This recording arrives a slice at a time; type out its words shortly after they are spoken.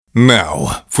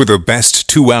Now, for the best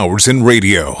 2 hours in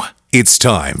radio, it's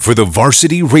time for the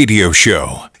Varsity Radio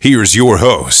Show. Here's your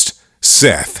host,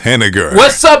 Seth Henniger.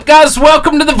 What's up, guys?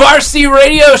 Welcome to the Varsity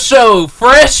Radio Show.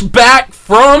 Fresh back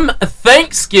from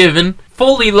Thanksgiving,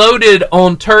 fully loaded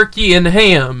on turkey and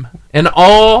ham and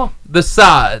all the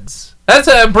sides.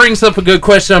 That brings up a good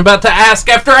question I'm about to ask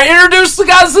after I introduce the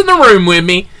guys in the room with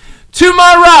me. To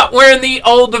my right, wearing the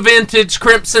old vintage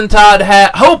Crimson Tide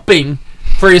hat, hoping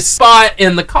for his spot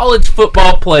in the college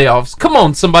football playoffs. Come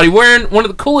on, somebody, wearing one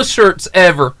of the coolest shirts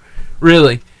ever.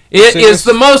 Really. It is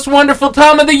the most wonderful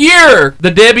time of the year. The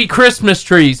Debbie Christmas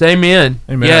trees. Amen.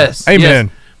 Amen. Yes. Amen.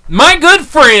 Yes. My good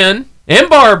friend and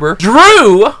barber,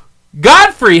 Drew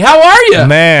Godfrey. How are you?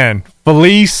 Man,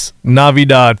 Feliz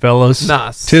Navidad, fellas.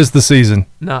 Nice. 'Tis the season.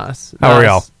 Nice. How are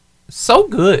y'all? So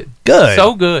good. Good.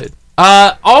 So good.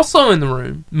 Also in the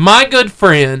room, my good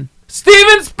friend,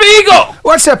 Steven Spiegel.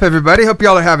 What's up, everybody? Hope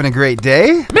y'all are having a great day.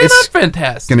 Man, It's that's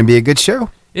fantastic. going to be a good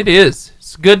show. It is.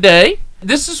 It's a good day.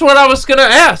 This is what I was going to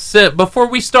ask before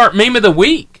we start Meme of the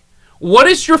Week. What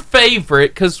is your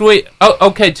favorite? Because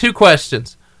okay, 2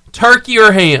 questions. Turkey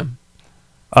or ham?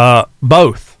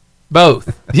 Both.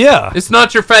 Both. Yeah. It's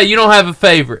not your favorite. You don't have a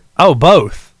favorite. Oh,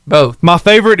 both. Both. My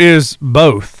favorite is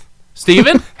both.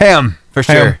 Steven? Ham, for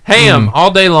sure. Ham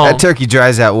all day long. That turkey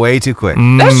dries out way too quick.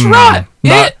 That's right.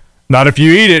 Not if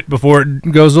you eat it before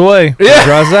it goes away. Yeah. It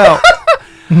dries out.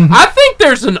 I think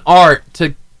there's an art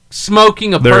to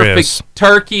smoking a There perfect is.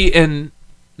 turkey, and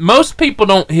most people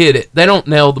don't hit it. They don't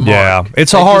nail the mark. Yeah.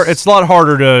 It's They it's a lot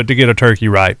harder to get a turkey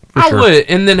right. For I sure. would.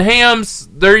 And then hams,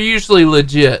 they're usually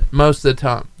legit most of the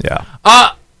time. Yeah.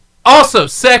 Also,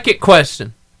 second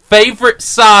question. Favorite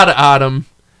side item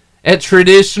at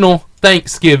traditional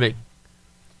Thanksgiving?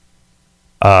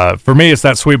 For me, it's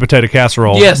that sweet potato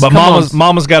casserole. Yes, but come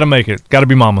mama's got to make it. Got to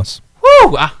be mama's.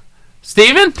 Woo!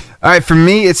 Steven? All right, for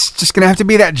me, it's just going to have to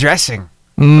be that dressing.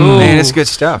 Ooh. Man, it's good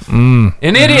stuff. And I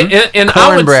would say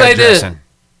Cornbread this. dressing.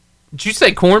 Did you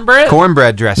say cornbread?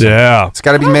 Cornbread dressing. Yeah. It's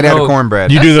got to be made out of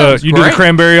cornbread. You That do sounds the great.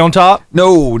 cranberry on top?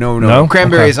 No. No?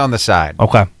 Cranberry Okay. is on the side.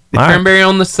 Okay. The All right. cranberry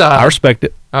on the side. I respect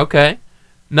it. Okay.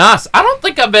 Nice. I don't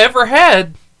think I've ever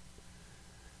had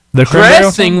The cranberry on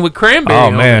dressing top? with cranberry Oh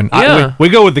on man, it. Yeah. we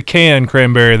go with the canned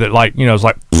cranberry that is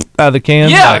like out of the can.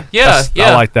 Yeah.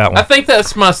 I like that one. I think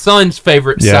that's my son's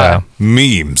favorite Yeah. side.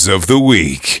 Memes of the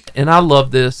Week. And I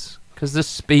love this because this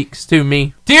speaks to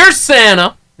me. Dear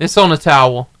Santa, it's on a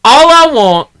towel. All I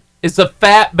want is a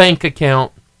fat bank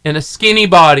account and a skinny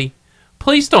body.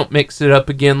 Please don't mix it up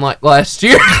again like last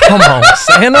year. Come on,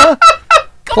 Santa. on.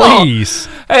 Please.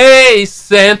 Hey,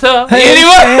 Santa. Hey,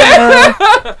 Anyway.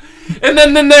 Santa. And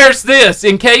then there's this.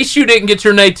 In case you didn't get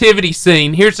your nativity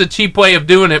scene, here's a cheap way of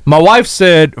doing it. My wife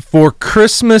said, for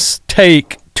Christmas,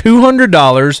 take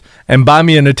 $200 and buy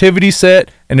me a nativity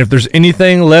set, and if there's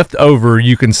anything left over,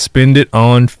 you can spend it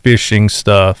on fishing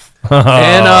stuff.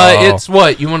 And it's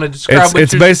what? You want to describe what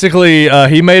It's basically,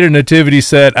 he made a nativity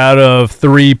set out of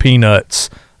 3 peanuts.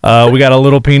 We got a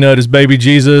little peanut as baby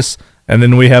Jesus, and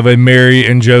then we have a Mary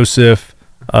and Joseph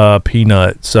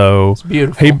peanut. So It's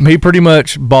beautiful. he pretty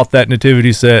much bought that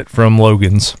nativity set from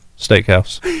Logan's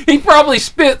Steakhouse. He probably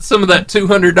spent some of that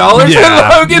 $200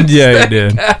 at Logan's. Yeah, he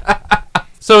did.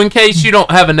 So in case you don't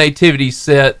have a nativity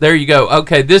set, there you go.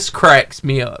 Okay, this cracks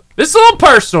me up. This is a little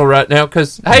personal right now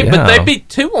because, hey, but Yeah. they beat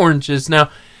 2 oranges now.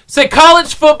 Say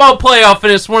college football playoff,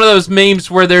 and it's one of those memes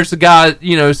where there's a guy,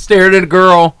 staring at a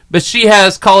girl, but she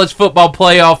has college football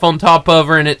playoff on top of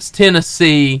her, and it's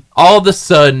Tennessee. All of a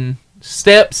sudden,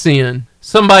 steps in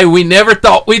somebody we never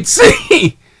thought we'd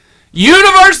see.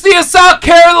 University of South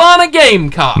Carolina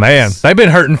Gamecocks. Man, they've been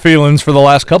hurting feelings for the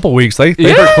last couple weeks. They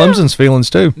hurt Clemson's feelings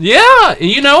too. Yeah,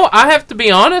 I have to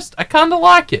be honest. I kind of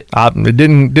like it. It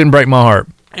didn't break my heart.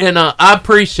 And I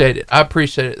appreciate it.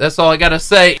 That's all I got to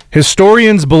say.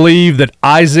 Historians believe that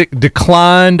Isaac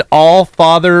declined all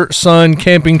father-son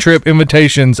camping trip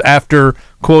invitations after,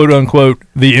 quote-unquote,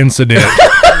 the incident.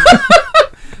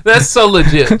 That's so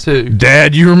legit, too.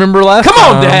 Dad, you remember last Come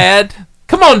time?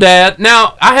 on, Dad.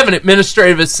 Now, I have an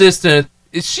administrative assistant.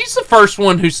 She's the first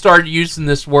one who started using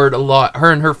this word a lot.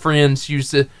 Her and her friends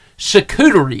use it.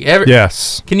 Charcuterie.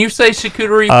 Yes. Can you say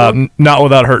charcuterie? Not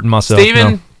without hurting myself.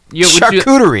 Steven? No.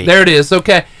 Charcuterie. There it is.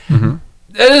 Okay. Mm-hmm.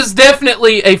 That is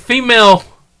definitely a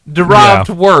female-derived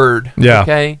word. Yeah.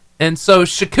 Okay. And so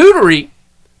charcuterie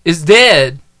is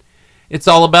dead. It's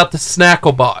all about the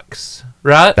snackle box,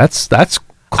 right? That's clever,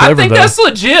 I think though. that's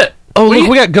legit. Oh, look,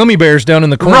 we got gummy bears down in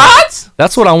the corner. Right?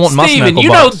 That's what I want in my Steven, snackle you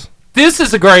box. know, this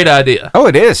is a great idea. Oh,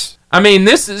 it is. I mean,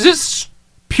 this is just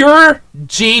pure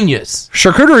genius.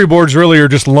 Charcuterie boards really are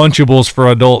just Lunchables for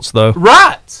adults, though.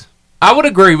 Right. I would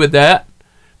agree with that.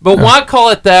 But why call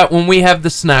it that when we have the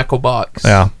Snackle Box?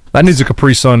 Yeah. That needs a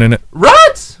Capri Sun in it.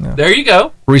 Right? Yeah. There you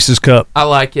go. Reese's Cup. I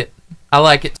like it.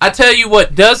 I tell you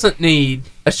what doesn't need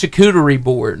a charcuterie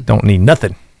board. Don't need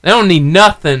nothing. They don't need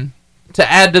nothing to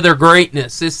add to their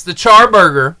greatness. It's the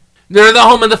Charburger. They're the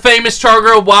home of the famous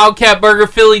Char-Grilled Wildcat Burger,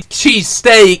 Philly cheese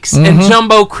steaks, and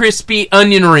jumbo crispy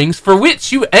onion rings, for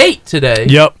which you ate today.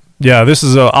 Yep. Yeah, this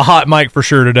is a hot mic for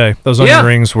sure today. Those onion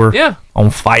rings were on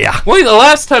fire. Well, the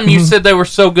last time you said they were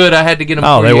so good, I had to get them.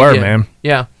 Oh, for they you were, again. man.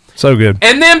 Yeah. So good.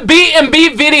 And then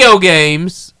B&B video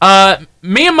games.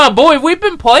 Me and my boy, we've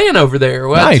been playing over there.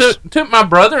 Well, nice. I took my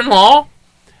brother-in-law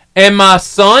and my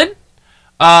son,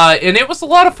 and it was a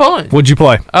lot of fun. What'd you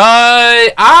play?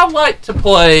 I like to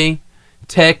play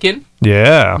Tekken.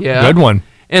 Yeah. Good one.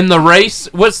 And the race,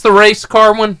 what's the race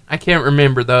car one? I can't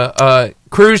remember. The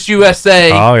Cruise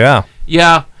USA. Oh, yeah.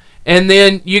 Yeah. And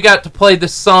then you got to play the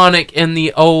Sonic and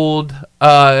the old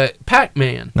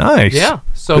Pac-Man. Nice. Yeah.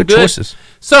 So good choices.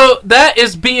 So that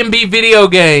is B&B Video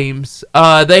Games.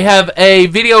 They have a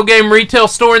video game retail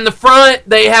store in the front.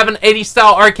 They have an 80s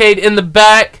style arcade in the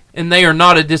back. And they are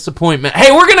not a disappointment.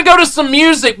 Hey, we're going to go to some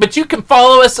music, but you can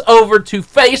follow us over to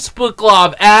Facebook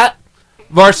Live at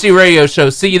Varsity Radio Show.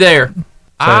 See you there.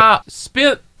 I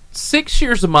spent 6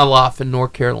 years of my life in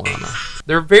North Carolina.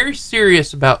 They're very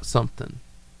serious about something.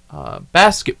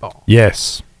 Basketball.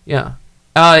 Yes. Yeah.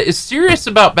 As serious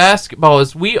about basketball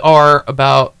as we are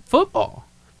about football.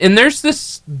 And there's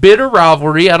this bitter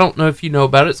rivalry. I don't know if you know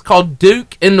about it. It's called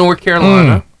Duke and North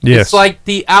Carolina. Yes. It's like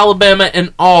the Alabama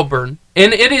and Auburn.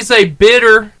 And it is a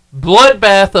bitter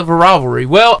bloodbath of a rivalry.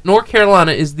 Well, North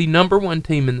Carolina is the #1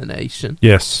 team in the nation.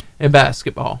 Yes. In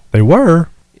basketball. They were.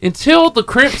 Until the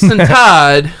Crimson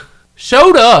Tide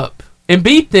showed up and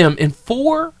beat them in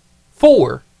four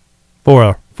Stephen,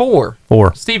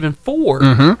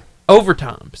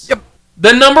 overtimes. Yep. The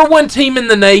 #1 team in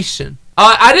the nation.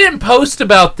 I didn't post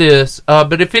about this,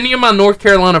 but if any of my North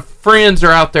Carolina friends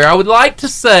are out there, I would like to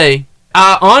say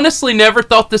I honestly never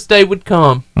thought this day would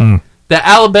come. That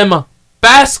Alabama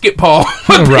basketball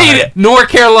would beat North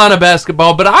Carolina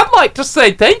basketball. But I'd like to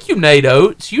say thank you, Nate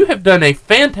Oates. You have done a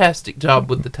fantastic job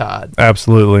with the Tide.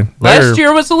 Absolutely. Last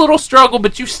year was a little struggle,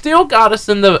 but you still got us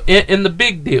in the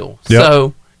big deal. Yep.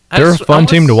 So they're a fun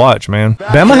team to watch, man.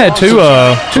 Bama had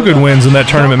two good wins in that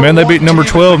tournament, man. They beat number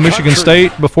 12 Michigan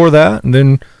State before that, and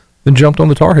then jumped on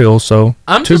the Tar Heels. So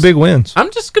two big wins. I'm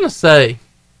just gonna say,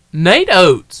 Nate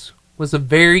Oates was a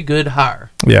very good hire.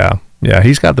 Yeah,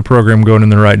 he's got the program going in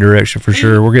the right direction for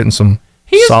sure. We're getting some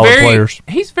solid players.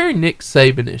 He's very Nick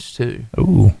Saban-ish too.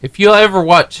 Ooh. If you'll ever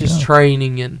watch his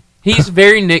training, and he's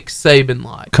very Nick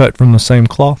Saban-like. Cut from the same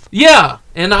cloth. Yeah,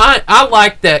 and I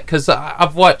like that because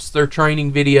I've watched their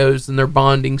training videos and their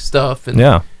bonding stuff, and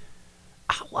I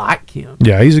like him.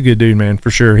 Yeah, he's a good dude, man,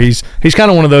 for sure. He's kind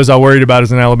of one of those I worried about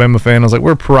as an Alabama fan. I was like,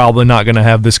 we're probably not going to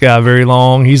have this guy very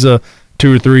long. He's a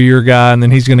 2 or 3 year guy, and then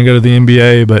he's going to go to the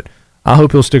NBA, but I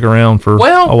hope he'll stick around for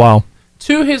a while.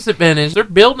 To his advantage, they're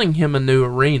building him a new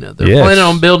arena. They're planning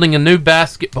on building a new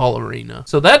basketball arena,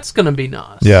 so that's going to be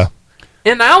nice. Yeah.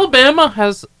 And Alabama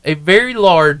has a very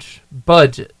large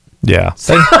budget. Yeah,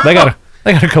 they got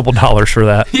a couple dollars for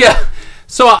that. Yeah.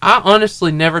 So I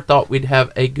honestly never thought we'd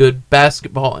have a good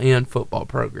basketball and football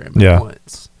program at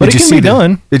once. But it can be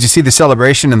done. Did you see the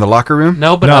celebration in the locker room?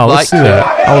 No, but I'd like to.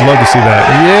 That. I would love to see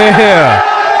that.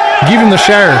 Yeah. Give him the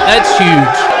share. That's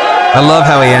huge. I love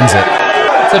how he ends it.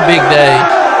 It's a big day.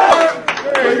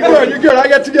 You're good. I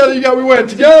got together. We went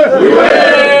together. We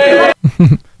win.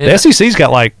 The SEC's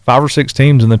got like 5 or 6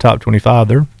 teams in the top 25.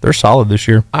 They're solid this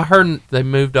year. I heard they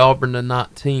moved Auburn to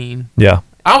 19. Yeah.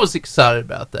 I was excited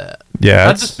about that. Yeah.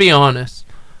 I'll just be honest.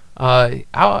 I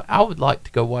would like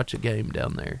to go watch a game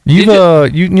down there.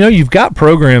 You've got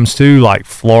programs too, like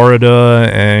Florida,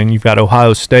 and you've got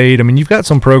Ohio State. I mean, you've got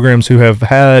some programs who have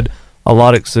had a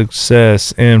lot of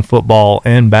success in football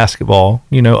and basketball.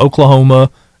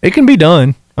 Oklahoma, it can be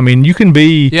done. I mean, you can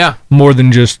be more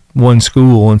than just one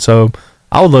school, and so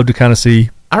I would love to kind of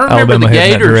see Alabama the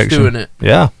Gators in that direction. doing it.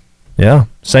 Yeah.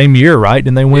 Same year, right?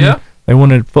 Didn't they win? Yeah. They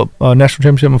won a national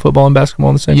championship in football and basketball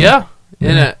in the same year.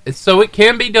 Yeah. So it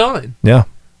can be done. Yeah.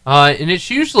 And it's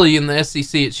usually in the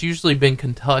SEC. It's usually been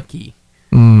Kentucky.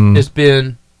 It's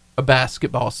been a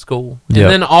basketball school, and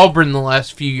then Auburn the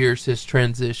last few years has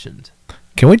transitioned.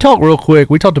 Can we talk real quick?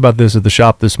 We talked about this at the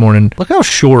shop this morning. Look how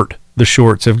short the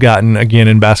shorts have gotten again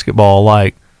in basketball.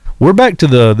 Like, we're back to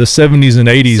the 70s and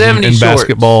 80s in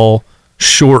basketball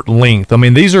short length. I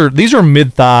mean, these are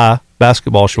mid-thigh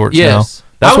basketball shorts now.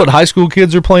 That's what high school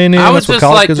kids are playing in. I would That's what just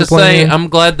college like kids to are playing say in. I'm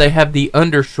glad they have the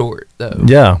undershort, though.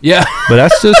 Yeah. But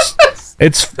that's just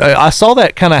I saw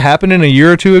that kind of happening a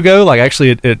year or two ago. Like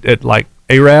actually at like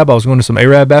Arab, I was going to some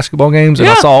Arab basketball games, and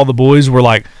I saw all the boys were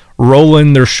like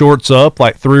rolling their shorts up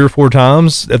like 3 or 4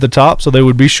 times at the top, so they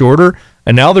would be shorter.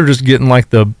 And now they're just getting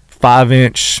like the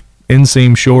 5-inch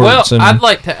inseam shorts. Well, I'd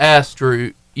like to ask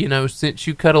Drew. You know, since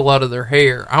you cut a lot of their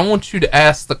hair, I want you to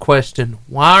ask the question: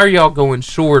 why are y'all going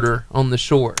shorter on the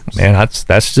shorts? Man,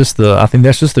 that's just I think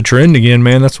that's just the trend again,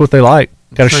 man. That's what they like.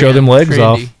 Got to show them legs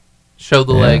off. Show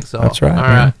the legs off. That's right. All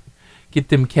right. Get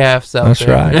them calves out that's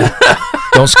there. That's right.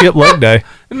 Don't skip leg day.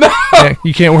 No.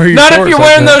 You can't wear your Not shorts if you're like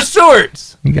wearing that. those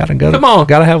shorts. You gotta go. Come on.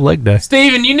 Gotta have leg day.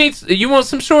 Steven, you want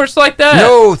some shorts like that?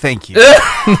 No, thank you.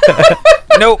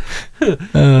 Nope. We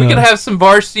could have some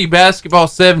varsity basketball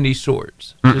 70s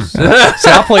shorts. See,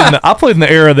 I played in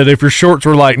the era that if your shorts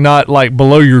were like not like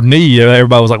below your knee,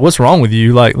 everybody was like, "What's wrong with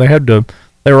you?" Like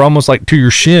they were almost like to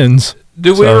your shins.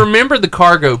 Do we remember the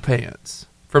cargo pants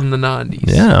from the 90s?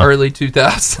 Yeah. Early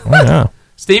 2000s. Oh, yeah.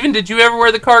 Steven, did you ever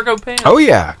wear the cargo pants? Oh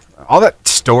yeah, all that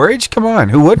storage. Come on,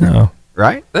 who wouldn't? No.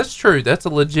 Right? That's true. That's a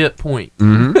legit point.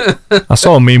 I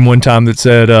saw a meme one time that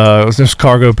said it was just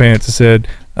cargo pants. It said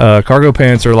cargo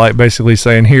pants are like basically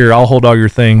saying, "Here, I'll hold all your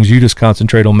things. You just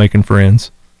concentrate on making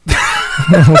friends."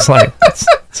 It's like that's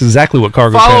exactly what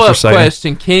cargo pants are Follow-up saying.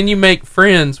 question: can you make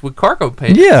friends with cargo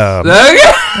pants? Yeah,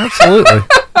 absolutely.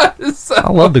 So, I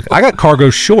love I got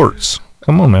cargo shorts.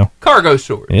 Come on now. cargo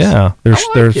shorts. Yeah, there's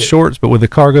it. shorts, but with the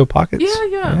cargo pockets.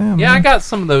 Yeah, man. I got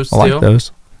some of those I still. like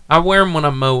those. I wear them when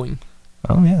I'm mowing.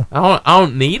 Oh yeah. I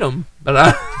don't need them, but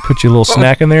I Put your little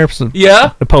snack in there. Some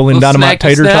yeah. Napoleon Little Dynamite snacky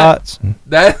tater snack. tots.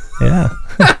 That Yeah.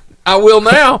 I will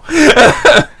now.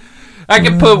 I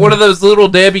can put one of those little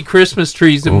Debbie Christmas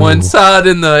trees in one side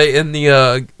and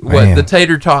the Man. the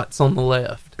tater tots on the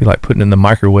left. Be like putting it in the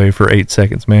microwave for 8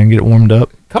 seconds, man. Get it warmed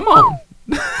up. Come on.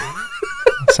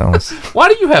 Sounds. Why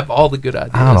do you have all the good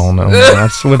ideas? I don't know. Man.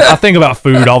 I think about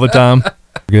food all the time.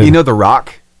 Good. You know, The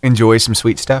Rock enjoys some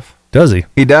sweet stuff. Does he?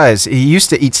 He does. He used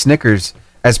to eat Snickers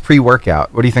as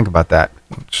pre-workout. What do you think about that?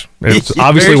 It's Very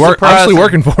obviously surprising.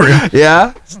 working for him.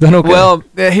 Yeah. It's done okay. Well,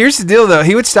 here's the deal, though.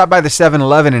 He would stop by the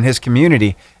 7-Eleven in his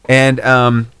community, and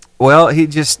he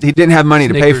didn't have money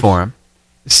to pay Snickers. for him.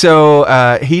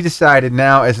 So he decided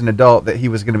now, as an adult, that he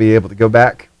was going to be able to go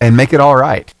back and make it all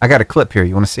right. I got a clip here.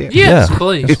 You want to see it? Yes, Yeah.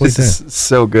 please. Yes, please. This is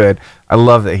so good. I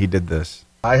love that he did this.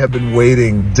 I have been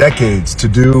waiting decades to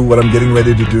do what I'm getting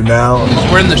ready to do now.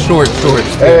 We're in the shorts.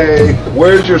 Hey,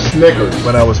 where's your Snickers?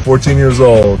 When I was 14 years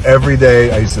old, every day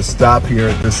I used to stop here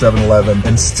at this 7-Eleven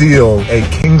and steal a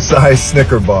king-size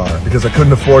Snicker bar because I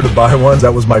couldn't afford to buy one.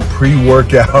 That was my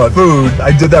pre-workout food.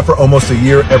 I did that for almost a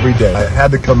year every day. I had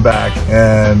to come back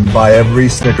and buy every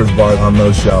Snickers bar on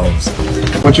those shelves.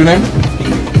 What's your name?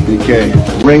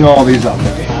 BK. Ring all these up.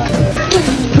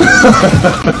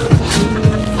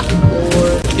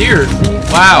 Here.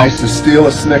 I Wow. used to steal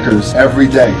a Snickers every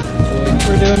day.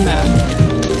 We're doing math.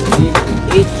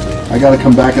 I gotta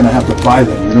come back and I have to buy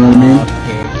them, you know what I mean?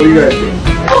 What do you guys do?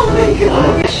 Oh my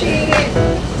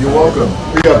God, you're welcome.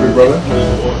 What you got, big brother?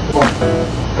 Come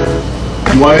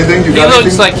on. You want anything? You He got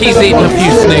looks anything? like he's eating a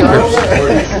few Snickers.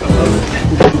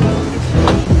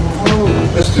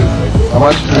 Let's do. How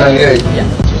much? 98.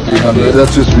 300.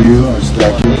 That's just for you. I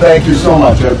stack you. Thank you so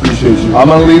much. I appreciate you. I'm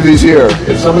gonna leave these here.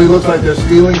 If somebody looks like they're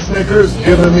stealing Snickers,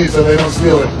 give them these so they don't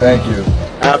steal it. Thank you.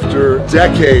 After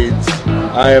decades,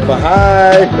 I have a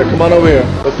hi. Now come on over here.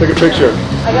 Let's take a picture.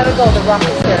 I gotta go. The Rock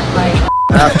is here. Bye.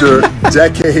 After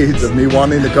decades of me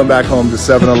wanting to come back home to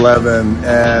 7-Eleven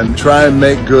and try and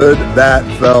make good, that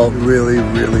felt really,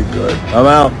 really good. I'm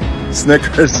out.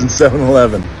 Snickers and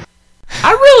 7-Eleven.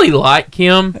 I really like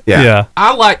him. Yeah.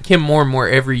 I like him more and more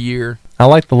every year. I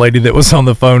like the lady that was on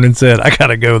the phone and said, "I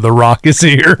gotta go. The Rock is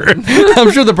here." I'm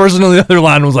sure the person on the other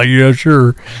line was like, "Yeah,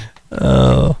 sure."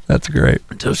 Oh, that's great.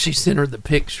 Until she sent her the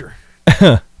picture.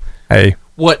 Hey,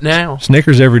 What now?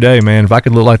 Snickers every day, man. If I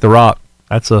could look like the Rock,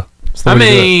 that's the I way to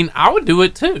do it. mean, I would do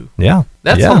it too. Yeah,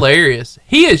 That's yeah. hilarious.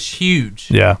 He is huge.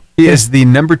 Yeah. He is the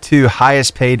number 2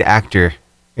 highest paid actor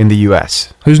in the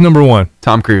U.S. Who's number one?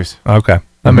 Tom Cruise. Okay,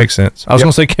 that makes sense. I was Yep.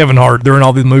 gonna say Kevin Hart. They're in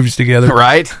all these movies together.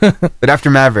 Right? But after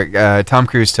Maverick, Tom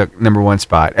Cruise took number 1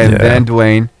 spot, and Yeah. then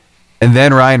Dwayne, and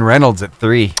then Ryan Reynolds at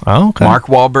 3. Oh, okay. Mark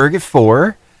Wahlberg at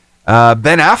 4.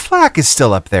 Ben Affleck is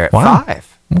still up there at Wow. 5.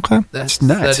 Okay. That's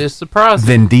nuts. That is surprising.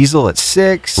 Vin Diesel at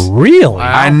 6. Really?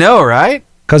 Wow. I know, right?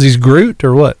 Because he's Groot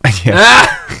or what?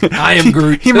 I am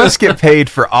Groot. He must get paid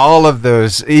for all of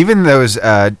those, even those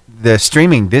the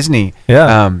streaming Disney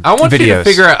Yeah. I want videos. you to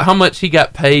figure out how much he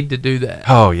got paid to do that.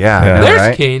 Oh yeah, Yeah. I know, There's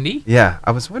right? Candy. Yeah,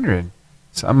 I was wondering.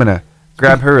 So I'm gonna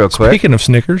grab her real quick. Speaking of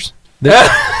Snickers,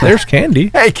 there's Candy.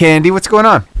 Hey, Candy, what's going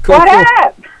on? What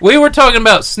up? We were talking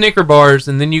about Snicker bars,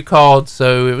 and then you called,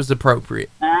 so it was appropriate.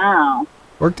 Oh.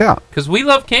 Worked out. Because we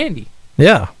love candy.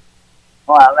 Yeah.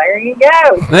 Well, there you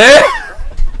go.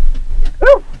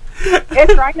 Whew.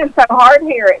 It's raining so hard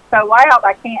here. It's so loud,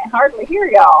 I can't hardly hear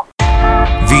y'all.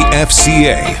 The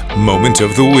FCA Moment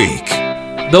of the Week.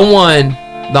 The one,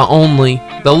 the only,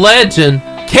 the legend,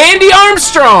 Candy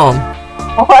Armstrong.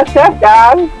 What's up,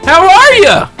 guys? How are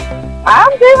you?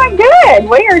 I'm doing good.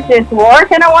 We are just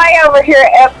working away over here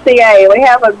at FCA. We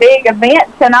have a big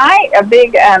event tonight, a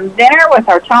big dinner with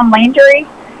our Tom Landry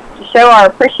to show our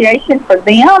appreciation for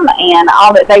them and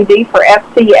all that they do for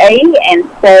FCA. And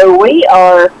so we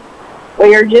are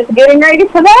just getting ready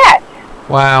for that.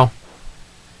 Wow.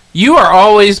 You are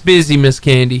always busy, Miss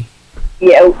Candy.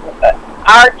 Yeah,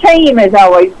 our team is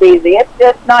always busy. It's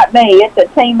just not me. It's a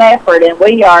team effort, and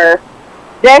we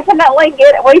definitely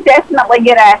get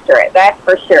after it. That's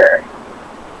for sure.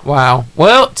 Wow.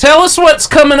 Well, tell us what's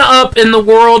coming up in the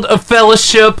world of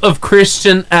Fellowship of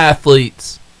Christian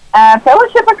Athletes.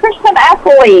 Fellowship of Christian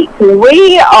Athletes.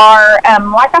 We are,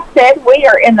 like I said, we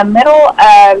are in the middle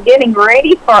of getting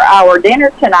ready for our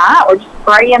dinner tonight. We're just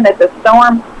praying that the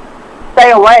storm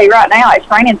stay away. Right now it's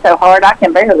raining so hard I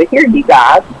can barely hear you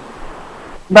guys.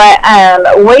 But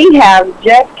we have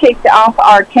just kicked off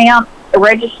our camp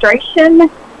registration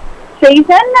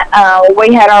season.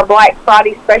 We had our Black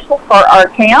Friday special for our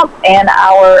camp and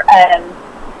our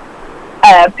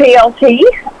PLT,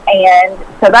 and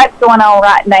so that's going on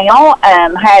right now.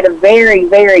 Had a very,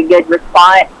 very good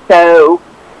response. So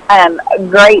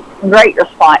great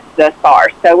response thus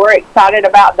far. So we're excited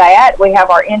about that. We have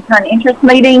our intern interest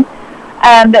meeting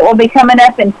that will be coming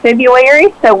up in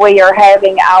February. So we are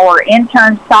having our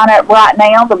interns sign up right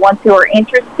now, the ones who are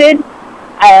interested.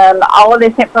 All of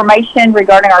this information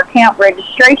regarding our camp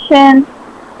registration,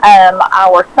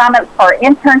 our sign-ups for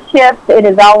internships, it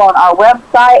is all on our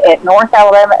website at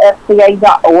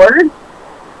northalabamafca.org.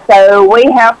 So we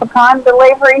have pecan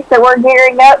deliveries that we're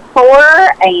gearing up for,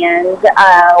 and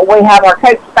we have our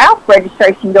Coach Spouse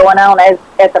registration going on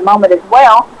at the moment as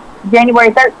well. January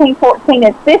 13, 14,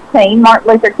 and 15, Martin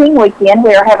Luther King weekend,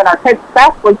 we are having our Coach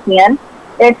Spouse weekend.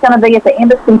 It's going to be at the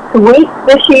Embassy Suite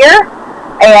this year.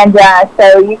 And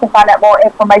so you can find out more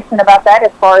information about that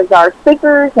as far as our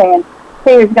speakers and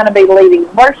who's going to be leading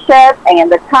worship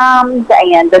and the times,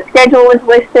 and the schedule is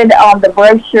listed on the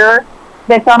brochure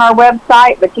that's on our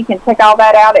website, but you can check all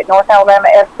that out at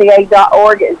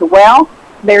northalabamafca.org as well.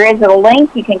 There is a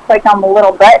link. You can click on the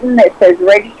little button that says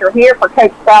register here for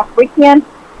Coach Spouse Weekend,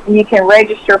 and you can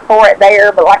register for it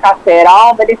there. But like I said,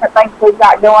 all the different things we've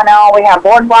got going on. We have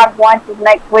board wives lunches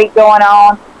next week going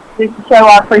on, just to show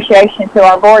our appreciation to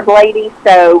our board ladies.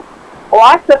 So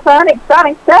lots of fun,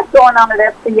 exciting stuff going on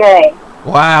at FCA.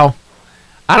 Wow.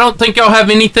 I don't think y'all have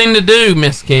anything to do,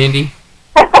 Miss Candy.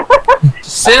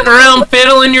 Just sitting around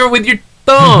fiddling with your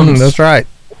thumbs. That's right.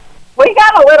 We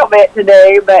got a little bit to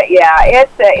do, but yeah,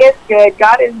 it's good.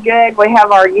 God is good. We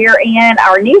have our year-end,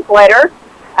 our newsletter.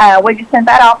 We just sent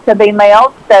that off to be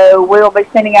mailed, so we'll be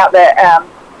sending out the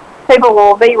people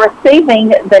will be receiving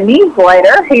the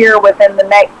newsletter here within the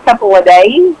next couple of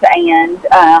days, and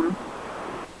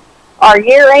our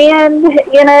year-end,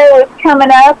 is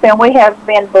coming up, and we have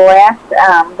been blessed.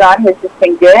 God has just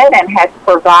been good and has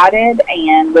provided,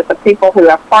 and with the people who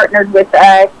have partnered with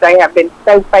us, they have been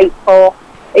so faithful,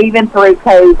 even through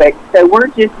COVID. So we're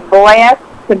just blessed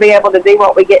to be able to do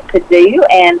what we get to do,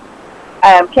 and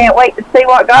can't wait to see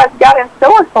what God's got in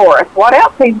store for us. What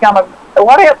else He's gonna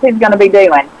be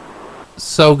doing.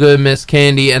 So good, Miss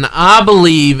Candy, and I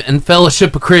believe in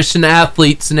Fellowship of Christian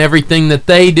Athletes and everything that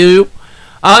they do.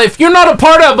 If you're not a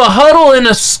part of a huddle in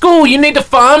a school, you need to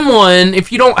find one.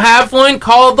 If you don't have one,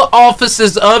 call the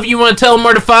offices of. You want to tell them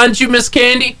where to find you, Miss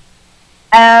Candy?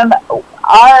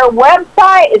 Our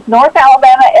website is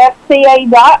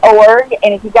northalabamafca.org,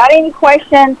 and if you got any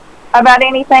questions about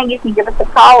anything, you can give us a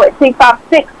call at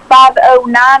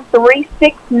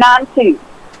 256-509-3692.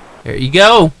 There you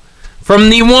go.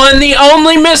 From the one, the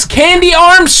only Miss Candy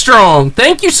Armstrong.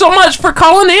 Thank you so much for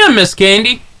calling in, Miss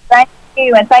Candy. Thank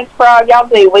you, and thanks for all y'all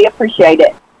do. We appreciate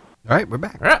it. All right, we're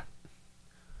back. All right.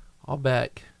 All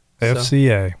back.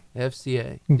 FCA.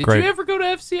 FCA. Did Great. you ever go to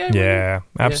FCA? Yeah,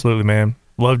 absolutely, man.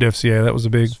 Loved FCA. That was a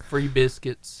big... Free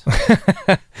biscuits.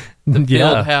 The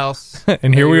field house.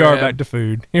 And here we are back to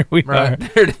food. Here we are.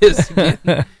 There it is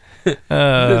again.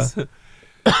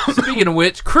 Speaking of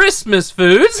which, Christmas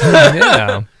foods.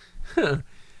 Yeah.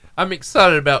 I'm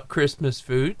excited about Christmas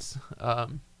foods.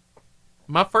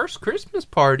 My first Christmas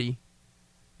party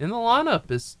in the lineup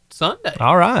is Sunday.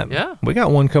 All right. Yeah. We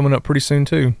got one coming up pretty soon,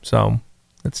 too. So,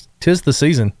 'tis the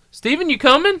season. Steven, you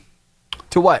coming?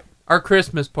 To what? Our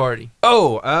Christmas party.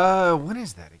 Oh, when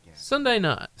is that again? Sunday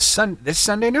night. This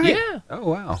Sunday night? Yeah.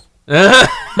 Oh, wow.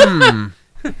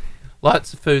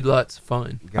 Lots of food, lots of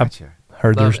fun. Gotcha.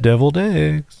 Heard Love there's it. deviled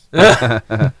eggs.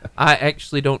 I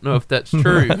actually don't know if that's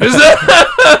true.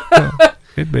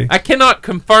 Could be. I cannot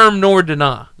confirm nor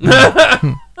deny.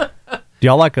 Do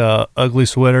y'all like a ugly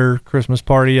sweater Christmas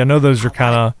party? I know those are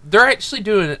kind of. They're actually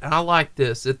doing it, and I like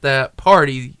this, at that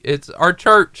party. It's our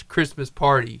church Christmas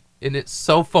party, and it's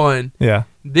so fun. Yeah.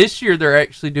 This year, they're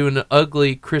actually doing an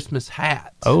ugly Christmas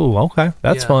hat. Oh, okay.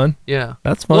 That's Yeah. fun. Yeah.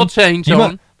 That's fun. Little change You on.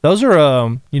 might- those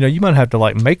are, you might have to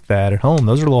like make that at home.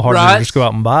 Those are a little harder Right. to just go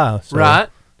out and buy. So Right.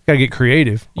 Gotta get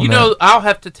creative. on You that. know, I'll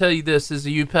have to tell you this as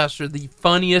a youth pastor, the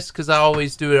funniest, because I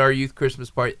always do at our youth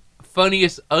Christmas party,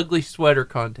 funniest ugly sweater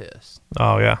contest.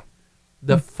 Oh yeah.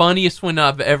 The funniest one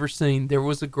I've ever seen, there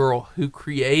was a girl who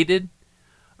created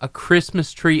a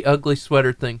Christmas tree ugly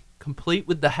sweater thing, complete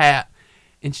with the hat,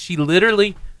 and she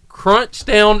literally crunched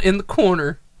down in the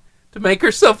corner to make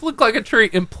herself look like a tree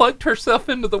and plugged herself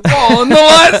into the wall, and the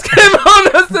lights came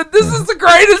on. I said, this is the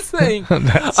greatest thing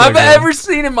That's so I've good. ever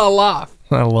seen in my life.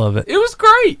 I love it. It was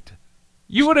great.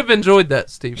 You would have enjoyed that,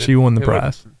 Stephen. She won the It would-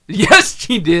 prize. Yes,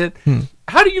 she did.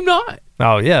 How do you not?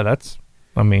 Oh yeah, that's.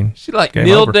 I mean, She like Game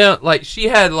kneeled over. down, like she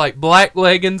had like black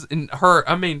leggings, and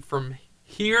from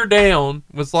here down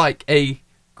was like a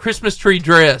Christmas tree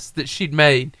dress that she'd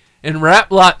made and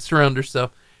wrapped lights around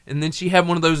herself. And then she had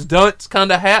one of those dunce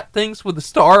kind of hat things with a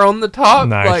star on the top,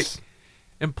 Nice. like,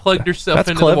 and plugged herself That's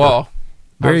into clever. the wall.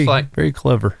 I very was like, very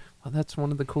clever. well, that's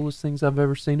one of the coolest things I've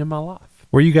ever seen in my life.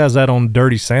 Where you guys at on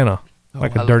Dirty Santa?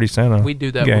 Like Oh, a Dirty Santa. We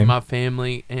do that game. with my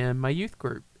family and my youth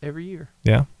group every year.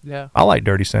 Yeah. Yeah. I like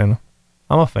Dirty Santa.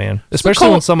 I'm a fan, It's especially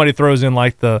cool- when somebody throws in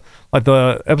like the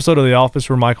episode of The Office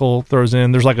where Michael throws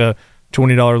in. There's like a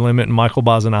 $20 limit, and Michael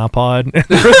buys an iPod. And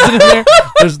throws it in there.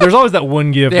 There's always that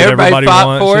one gift that Everybody everybody fought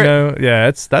wants. for You it? know,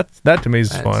 yeah, that to me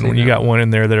is I hadn't fun seen when you that got one. one in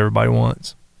there that everybody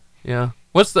wants. Yeah.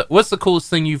 What's the coolest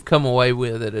thing you've come away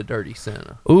with at a Dirty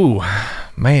Santa? Ooh,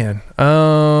 man.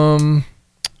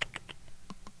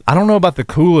 I don't know about the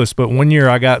coolest, but one year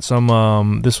I got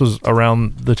some. This was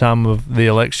around the time of the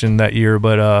election that year,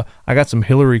 but I got some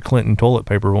Hillary Clinton toilet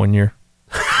paper one year.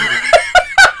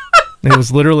 It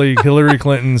was literally Hillary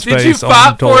Clinton's Did face you on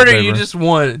fight toilet for it, paper. or you just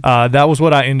won? That was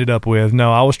what I ended up with.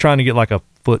 No, I was trying to get like a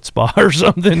foot spa or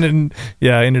something, and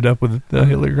yeah, I ended up with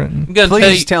Hillary Clinton. I'm gonna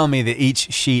Please tell tell me that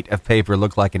each sheet of paper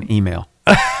looked like an email.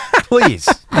 Please.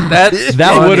 you, that's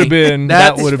That funny. would have been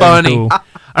That's that would have funny. been cool.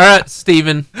 All right,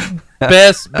 Steven.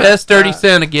 Best Dirty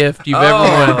Santa gift you've ever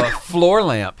won. Floor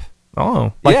lamp.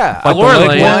 Oh, Yeah, like floor the leg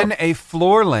lamp. lamp? won a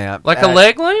floor lamp. Like at- a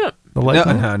leg lamp? The leg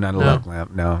No, lamp? no, not a No. leg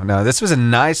lamp. No. This was a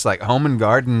nice, like, Home and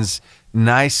Gardens,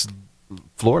 nice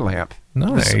floor lamp. It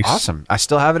was Nice. awesome. I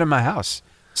still have it in my house.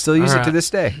 Still use it to Alright. this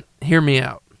day. Hear me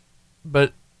out.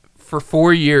 But for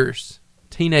 4 years,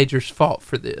 teenagers fought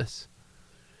for this.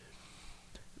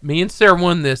 Me and Sarah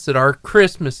won this at our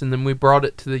Christmas, and then we brought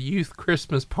it to the youth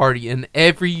Christmas party, and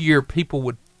every year people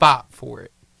would fight for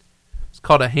it. It's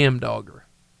called a ham dogger.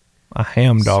 A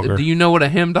ham dogger. Do you know what a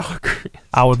ham dogger is?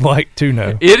 I would like to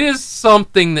know. It is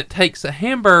something that takes a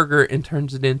hamburger and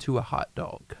turns it into a hot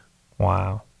dog.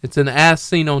 Wow. It's an as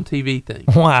seen on TV thing.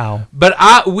 Wow. But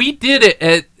we did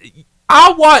it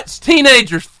I watched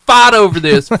teenagers fight over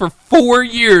this for 4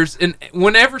 years, and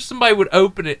whenever somebody would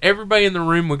open it, everybody in the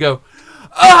room would go,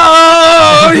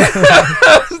 "Oh!" yes!"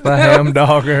 The ham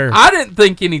dogger. I didn't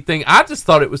think anything. I just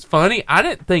thought it was funny. I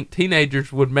didn't think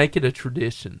teenagers would make it a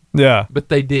tradition, Yeah. but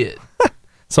they did.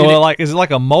 So And it- like, is it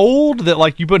like a mold that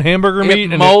like you put hamburger meat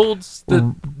It and molds the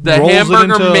rolls it hamburger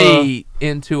into a- meat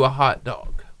into a hot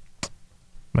dog.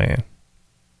 man,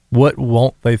 what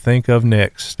won't they think of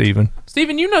next, Stephen?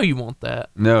 Steven, you know you want that.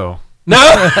 No. No?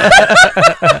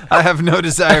 I have no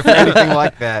desire for anything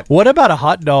like that. What about a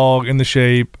hot dog in the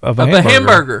shape of a Of hamburger? a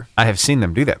hamburger. I have seen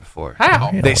them do that before.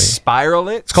 How? Yeah. They spiral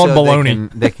it. It's called so bologna.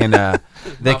 They can they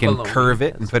Not can bologna, curve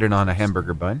it and yes. put it on a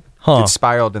hamburger bun. Huh. It's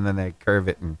spiraled, and then they curve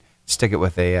it and stick it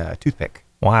with a toothpick.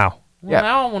 Wow. Well, Yeah.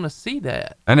 now I want to see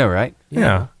that. I know, right?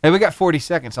 Yeah. Hey, we got 40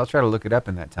 seconds. I'll try to look it up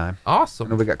in that time. I know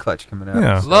Awesome. we got Clutch coming up.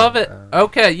 Yeah. so, Love it.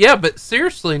 Okay, yeah, but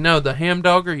seriously, no, the ham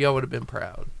dogger, y'all would have been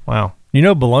proud. Wow. You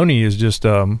know, bologna is just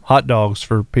hot dogs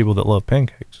for people that love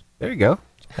pancakes. There you go.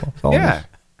 That's all Yeah.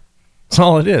 That's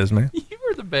all it is, man. You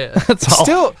were the best. That's all.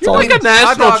 Still, You're like a hot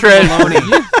national dog treasure.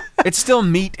 bologna. It's still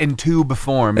meat in tube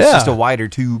form. It's Yeah. just a wider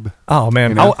tube. Oh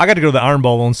man, You know? I got to go to the Iron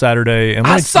Bowl on Saturday, and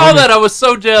I saw that. I was so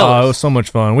Oh, it jealous. was so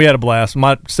much fun. We had a blast.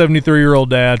 My 73-year-old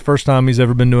dad, first time he's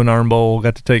ever been to an Iron Bowl,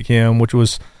 got to take him, which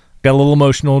was got a little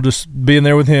emotional just being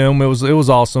there with him. It was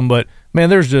awesome, but man,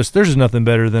 there's just nothing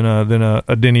better than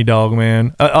a Denny dog,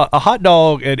 man. A hot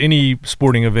dog at any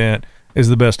sporting event is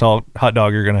the best hot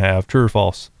dog you're gonna have. True or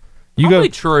false? Probably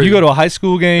true. You go to a high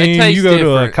school game, taste you go to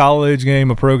a different. college game,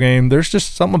 a pro game. There's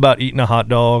just something about eating a hot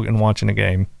dog and watching a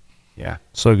game. Yeah.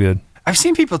 So good. I've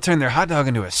seen people turn their hot dog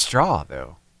into a straw,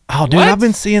 though. Oh, dude, What? I've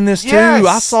been seeing this too. Yes.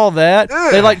 I saw that.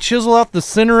 Ugh. They like chisel out the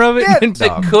center of it. Yeah, and Is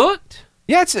it cooked?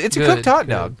 Yeah, it's a Good, cooked hot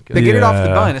good, dog. good. They get it off the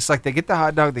Yeah. bun. It's like they get the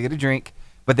hot dog, they get a drink,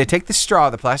 but they take the straw,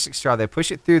 the plastic straw, they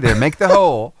push it through there, make the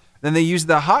hole, then they use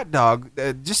the hot dog,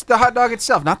 just the hot dog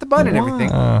itself, not the bun and everything,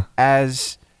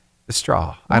 as the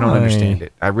straw. I don't Why? understand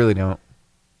it. I really don't.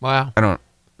 Wow. I don't.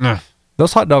 Ugh.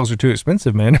 Those hot dogs are too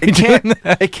expensive, man.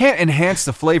 It can't enhance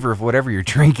the flavor of whatever you're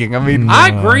drinking. I mean, I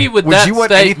agree with would that you want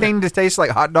statement. anything to taste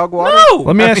like hot dog water? No.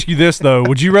 Let me ask you this though: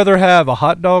 would you rather have a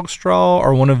hot dog straw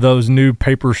or one of those new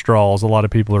paper straws? A lot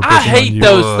of people are. I picking on hate you?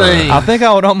 those things. I think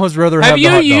I would almost rather have. Have the you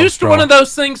hot dog used straw. one of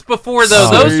those things before, though?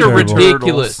 Oh, Those are terrible.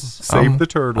 ridiculous. Save the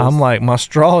turtles. I'm like, my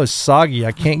straw is soggy.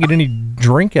 I can't get any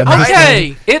drink out of it.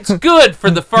 Okay, it's good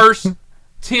for the first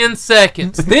 10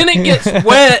 seconds. Then it gets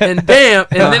wet and damp,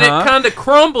 and then it kind of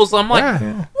crumbles. I'm like,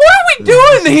 Yeah. what are we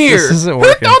doing here? This isn't Who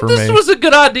working thought for this me. was a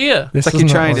good idea? This It's like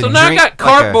is you're not trying to So working. now I drink got like a-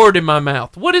 cardboard in my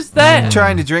mouth. What is that?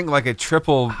 trying to drink like a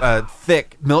triple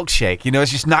thick milkshake. You know,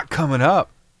 it's just not coming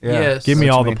up. Yeah. Yes. Give me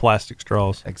What all you the mean. plastic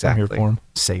straws. Exactly. I'm here for 'em.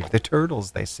 Save the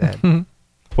turtles, they said.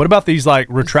 What about these like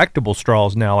retractable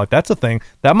straws now? Like that's a thing.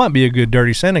 That might be a good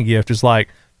dirty Santa gift. Is like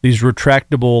these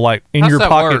retractable like in How's your that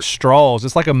pocket work? straws.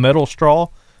 It's like a metal straw.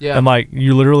 Yeah. And like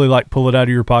you literally like pull it out of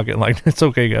your pocket and like it's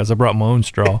okay guys, I brought my own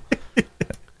straw.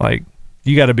 Like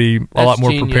you got to be a That's lot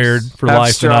more genius. prepared for Have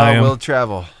life than I straw am. will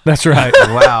travel. That's right.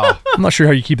 Wow. I'm not sure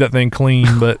how you keep that thing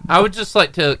clean, but I would just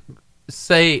like to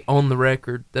say on the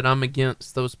record that I'm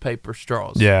against those paper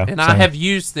straws. Yeah, And I same. have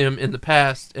used them in the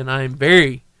past, and I am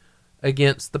very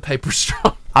against the paper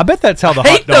straw. I bet that's how the I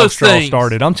hate hot dog those straw things.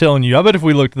 started. I'm telling you. I bet if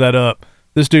we looked that up,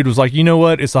 this dude was like, you know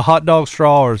what? It's a hot dog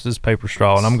straw or is this paper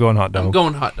straw? And I'm going hot dog. I'm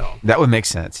going hot dog. That would make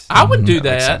sense. I would do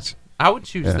That makes that. sense. I would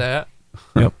choose that.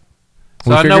 Yep. So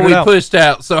We I know figured it we out. pushed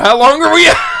out. So how long are we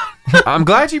out? I'm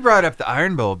glad you brought up the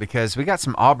Iron Bowl because we got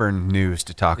some Auburn news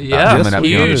to talk about Yeah, coming up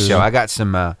here on the huge. show. I got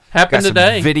some Happened got some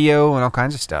today. video and all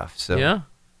kinds of stuff. So Yeah.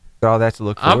 got all that to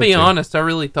look forward I'll be to. honest. I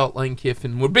really thought Lane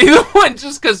Kiffin would be the one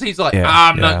just because he's like, Yeah,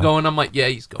 I'm yeah. not going. I'm like, yeah,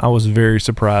 he's going. I was very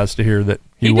surprised to hear that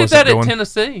he, He did wasn't that going. at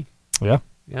Tennessee. Yeah.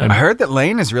 Yeah. I heard that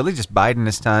Lane is really just biding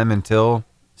his time until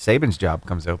Saban's job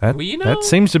comes open. That, Well, you know, that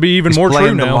seems to be even He's more true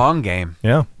playing the now. long game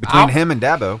Yeah. between I'll- him and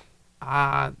Dabo.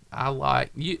 I like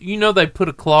you know they put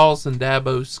a clause in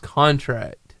Dabo's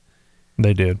contract.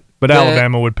 They did. But That-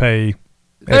 Alabama would pay.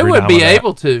 They every would dime be of that.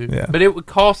 able to, Yeah. but it would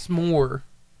cost more.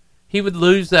 He would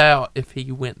lose out if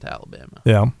he went to Alabama.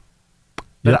 Yeah.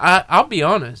 But Yep. I'll be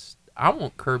honest. I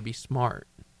want Kirby Smart.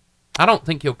 I don't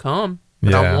think he'll come,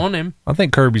 but I Yeah. want him. I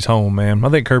think Kirby's home, man. I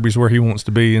think Kirby's where he wants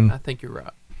to be, and I think you're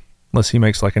right. unless he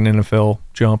makes like an NFL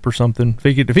jump or something.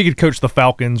 If he could coach the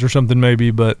Falcons or something,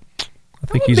 maybe. But I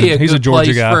think That would he's be a good Georgia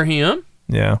place guy. for him.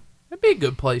 Yeah. It'd be a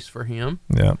good place for him.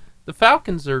 Yeah. The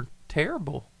Falcons are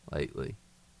terrible lately.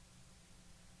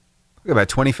 We got about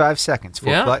 25 seconds for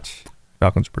Yeah. clutch.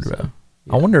 Falcons are pretty So, bad.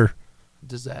 yeah. I wonder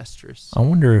Disastrous.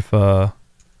 if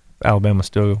Alabama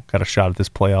still got a shot at this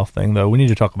playoff thing, though. We need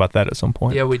to talk about that at some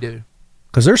point. Yeah, we do.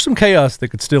 Because there's some chaos that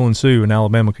could still ensue, and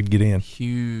Alabama could get in.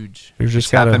 Huge. There's It's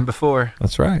just got happened to. before.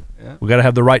 That's right. Yeah. We got to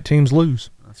have the right teams lose.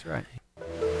 That's right.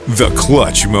 The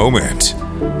clutch moment.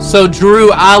 So,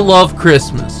 Drew, I love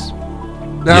Christmas.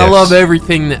 And I Yes. love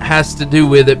everything that has to do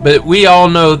with it, but we all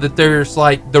know that there's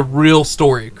like the real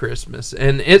story of Christmas.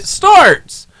 And it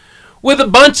starts with a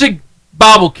bunch of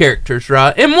Bible characters,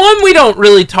 right? And one we don't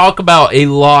really talk about a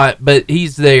lot, but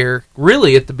he's there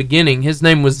really at the beginning. His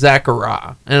name was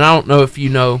Zechariah. And I don't know if you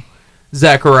know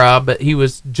Zechariah, but he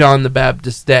was John the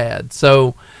Baptist's dad.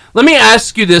 So let me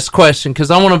ask you this question, because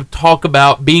I want to talk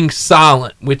about being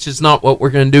silent, which is not what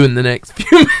we're going to do in the next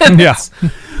few minutes. Yeah.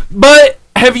 But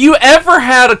have you ever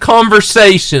had a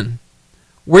conversation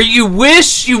where you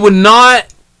wish you would not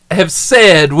have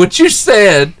said what you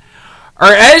said, or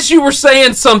as you were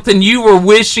saying something, you were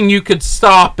wishing you could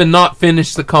stop and not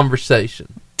finish the conversation?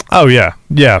 Oh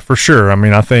yeah, for sure. I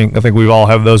mean, I think we all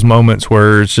have those moments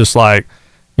where it's just like,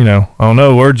 I don't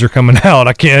know, words are coming out.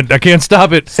 I can't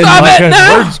stop it. Stop Like, it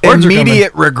now! Words are coming.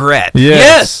 Immediate regret.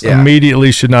 Yes. Yeah.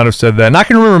 Immediately should not have said that. And I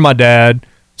can remember my dad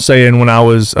saying when I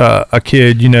was a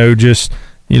kid, just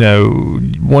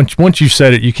once you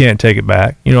said it, you can't take it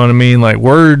back. You know what I mean? Like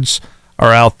words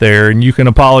are out there, and you can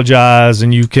apologize,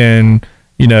 and you can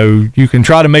you can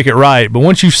try to make it right, but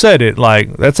once you've said it,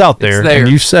 like, that's out there, there.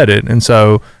 and you've said it. And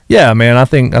so, yeah, man, I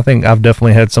think I've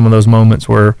definitely had some of those moments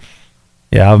where,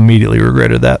 yeah, I've immediately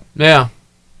regretted that. Yeah.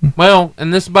 Well,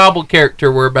 and this Bible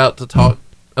character we're about to talk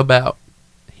about,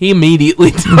 he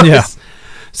immediately does. Yeah.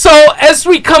 So, as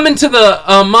we come into the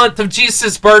month of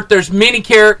Jesus' birth, there's many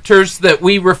characters that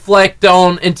we reflect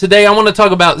on, and today I want to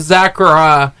talk about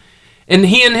Zachariah. And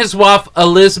he and his wife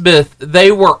Elizabeth,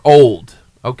 they were old,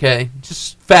 okay?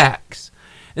 Just facts.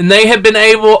 And they had been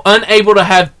unable to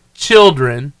have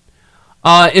children.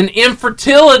 And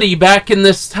infertility back in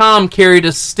this time carried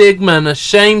a stigma and a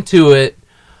shame to it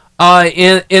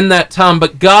in that time.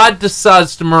 But God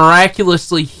decides to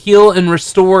miraculously heal and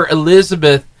restore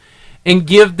Elizabeth and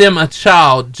give them a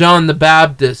child, John the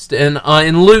Baptist. And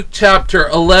in Luke chapter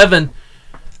 11,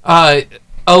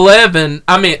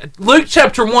 Luke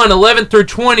chapter 1, 11 through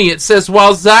 20, it says,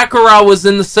 while Zachariah was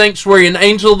in the sanctuary, an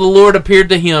angel of the Lord appeared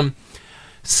to him.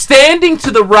 Standing to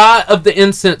the right of the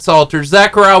incense altar,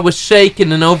 Zachariah was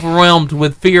shaken and overwhelmed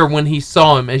with fear when he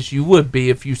saw him, as you would be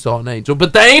if you saw an angel.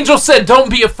 But the angel said, don't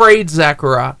be afraid,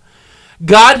 Zachariah.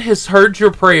 God has heard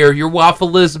your prayer. Your wife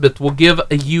Elizabeth will give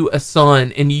you a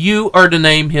son, and you are to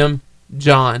name him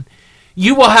John.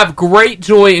 You will have great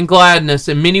joy and gladness,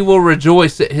 and many will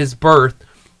rejoice at his birth.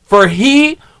 For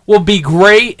he will be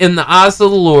great in the eyes of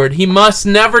the Lord. He must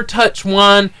never touch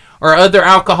wine or other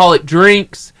alcoholic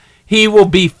drinks. He will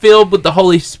be filled with the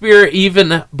Holy Spirit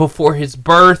even before his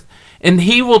birth, and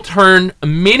he will turn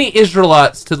many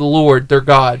Israelites to the Lord, their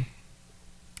God.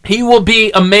 He will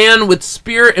be a man with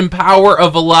spirit and power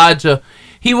of Elijah.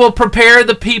 He will prepare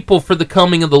the people for the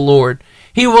coming of the Lord.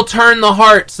 He will turn the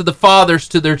hearts of the fathers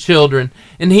to their children,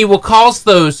 and he will cause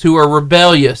those who are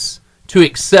rebellious to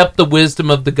accept the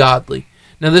wisdom of the godly.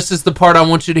 Now this is the part I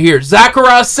want you to hear.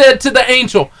 Zachariah said to the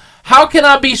angel, how can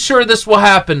I be sure this will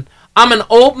happen? I'm an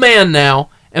old man now,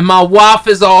 and my wife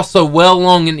is also well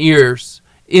along in years.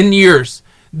 Then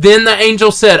the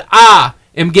angel said, I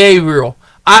am Gabriel.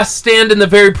 I stand in the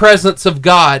very presence of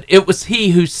God. It was he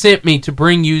who sent me to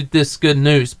bring you this good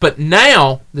news. But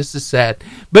now, this is sad,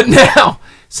 but now,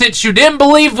 since you didn't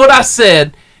believe what I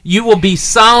said, you will be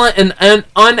silent and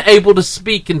unable to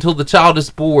speak until the child is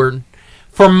born.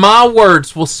 For my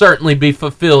words will certainly be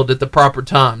fulfilled at the proper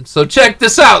time. So check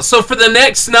this out. So for the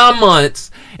next 9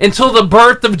 months, until the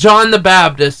birth of John the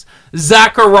Baptist,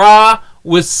 Zachariah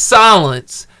was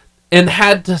silenced and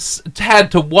had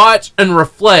to watch and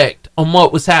reflect on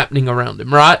what was happening around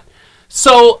him, right?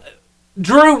 So,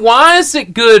 Drew, why is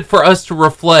it good for us to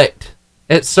reflect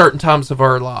at certain times of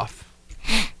our life?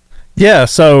 Yeah,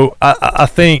 so I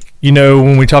think,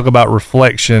 when we talk about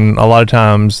reflection, a lot of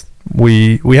times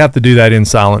we have to do that in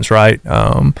silence, right?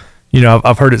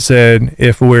 I've heard it said,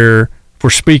 if we're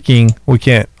speaking, we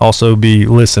can't also be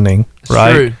listening,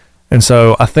 right? True. And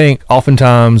so I think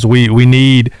oftentimes we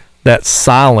need that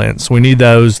silence. We need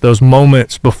those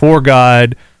moments before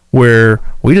God where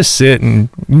we just sit, and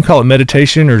you can call it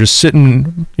meditation or just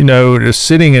sitting, just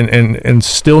sitting in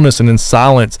stillness and in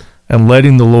silence and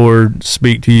letting the Lord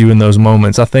speak to you in those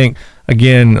moments. I think,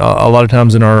 again, a lot of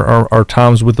times in our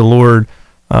times with the Lord,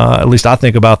 at least I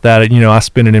think about that, I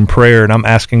spend it in prayer and I'm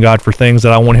asking God for things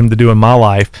that I want him to do in my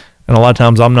life. And a lot of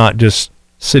times I'm not just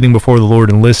sitting before the Lord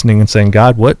and listening and saying,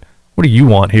 God, what do you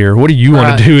want here? What do you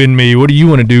want to do in me? What do you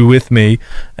want to do with me?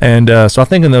 And so I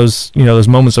think in those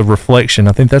moments of reflection,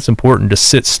 I think that's important, to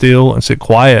sit still and sit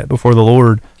quiet before the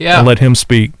Lord and let him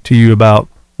speak to you about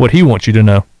what he wants you to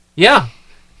know. Yeah.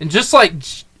 And just like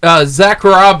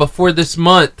Zechariah before this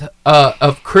month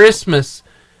of Christmas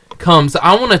comes,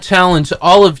 I want to challenge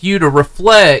all of you to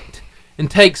reflect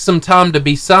and take some time to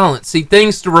be silent. See,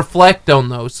 things to reflect on,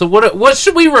 though. So what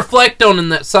should we reflect on in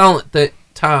that silent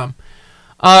time?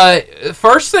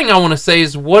 First thing I want to say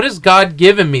is, what has God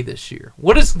given me this year?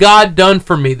 What has God done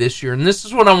for me this year? And this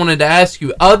is what I wanted to ask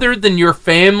you. Other than your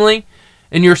family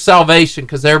and your salvation,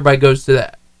 because everybody goes to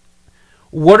that,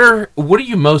 what are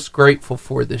you most grateful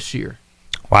for this year?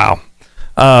 Wow.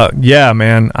 Yeah,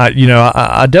 man.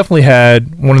 I definitely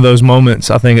had one of those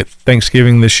moments, I think, at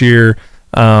Thanksgiving this year.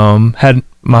 Had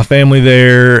my family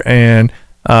there, and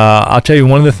I'll tell you,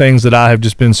 one of the things that I have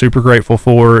just been super grateful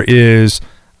for is,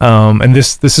 and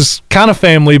this is kind of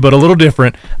family, but a little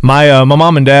different. My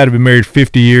mom and dad have been married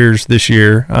 50 years this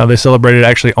year. They celebrated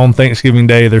actually on Thanksgiving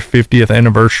Day their 50th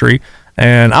anniversary,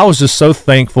 and I was just so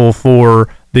thankful for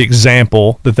the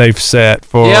example that they've set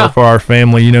for our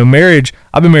family. Marriage,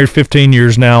 I've been married 15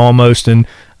 years now almost, and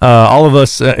all of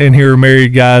us in here are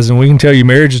married guys, and we can tell you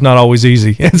marriage is not always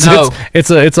easy.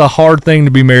 It's a hard thing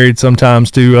to be married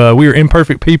sometimes. We are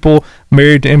imperfect people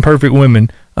married to imperfect women,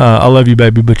 I love you,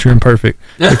 baby, but you're imperfect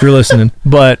if you're listening.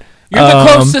 But You're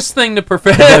the closest thing to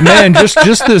perfection. but man, just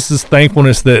this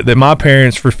thankfulness that my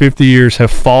parents for 50 years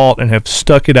have fought and have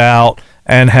stuck it out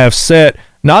and have set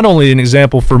not only an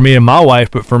example for me and my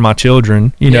wife, but for my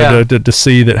children, to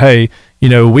see that, hey,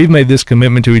 we've made this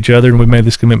commitment to each other and we've made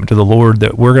this commitment to the Lord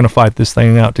that we're going to fight this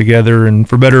thing out together, and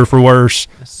for better or for worse,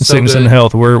 in sickness and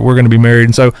health, we're going to be married.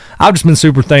 And so I've just been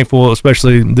super thankful,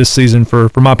 especially this season, for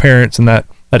my parents and that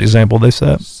example they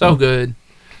set. So good.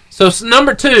 So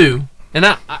number 2, and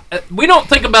I we don't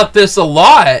think about this a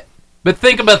lot, but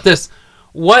think about this.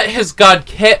 What has God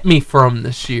kept me from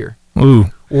this year?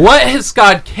 Ooh. What has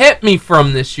God kept me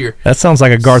from this year? That sounds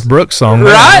like a Garth Brooks song.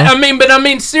 Right? Huh? I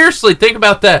mean, seriously, think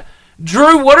about that.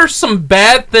 Drew, what are some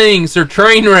bad things or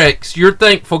train wrecks you're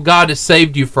thankful God has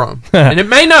saved you from? And it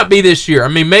may not be this year. I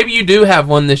mean, maybe you do have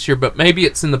one this year, but maybe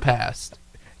it's in the past.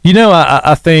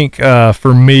 I think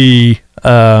for me,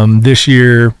 this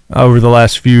year, over the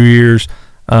last few years,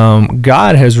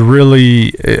 God has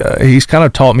really, he's kind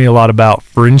of taught me a lot about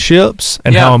friendships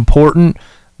and how important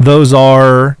those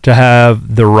are to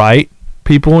have the right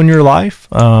people in your life,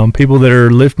 people that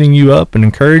are lifting you up and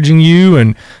encouraging you,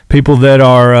 and people that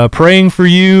are praying for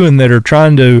you and that are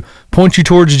trying to point you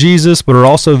towards Jesus, but are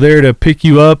also there to pick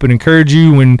you up and encourage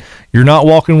you when you're not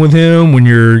walking with him, when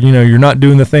you're not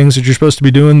doing the things that you're supposed to be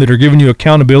doing, that are giving you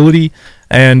accountability.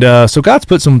 And so God's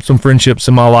put some friendships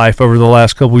in my life over the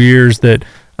last couple of years that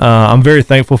I'm very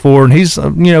thankful for, and he's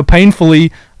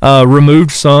painfully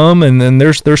removed some, and then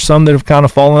there's some that have kind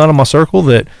of fallen out of my circle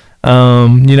that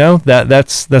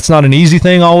that's not an easy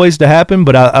thing always to happen,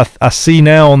 but I see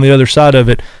now on the other side of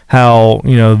it how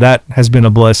that has been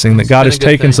a blessing, that God has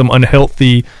taken some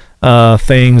unhealthy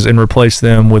things and replaced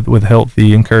them with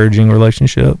healthy, encouraging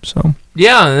relationships. So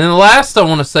yeah, and then last I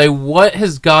want to say, what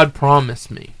has God promised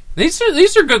me? These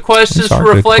are good questions to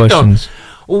reflect on.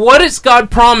 What has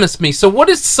God promised me? So what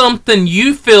is something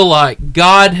you feel like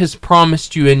God has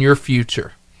promised you in your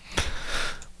future?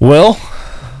 Well,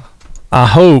 I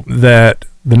hope that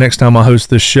the next time I host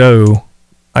this show,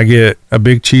 I get a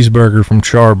big cheeseburger from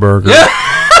Charburger.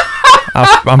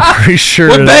 I'm pretty sure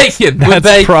with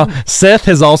bacon. Seth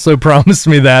has also promised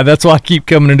me that. That's why I keep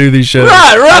coming to do these shows.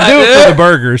 Right. I do it for the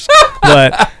burgers,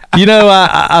 but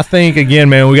I think again,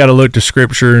 man, we got to look to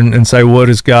Scripture and say, what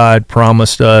has God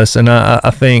promised us? And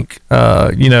I think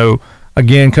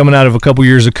again, coming out of a couple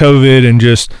years of COVID and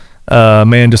just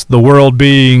the world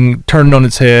being turned on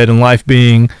its head and life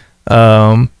being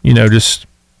just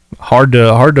hard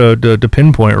to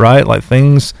pinpoint, right? Like,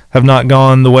 things have not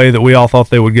gone the way that we all thought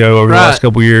they would go over the last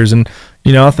couple of years. And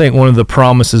I think one of the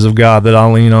promises of God that I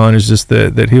lean on is just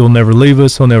that he'll never leave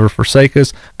us, he'll never forsake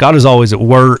us. God is always at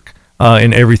work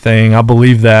in everything. I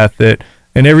believe that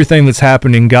in everything that's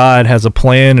happening, God has a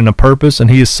plan and a purpose, and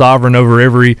he is sovereign over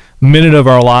every minute of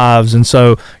our lives. And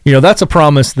so that's a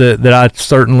promise that I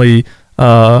certainly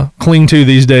cling to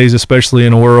these days, especially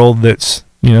in a world that's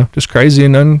just crazy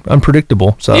and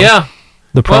unpredictable. So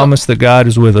the promise that God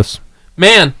is with us.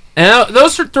 Man, and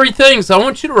those are 3 things I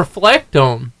want you to reflect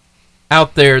on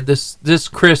out there this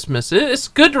Christmas. It's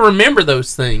good to remember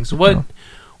those things.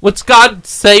 What's God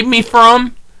saved me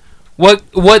from?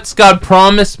 What's God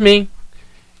promised me?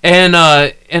 And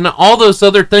all those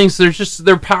other things.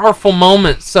 They're powerful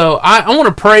moments. So I want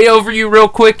to pray over you real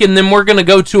quick, and then we're going to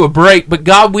go to a break. But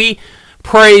God, we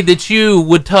pray that you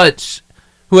would touch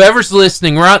whoever's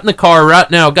listening right in the car right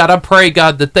now. God, I pray,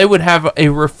 God, that they would have a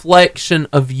reflection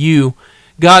of you,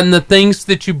 God, and the things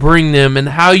that you bring them and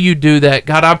how you do that.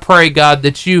 God, I pray, God,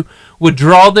 that you would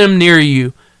draw them near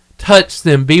you, touch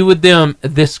them, be with them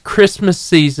this Christmas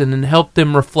season, and help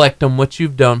them reflect on what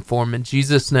you've done for them. In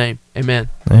Jesus' name, amen.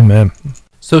 Amen.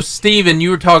 So, Stephen, you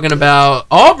were talking about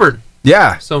Auburn.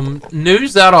 Yeah. Some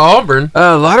news out of Auburn.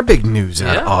 A lot of big news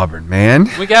out of Auburn, man.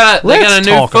 They got a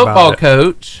new football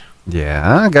coach.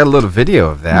 Yeah, I got a little video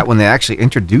of that when they actually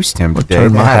introduced him today.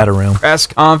 Turn my hat around. Press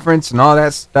conference and all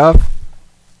that stuff.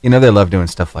 They love doing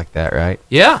stuff like that, right?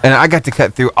 Yeah. And I got to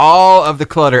cut through all of the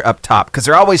clutter up top because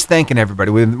they're always thanking everybody.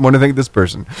 We want to thank this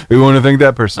person. We want to thank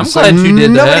that person. I'm glad you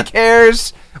did that. Nobody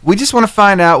cares. We just want to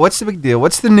find out what's the big deal.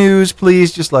 What's the news?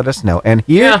 Please just let us know. And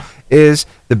here is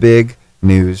the big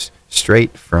news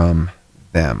straight from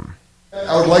them.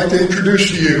 I would like to introduce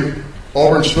to you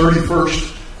Auburn's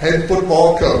 31st head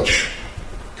football coach,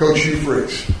 Coach Hugh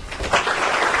Freeze.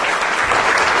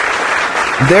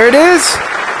 There it is.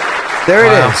 There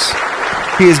it is.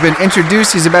 He has been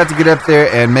introduced. He's about to get up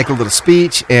there and make a little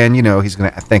speech, and he's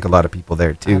going to thank a lot of people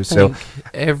there too. So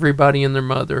everybody and their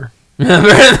mother.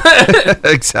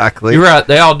 Exactly. You're right.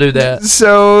 They all do that.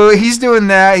 So he's doing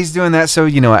that. So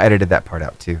I edited that part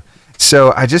out too.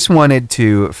 So I just wanted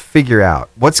to figure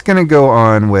out what's going to go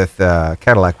on with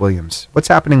Cadillac Williams. What's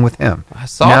happening with him? I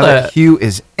saw now that. Hugh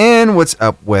is in. What's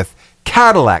up with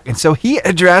Cadillac? And so he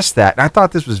addressed that, and I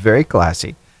thought this was very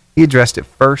classy. He addressed it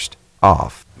first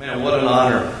off. Man, what an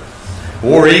honor.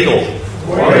 War Eagle.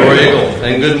 War Eagle.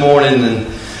 And good morning. And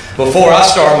before I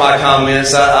start my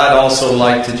comments, I'd also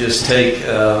like to just take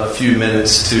a few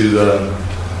minutes to...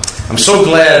 I'm so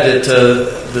glad that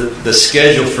the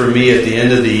schedule for me at the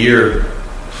end of the year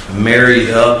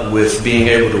married up with being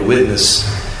able to witness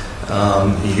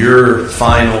your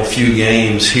final few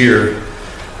games here.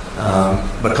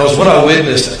 Because what I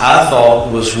witnessed, I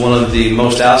thought, was one of the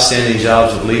most outstanding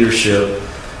jobs of leadership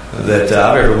that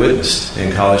I've ever witnessed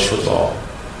in college football.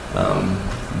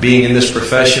 Being in this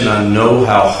profession, I know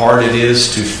how hard it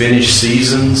is to finish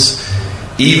seasons,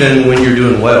 even when you're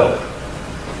doing well,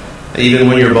 even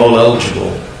when you're bowl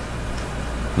eligible.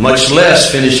 Much less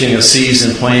finishing a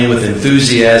season playing with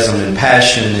enthusiasm and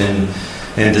passion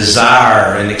and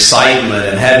desire and excitement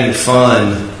and having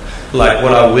fun, like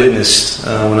what I witnessed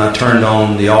when I turned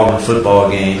on the Auburn football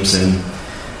games. And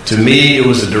to me, it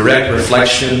was a direct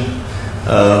reflection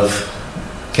of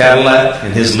Cadillac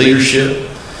and his leadership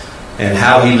and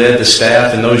how he led the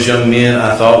staff and those young men.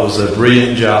 I thought was a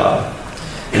brilliant job.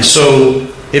 And so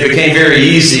it became very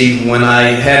easy when I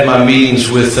had my meetings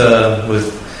with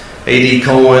A.D.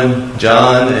 Cohen,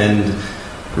 John, and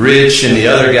Rich, and the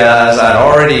other guys. I'd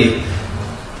already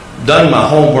done my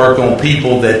homework on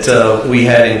people that we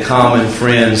had in common,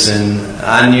 friends, and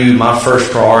I knew my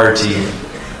first priority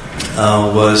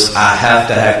was I have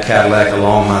to have Cadillac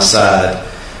along my side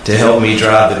to help me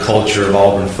drive the culture of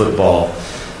Auburn football.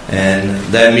 And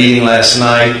that meeting last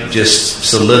night just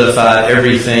solidified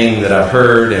everything that I've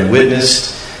heard and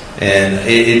witnessed. And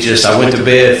I went to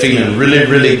bed feeling really,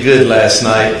 really good last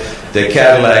night that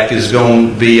Cadillac is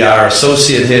going to be our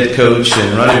associate head coach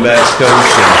and running backs coach.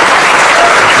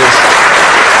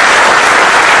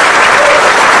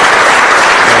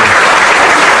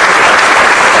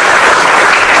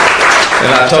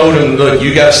 And I told him, look,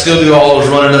 you got to still do all those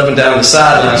running up and down the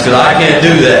sidelines because I can't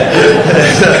do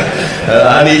that.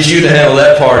 I need you to handle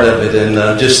that part of it.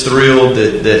 And just thrilled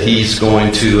that he's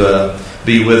going to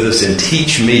be with us and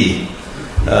teach me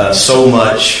so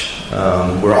much.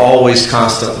 We're always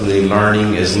constantly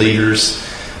learning as leaders.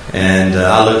 And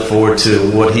I look forward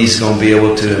to what he's going to be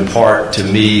able to impart to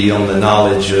me on the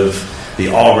knowledge of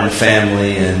the Auburn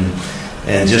family and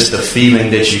just the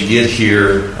feeling that you get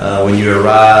here when you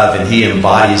arrive, and he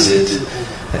embodies it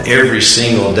every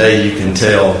single day. You can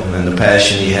tell, and the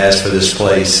passion he has for this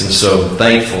place. And so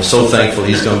thankful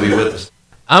he's going to be with us.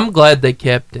 I'm glad they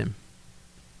kept him,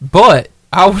 but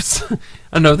I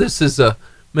know this is a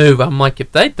move. I'm like,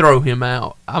 if they throw him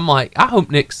out, I'm like, I hope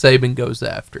Nick Saban goes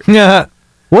after him. Yeah.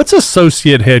 What's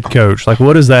associate head coach? Like,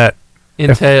 what does that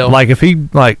entail? If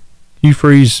Hugh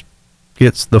Freeze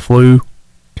gets the flu,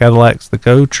 Cadillac's the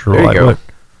coach, or There you like go. what?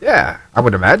 Yeah, I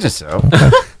would imagine so.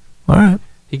 Okay. All right.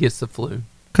 He gets the flu.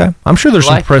 Okay. I'm sure there's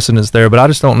some precedence there, but I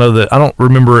just don't know that. I don't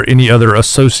remember any other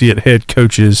associate head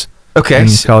coaches Okay, in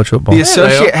so college football. the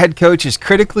associate head coach is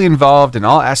critically involved in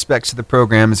all aspects of the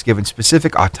program, is given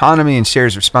specific autonomy and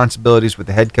shares responsibilities with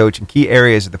the head coach in key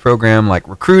areas of the program like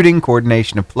recruiting,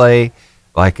 coordination of play,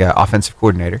 like offensive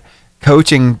coordinator,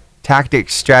 coaching,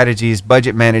 tactics, strategies,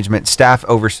 budget management, staff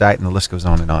oversight, and the list goes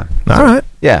on and on. All right.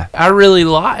 Yeah. I really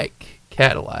like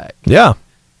Cadillac. Yeah.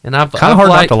 And I've Kind of hard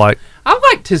not to like. I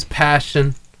liked his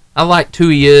passion. I liked who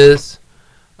he is.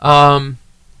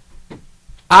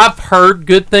 I've heard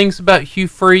good things about Hugh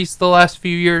Freeze the last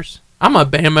few years. I'm a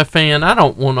Bama fan. I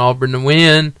don't want Auburn to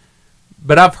win,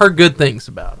 but I've heard good things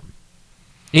about him.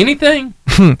 Anything?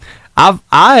 I'm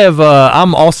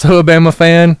also a Bama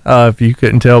fan. If you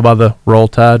couldn't tell by the Roll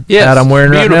Tide hat I'm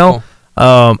wearing right now,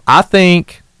 I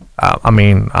think.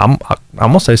 I'm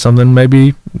gonna say something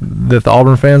maybe that the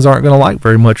Auburn fans aren't gonna like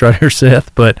very much right here,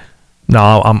 Seth. But no,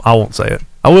 I won't say it.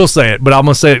 I will say it, but I'm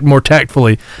gonna say it more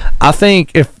tactfully. I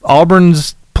think if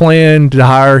Auburn's plan to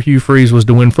hire Hugh Freeze was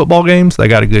to win football games, they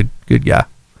got a good guy.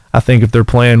 I think if their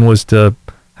plan was to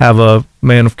have a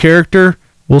man of character,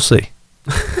 we'll see.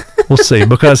 We'll see,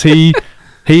 because he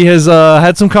has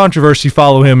had some controversy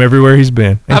follow him everywhere he's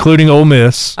been, including Ole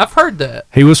Miss. I've heard that.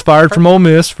 He was fired from Ole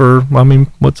Miss for,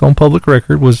 what's on public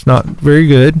record was not very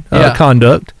good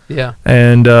conduct. Yeah.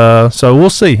 And so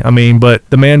we'll see. But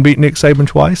the man beat Nick Saban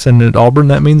twice, and at Auburn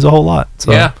that means a whole lot.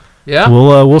 So yeah.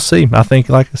 We'll see. I think,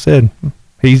 like I said,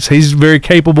 he's very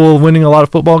capable of winning a lot of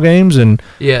football games, and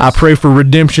yes. I pray for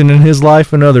redemption in his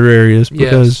life in other areas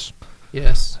because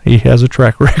yes. he has a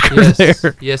track record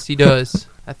there. Yes, he does.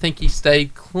 I think he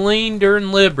stayed clean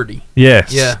during Liberty.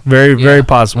 Yes. Yeah. Very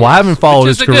possible. Well, I haven't followed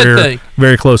Which his is a good career thing.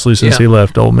 very closely since Yeah. he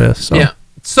left Ole Miss. So. Yeah.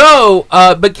 So,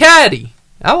 but Caddy,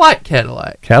 I like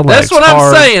Cadillac. Cadillac's That's what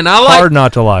hard, I'm saying. I like. hard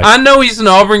not to like. I know he's an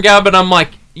Auburn guy, but I'm like,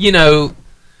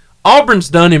 Auburn's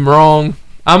done him wrong.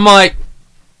 I'm like,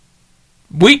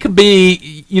 we could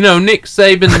be, Nick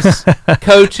Saban's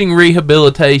coaching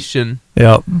rehabilitation,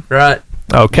 Yep. right?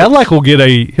 Oh, Cadillac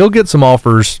he'll get some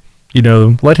offers.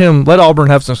 Let Auburn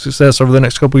have some success over the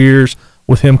next couple of years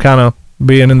with him kind of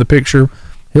being in the picture.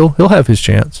 He'll have his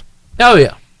chance. Oh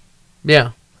yeah,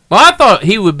 yeah. Well, I thought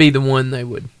he would be the one they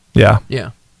would. Yeah.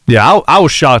 Yeah. Yeah, I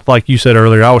was shocked, like you said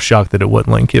earlier. I was shocked that it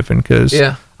wasn't Lane Kiffin because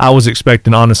Yeah. I was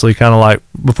expecting, honestly, kind of like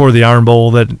before the Iron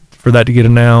Bowl for that to get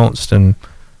announced. And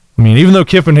I mean, even though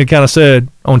Kiffin had kind of said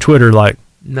on Twitter like,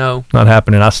 No. not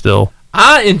happening,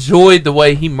 I enjoyed the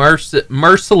way he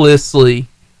mercilessly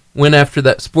went after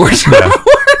that sports reporter.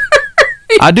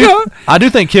 I do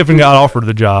think Kiffin got offered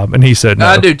the job, and he said no.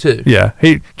 I do too. Yeah,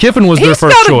 Kiffin was their He's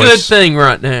first got choice. a good thing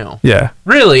right now. Yeah,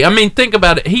 Really, I mean, think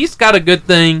about it. He's got a good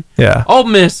thing. yeah, Ole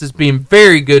Miss is being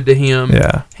very good to him.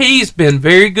 yeah. He's been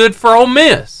very good for Ole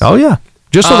Miss. Oh yeah.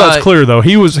 Just so that's clear, though,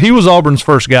 he was Auburn's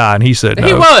first guy, and he said no.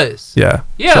 He was. Yeah.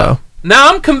 Yeah. So, Now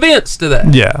I'm convinced of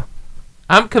that. yeah.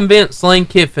 I'm convinced Lane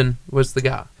Kiffin was the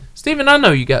guy. Steven, I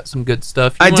know you got some good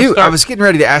stuff. You I wanna do. start? I was getting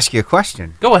ready to ask you a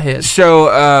question. Go ahead. So,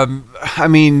 I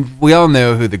mean, we all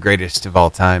know who the greatest of all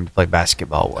time to play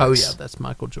basketball was. Oh yeah, that's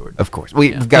Michael Jordan. Of course.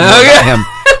 We've got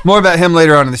more about him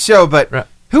later on in the show, but Right.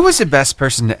 who was the best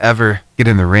person to ever get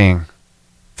in the ring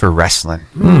for wrestling?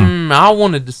 I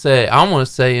want to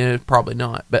say probably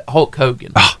not, but Hulk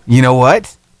Hogan. Oh, you know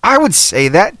what? I would say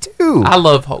that too. I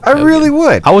love Hulk I Hogan. really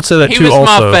would. I would say that He too was my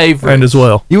also, favorite. and as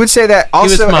well. You would say that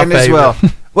was also my and as favorite. well.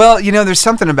 Well, there's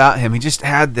something about him. He just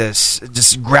had this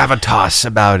just gravitas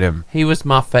about him. He was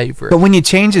my favorite. But when you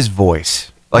change his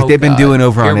voice, like Oh, they've been God. doing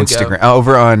over Here on we Instagram, go.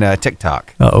 over on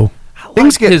TikTok, Uh-oh.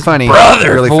 things get His funny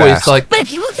brother really voice, fast. like But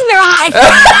if you look in their eyes,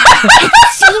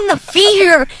 I've seen the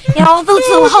fear in all those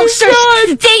little hosters.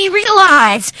 They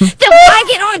realize that when I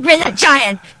get Andre the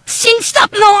Giant cinched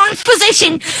up in the launch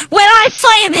position, when I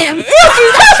slam him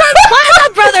through the Trump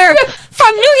Plaza, brother,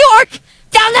 from New York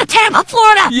down to Tampa,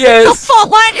 Florida, Yes. the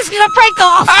fault line is going to break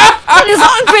off, and as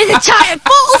Andre the Giant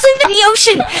falls into the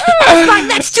ocean, as my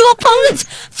next two opponents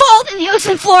fall in the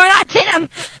ocean floor and I pin him,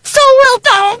 so will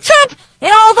Donald Trump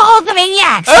and all the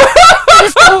Hulkamaniacs.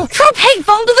 As Donald Trump hangs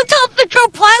on to the top of the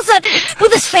Trump Plaza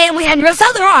with his family under his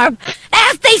other arm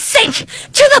as they sink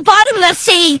to the bottom of the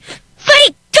sea.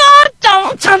 Thank God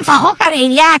Donald Trump's a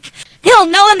Hulkamaniac. He'll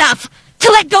know enough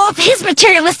to let go of his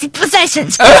materialistic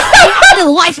possessions and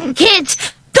the wife and kids.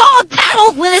 Dog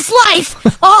battled with his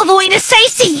life all the way to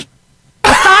safety.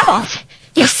 Donald,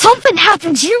 if something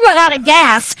happens, you run out of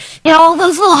gas, and all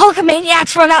those little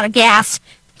Hulkamaniacs run out of gas,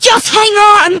 just hang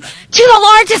on to the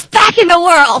largest back in the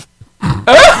world.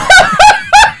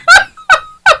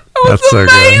 That's so good.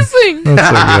 amazing. That's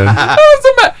so good. That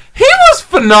was he was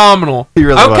phenomenal. He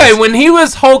really okay, was. when he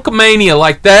was Hulkamania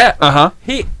like that, Uh-huh.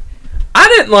 I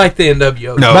didn't like the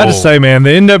NWO. No. About to say, man,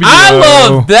 the NWO. I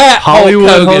love that Hollywood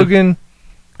Hulk Hogan. Hogan.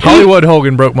 Hollywood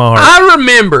Hogan broke my heart. I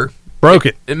remember. Broke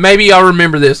it. Maybe y'all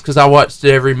remember this because I watched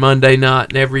it every Monday night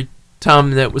and every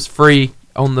time that was free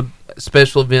on the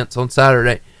special events on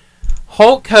Saturday.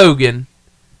 Hulk Hogan,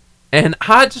 and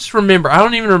I just remember, I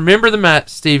don't even remember the match,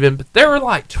 Steven, but there were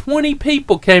like 20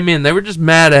 people came in. They were just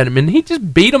mad at him, and he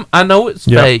just beat them. I know it's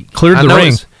Yep. fake. Cleared I the know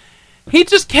ring. He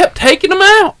just kept taking them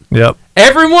out. Yep.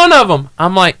 Every one of them.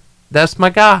 I'm like, that's my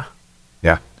guy.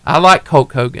 Yeah. I like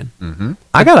Hulk Hogan.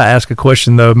 I gotta ask a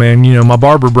question though, man. My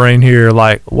barber brain here.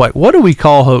 Like, what do we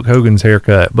call Hulk Hogan's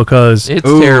haircut? Because It's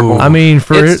terrible. I mean, It's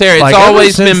terrible. It's ever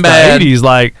always since been the bad. 80s,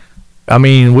 like, I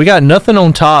mean, we got nothing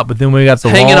on top, but then we got the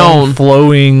Hanging long, on.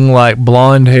 flowing, like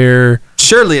blonde hair.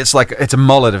 Surely it's a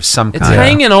mullet of some It's kind.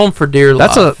 hanging on for dear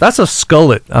life. That's a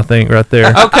skullet, I think, right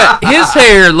there. Okay, his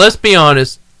hair, let's be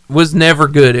honest, was never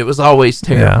good. It was always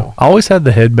Yeah, terrible. I always had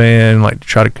the headband, like to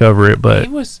try to cover it, but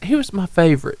He was my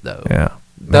favorite though. yeah.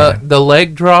 The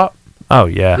leg drop. Oh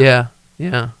yeah. Yeah.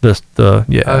 Yeah.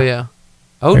 Oh yeah.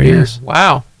 Oh There he dear. is.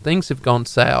 Wow. Things have gone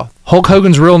south. Hulk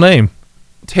Hogan's real name.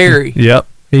 Terry. Yep.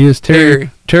 He is Terry.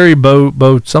 Terry Bo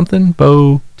something.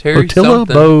 Terry Botilla?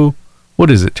 something.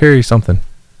 What is it? Terry something.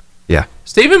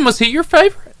 Steven, was he your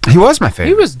favorite? He was my favorite.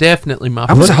 He was definitely my I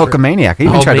favorite. was a Hulkamaniac. I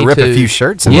even Oh, tried to me rip too. a few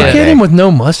shirts in Yeah. my Look at day. him with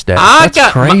no mustache.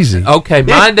 That's crazy. Okay,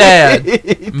 my dad. He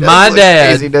does My look dad.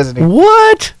 crazy, doesn't he?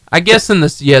 What? I guess in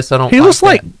this, yes, I don't. He looks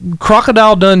like that.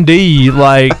 Crocodile Dundee,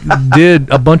 like did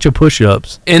a bunch of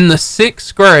push-ups. In the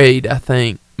 6th grade, I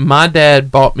think my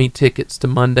dad bought me tickets to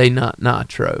Monday Night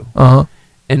Nitro. Uh huh.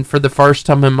 and for the first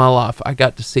time in my life, I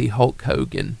got to see Hulk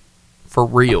Hogan for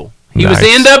real. He was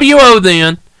Nice. NWO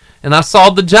then, and I saw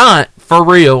the Giant for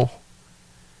real.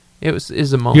 It was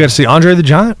a moment. You got to see Andre the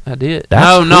Giant? I did. That's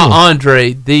no, not cool.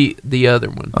 Andre. The other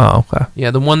one. Oh, okay.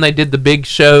 Yeah, the one they did the Big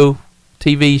Show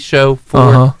TV show for.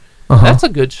 Uh-huh. That's a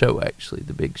good show, actually.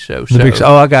 The Big Show. The big,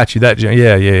 I got you. That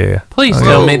yeah. Please Oh,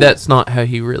 tell yeah. me that's not how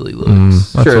he really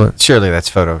looks. That's what- Surely that's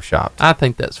photoshopped. I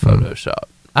think that's Photoshop.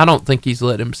 I don't think he's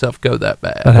let himself go that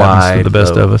bad. That happens to the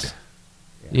best of us.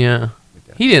 Yeah.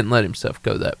 He didn't let himself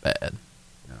go that bad.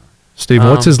 Steven,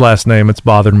 what's his last name? It's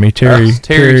bothering me. Terry. It's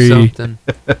Terry something.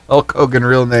 Hulk Hogan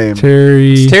real name.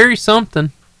 Terry. It's Terry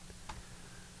something.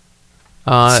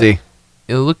 Let's see.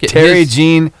 You look at Terry his,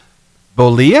 Gene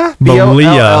Bollea?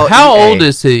 Bollea. How old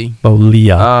is he?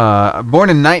 Bollea. Born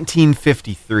in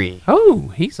 1953.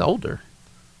 Oh, he's older.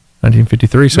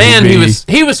 1953. So Man, he'd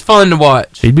he was fun to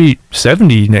watch. He'd be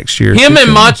 70 next year. Him too.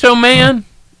 and Macho Man.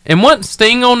 And wasn't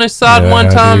Sting on his side one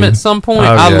time dude. at some point? Oh,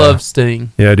 I yeah. love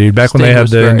Sting. Yeah, dude. Back when Sting they had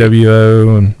was the great.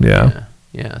 NWO and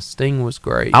Yeah, Sting was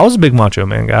great. I was a big Macho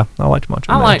Man guy. I liked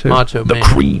Macho I Man like too. Macho the Man.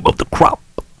 cream of the crop.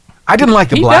 I didn't like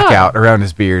the He blackout around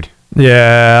his beard.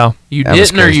 Yeah. You That was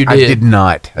didn't or crazy. you I did? did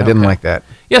not. I didn't Okay. like that.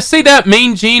 Yeah, see that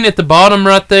Mean Gene at the bottom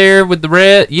right there with the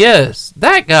red? Yes,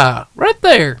 that guy right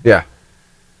there. Yeah.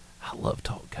 I loved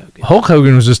Hulk Hogan. Hulk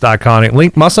Hogan was just iconic.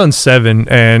 Link, my son's 7,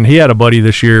 and he had a buddy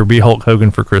this year be Hulk Hogan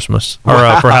for Christmas or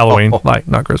for Halloween. Like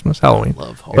not Christmas, Halloween.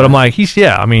 Love Hulk. But I'm like, he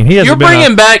hasn't You're been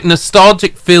bringing back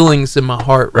nostalgic feelings in my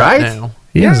heart right, Right? now.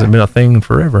 he hasn't been a thing in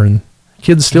forever, and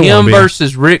kids still want Him to be.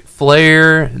 versus Ric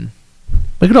Flair and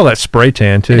Look at all that spray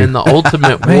tan too. the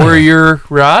Ultimate Man. Warrior,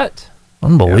 right?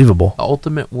 Unbelievable. The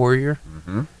Ultimate Warrior.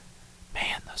 Man,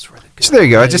 those were the good So there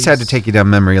you go. I days. just had to take you down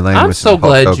memory lane. I'm with so some Hulk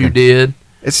glad Hogan. you did.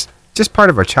 It's just part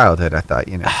of our childhood. I thought,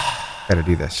 got to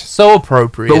do this. So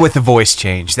appropriate. But with the voice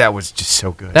change, that was just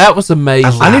so good. that was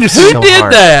amazing. I need to Who see so did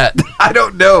hard. that? I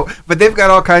don't know, but they've got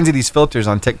all kinds of these filters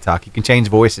on TikTok. You can change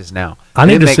voices now. I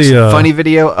need It to makes see, a funny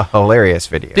video, a hilarious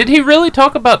video. Did he really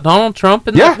talk about Donald Trump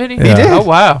in Yeah, that video? he did. Oh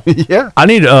wow. yeah. I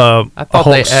need I thought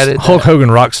they added Hulk that. Hogan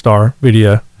Rockstar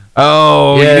video.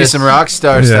 Oh, you do Yes. some rock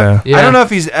star Yeah. stuff. Yeah. I don't know if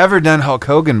he's ever done Hulk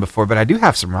Hogan before, but I do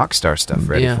have some rock star stuff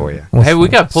ready Yeah. for you. Hey, we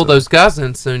got to pull those guys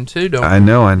in soon too, don't I we?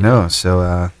 know. So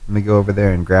let me go over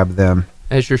there and grab them,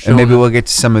 As you're and showing. maybe we'll get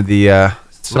to some of the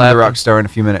Slapping. rock star in a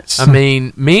few minutes. I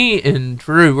mean, me and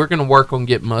Drew, we're gonna work on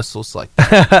getting muscles like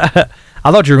that.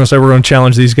 I thought you were going to say we're going to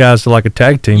challenge these guys to like a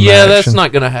tag team Yeah, match. that's and-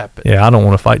 not gonna happen. Yeah, I don't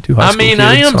want to fight two high I school mean, kids.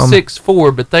 I am so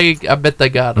 6'4", but I bet they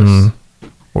got us.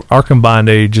 Our combined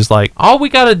age is like, All we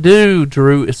got to do,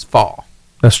 Drew, is fall.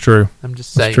 that's true. I'm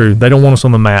just saying. That's true. They don't want us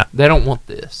on the mat. They don't want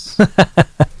this.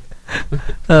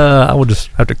 I would just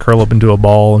have to curl up into a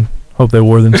ball and hope they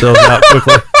wore themselves out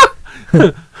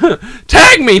quickly.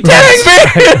 Tag me!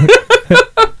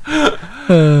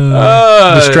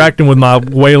 Distract them with my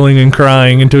wailing and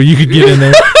crying until you could get in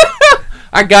there.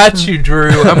 I got you,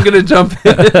 Drew. I'm gonna jump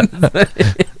in.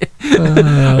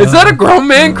 Is that a grown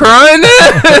man crying?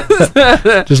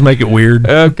 Just make it weird.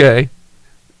 Okay.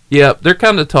 Yep, they're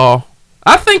kind of tall.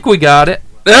 I think we got it.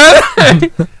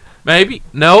 Maybe.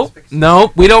 No,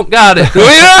 we don't got it.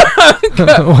 We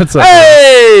don't. What's up?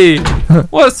 Hey,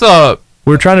 what's up?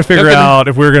 We're trying to figure Okay. out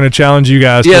if we're going to challenge you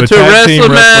guys Yeah, to a to a tag team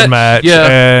wrestling wrestling match. match. Yeah.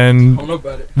 And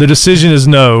the decision is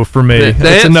no for me. The It's a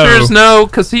answer no. is no,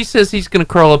 because he says he's gonna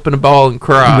curl up in a ball and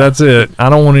cry. That's it. I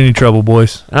don't want any trouble,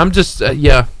 boys. I'm just,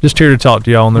 yeah. Just here to talk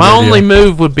to y'all on the My radio. only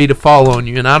move would be to fall on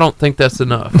you, and I don't think that's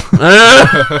enough.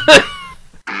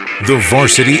 The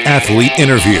Varsity Athlete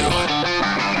Interview.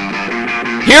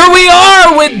 Here we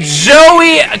are with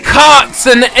Joey Cox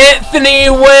and Anthony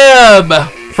Webb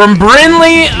from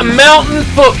Brindley Mountain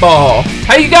Football.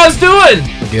 How you guys doing?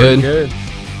 Good.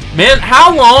 Man,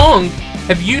 how long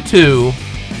have you two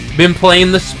been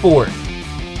playing the sport?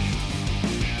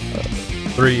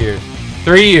 3 years.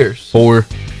 3 years. 4.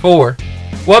 4.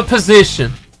 What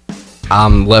position?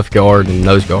 I'm left guard and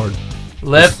nose guard.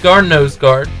 Left guard, nose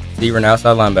guard. Receiver and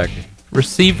outside linebacker.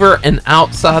 Receiver and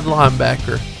outside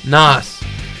linebacker. Nice.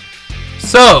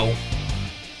 So,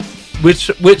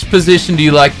 which position do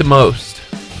you like the most?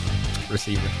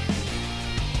 Receiver.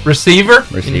 Receiver?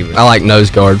 Receiver. I like nose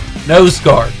guard. Nose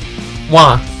guard.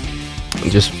 Why?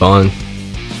 Just fun.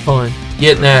 It's fun.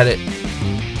 Getting at it.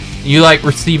 You like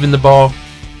receiving the ball.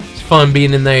 It's fun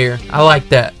being in the air. I like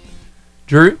that.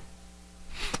 Drew?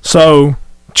 So,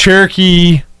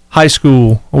 Cherokee High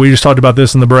School. We just talked about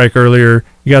this in the break earlier.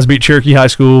 You guys beat Cherokee High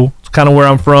School. It's kind of where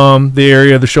I'm from, the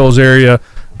area, the Shoals area.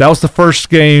 That was the first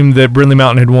game that Brindley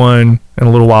Mountain had won in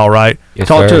a little while, right? Yes,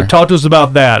 talk sir. to us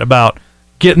about that, about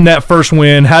getting that first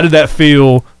win. How did that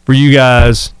feel for you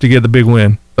guys to get the big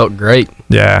win? Felt great.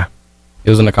 Yeah, It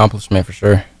was an accomplishment for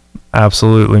sure.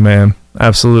 absolutely, man.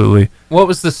 Absolutely. What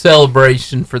was the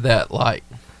celebration for that like?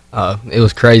 It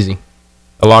was crazy.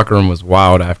 The locker room was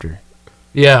wild after.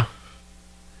 Yeah.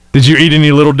 Did you eat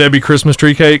any Little Debbie Christmas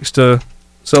tree cakes to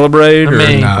celebrate? I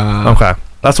mean- Nah. Okay.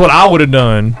 That's what I would have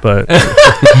done, but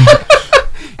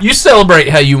You celebrate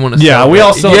how you want to yeah, celebrate. we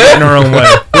all celebrate Yeah. in our own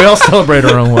way. We all celebrate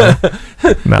our own way.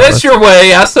 No, That's your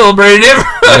way. I celebrate it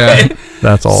every way.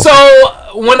 That's all.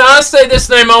 So when I say this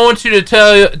name, I want you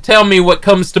to tell me what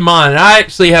comes to mind. I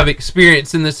actually have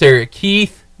experience in this area.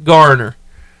 Keith Garner.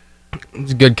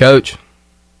 He's a good coach.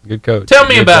 Good coach. Tell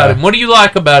me Good about guy. him. What do you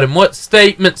like about him? What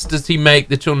statements does he make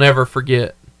that you'll never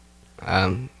forget?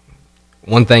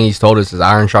 One thing he's told us is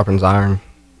iron sharpens iron.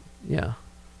 Yeah.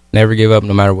 Never give up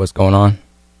no matter what's going on.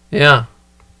 Yeah.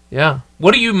 Yeah.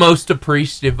 What are you most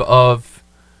appreciative of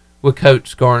with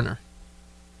Coach Garner?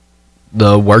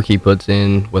 The work he puts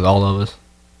in with all of us.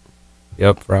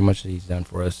 Yep, for how much he's done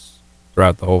for us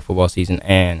throughout the whole football season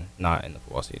and not in the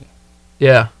football season.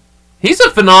 Yeah. He's a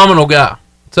phenomenal guy.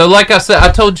 So like I said,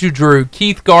 I told you, Drew,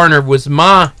 Keith Garner was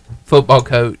my football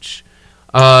coach.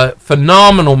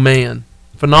 Phenomenal man.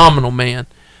 Phenomenal man.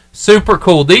 Super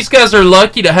cool. These guys are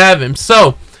lucky to have him.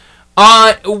 So,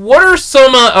 what are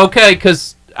some, okay,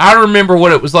 because I remember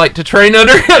what it was like to train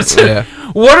under him. So Yeah.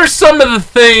 what are some of the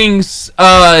things,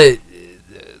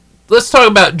 let's talk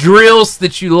about drills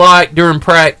that you like during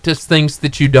practice, things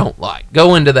that you don't like.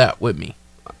 Go into that with me.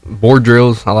 Board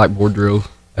drills. I like board drills.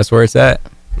 That's where it's at.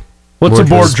 What's a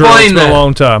board drill? Explain It's been that. a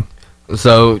long time.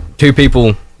 So two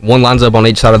people, one lines up on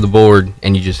each side of the board,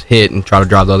 and you just hit and try to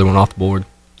drive the other one off the board.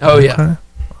 Oh, yeah. Okay.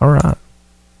 All right.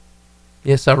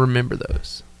 Yes, I remember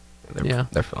those. They're, Yeah.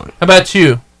 they're fun. How about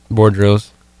you? Board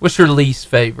drills, What's your least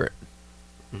favorite?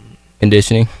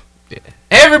 conditioning.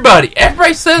 Everybody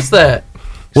says that.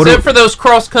 What Except do- for those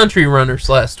cross-country runners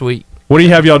last week. What do you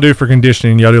have y'all do for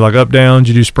conditioning? Y'all do like up downs?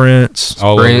 You do sprints?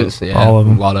 All of it. Sprints, yeah, All of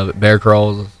 'em. a lot of it. Bear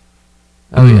crawls,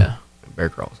 Oh, yeah. bear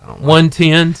crawls. I don't know.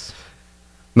 110s.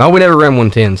 No, we never ran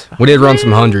 110s. We did run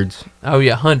some hundreds. Oh,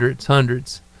 yeah,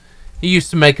 hundreds. He used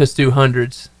to make us do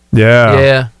hundreds. Yeah.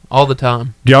 Yeah, all the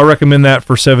time. Do y'all recommend that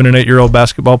for 7 and 8 year old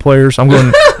basketball players? I'm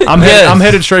going. Yes. I'm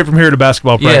headed straight from here to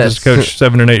basketball practice, Yes. to coach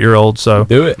 7 and 8 year olds. So,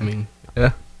 Do it. I mean,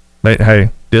 hey,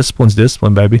 discipline's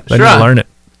discipline, baby. They That's need right. to learn it.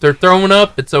 If they're throwing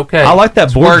up, it's okay. I like that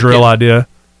It's board working. drill idea.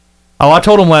 Oh, I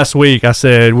told them last week. I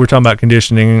said we're talking about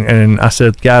conditioning, and I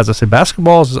said, guys, I said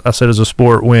basketball is, I said, is a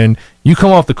sport when you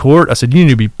come off the court. I said you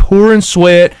need to be pouring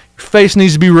sweat. Your face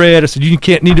needs to be red. I said you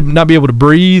need to not be able to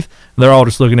breathe. And they're all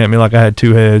just looking at me like I had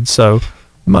two heads. So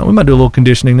we might do a little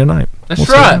conditioning tonight. That's We'll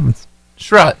see what right. happens.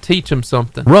 That's right. Teach them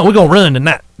something. We're gonna run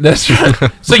tonight. That's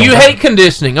right. So you hate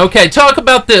conditioning. Okay, talk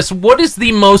about this. What is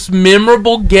the most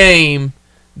memorable game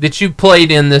that you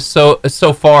played in this so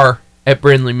far at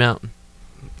Brindley Mountain?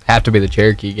 have to be the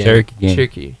Cherokee game. Cherokee game.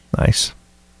 Cherokee. Nice.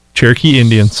 Cherokee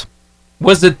Indians.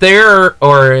 Was it there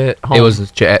or at home? It was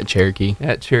at Cherokee.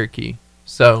 At Cherokee.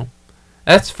 So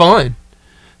that's fun.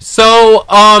 So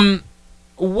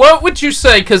what would you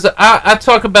say? Because I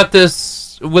talk about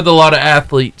this with a lot of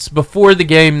athletes. Before the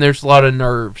game, there's a lot of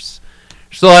nerves.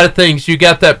 There's a lot of things. You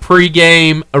got that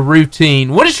pregame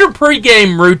routine. What is your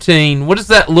pregame routine? What does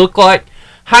that look like?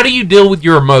 How do you deal with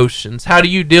your emotions? How do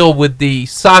you deal with the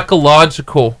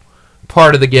psychological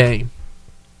part of the game?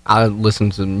 I listen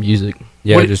to music.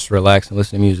 Yeah, What- just relax and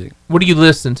listen to music. What do you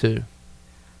listen to?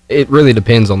 It really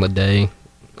depends on the day.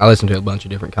 I listen to a bunch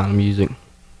of different kind of music.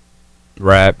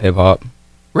 Rap, hip hop.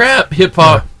 Rap, hip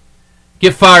hop.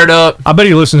 Get fired up. I bet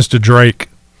he listens to Drake.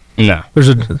 No.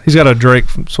 He's got a Drake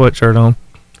sweatshirt on.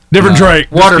 Different Drake.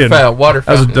 Just kidding.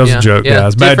 Waterfowl. That was a joke,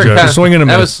 guys. Bad Different joke. kind of- Swinging a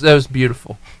that miss. was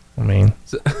beautiful. I mean,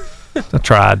 I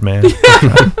tried, man.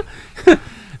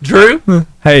 Drew?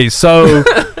 Hey, so,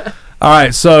 all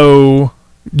right, so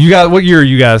you got, what year are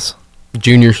you guys?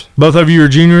 Juniors. Both of you are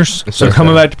juniors, Yes, so sir.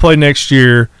 coming back to play next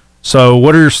year. So,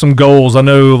 what are some goals? I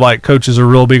know, like, coaches are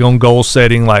real big on goal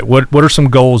setting. Like, what are some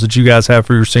goals that you guys have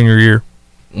for your senior year?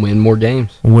 Win more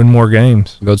games. Win more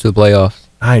games. Go to the playoffs.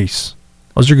 Nice.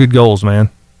 Those are good goals, man.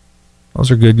 Those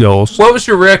are good goals. What was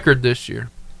your record this year?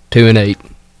 2-8.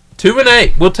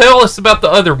 2-8. Well, tell us about the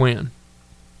other win.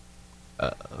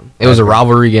 It was a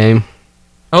rivalry game.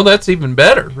 Oh, that's even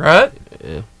better, right?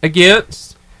 Yeah.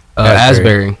 Against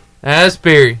Asbury.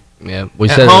 Asbury. Yeah, we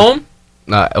At said home?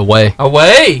 away.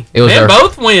 Away. It was Man, our-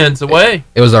 both wins away.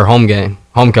 It was our home game.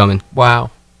 Homecoming.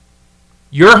 Wow.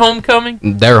 Your homecoming?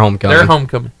 Their homecoming. Their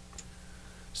homecoming.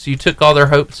 So you took all their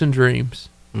hopes and dreams.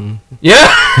 Mm. Yeah.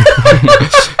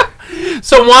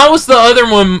 So why was the other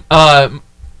one?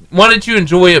 Why did you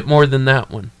enjoy it more than that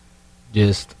one?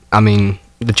 Just, I mean,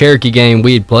 the Cherokee game,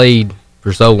 we had played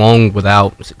for so long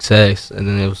without success, and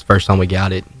then it was the first time we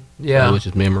got it. Yeah. It was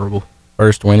just memorable.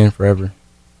 First winning forever.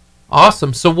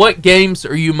 Awesome. So what games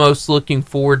are you most looking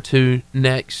forward to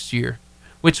next year?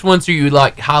 Which ones are you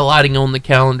like highlighting on the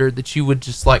calendar that you would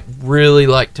just like really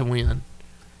like to win?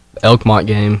 The Elkmont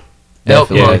game.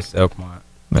 Elkmont. Yes, Elkmont.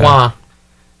 Why?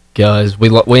 Because we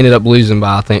ended up losing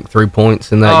by, I think, 3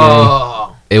 points in that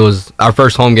game. It was our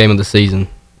first home game of the season.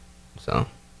 So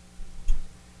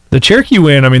the Cherokee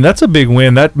win, I mean, that's a big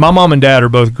win. That my mom and dad are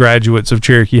both graduates of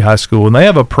Cherokee High School, and they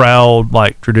have a proud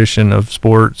like tradition of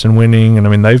sports and winning. And I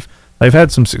mean, they've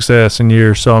had some success in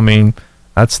years. So I mean,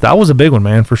 that was a big one,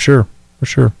 man, for sure. For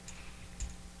sure.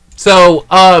 So,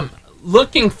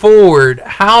 looking forward,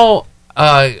 how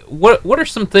what are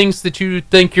some things that you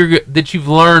think that you've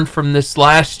learned from this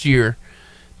last year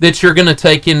that you're going to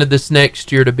take into this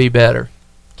next year to be better?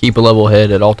 Keep a level head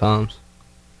at all times.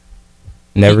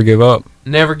 Never give up.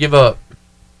 Never give up.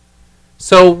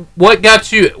 So, what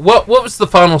got you? What was the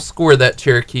final score of that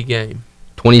Cherokee game?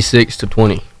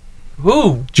 26-20.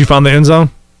 Who? Did you find the end zone?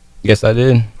 Yes, I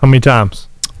did. How many times?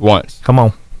 Once. Come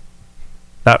on.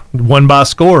 That won by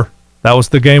score. That was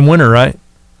the game winner, right?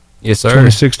 Yes, sir.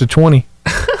 26-20.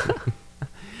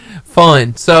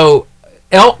 Fun. So,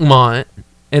 Elkmont,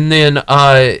 and then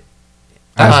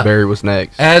Asbury was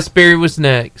next. Asbury was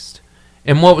next.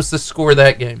 And what was the score of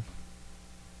that game?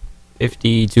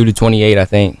 52-28, I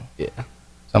think. Yeah.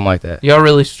 Something like that. Y'all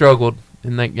really struggled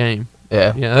in that game.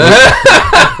 Yeah.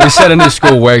 Yeah. We set a new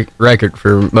school record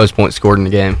for most points scored in the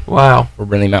game. Wow. For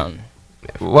Brindley Mountain.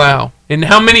 Wow. And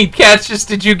how many catches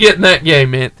did you get in that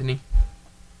game, Anthony?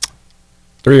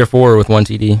 3 or 4 with 1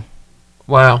 TD.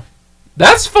 Wow.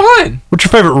 That's fun. What's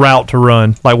your favorite route to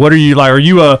run? Like, what are you like? Are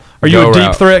you a deep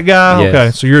route. threat guy? Yes.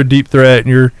 Okay, so you're a deep threat, and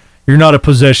you're not a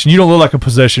possession. You don't look like a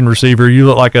possession receiver. You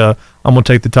look like I'm gonna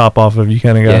take the top off of you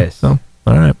kind of guy. Yes. So,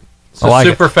 all right. So I like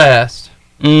super fast.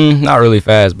 Not really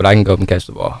fast, but I can go up and catch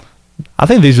the ball. I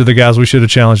think these are the guys we should have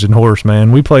challenged in horse,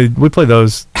 man. We played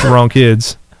those the wrong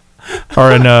kids.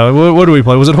 Or in what do we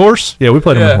play? Was it horse? Yeah, we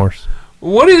played them in horse.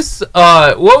 What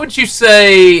would you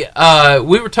say,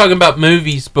 we were talking about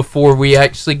movies before we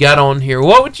actually got on here.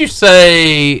 What would you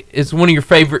say is one of your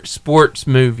favorite sports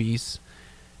movies?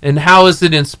 And how has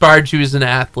it inspired you as an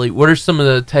athlete? What are some of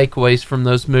the takeaways from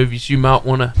those movies you might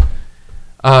want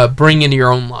to bring into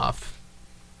your own life?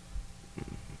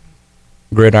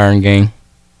 Gridiron Gang.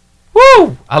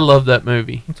 Woo! I love that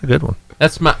movie. That's a good one.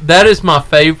 That is my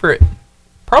favorite,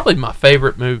 probably my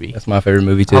favorite movie. That's my favorite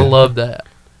movie, too. I love that.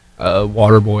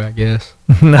 Waterboy, I guess.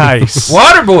 Nice.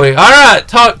 Waterboy. All right,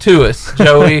 talk to us,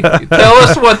 Joey. Tell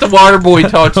us what the Waterboy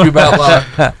taught you about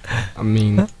life. I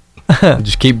mean,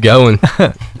 just keep going,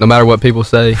 no matter what people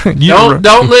say.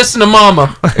 Don't listen to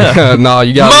Mama. No,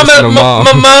 you gotta listen to Mom.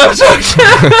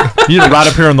 Mom. You didn't ride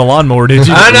up here on the lawnmower, did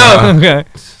you? I know. Okay.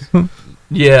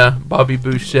 Yeah, Bobby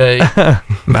Boucher.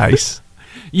 Nice.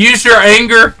 Use your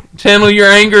anger, channel your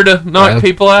anger to knock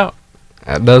people out.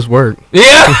 That does work.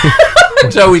 Yeah.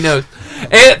 Joey knows.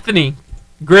 Anthony,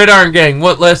 Gridiron Gang,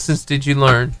 what lessons did you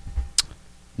learn?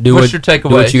 What's your takeaway?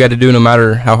 Do what you got to do no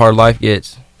matter how hard life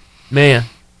gets. Man,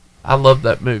 I love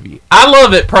that movie. I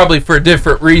love it probably for a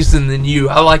different reason than you.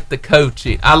 I like the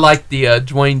coaching. I like the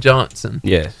Dwayne Johnson.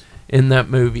 Yes. In that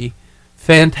movie.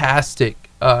 Fantastic.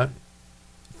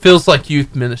 Feels like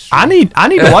youth ministry. I need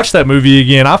to watch that movie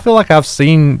again. I feel like I've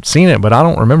seen it, but I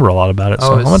don't remember a lot about it.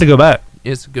 So I'm going to go back.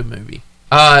 It's a good movie.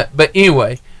 But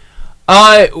anyway,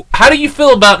 how do you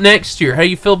feel about next year? How do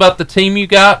you feel about the team you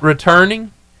got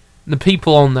returning and the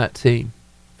people on that team?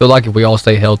 I feel like if we all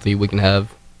stay healthy, we have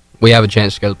a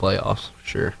chance to go to the playoffs, for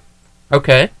sure.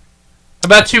 Okay. How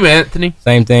about you, Anthony?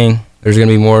 Same thing. There's going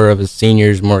to be more of us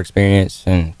seniors, more experience,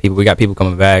 and we got people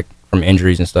coming back from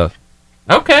injuries and stuff.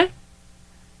 Okay.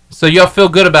 So y'all feel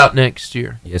good about next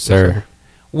year? Yes, sir.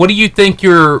 What do you think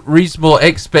your reasonable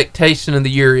expectation of the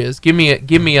year is? Give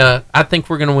me a. I think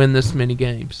we're going to win this many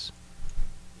games.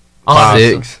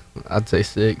 6. I'd say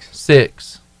 6.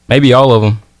 6. Maybe all of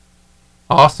them.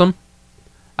 Awesome.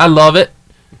 I love it.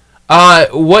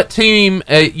 What team,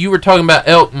 you were talking about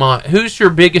Elkmont. Who's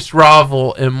your biggest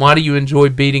rival and why do you enjoy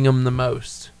beating them the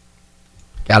most?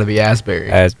 Got to be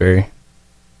Asbury. Asbury.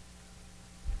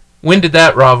 When did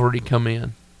that rivalry come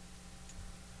in?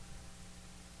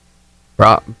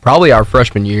 Probably our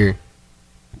freshman year.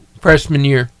 Freshman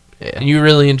year. Yeah. And you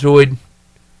really enjoyed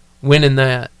winning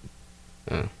that.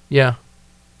 Yeah.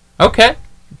 Okay.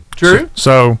 Drew?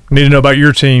 So need to know about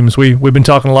your teams. We've been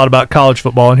talking a lot about college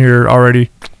football in here already.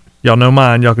 Y'all know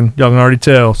mine. Y'all can already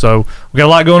tell. So we got a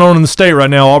lot going on in the state right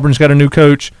now. Auburn's got a new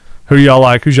coach. Who do y'all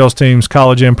like? Who's y'all's teams,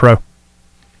 college and pro?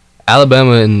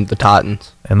 Alabama and the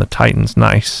Titans. And the Titans,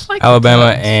 nice. Like Alabama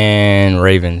the Titans. and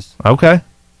Ravens. Okay.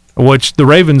 Which the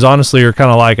Ravens honestly are kind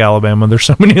of like Alabama. There's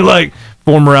so many like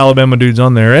former Alabama dudes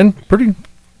on there, and pretty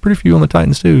few on the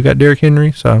Titans too. We got Derrick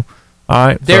Henry, so all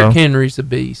right. Derrick so, Henry's a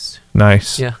beast.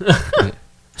 nice. Yeah.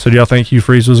 So do y'all think Hugh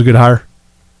Freeze was a good hire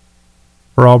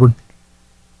for Auburn?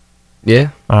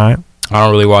 Yeah. All right. I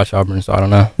don't really watch Auburn, so I don't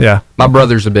know. Yeah. My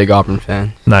brother's a big Auburn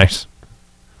fan. Nice.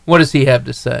 What does he have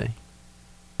to say?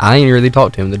 I ain't really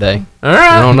talked to him today. All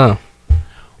right. I don't know.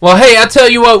 Well, hey, I tell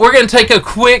you what, we're going to take a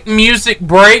quick music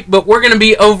break, but we're going to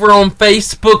be over on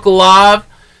Facebook Live,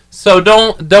 so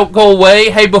don't go away.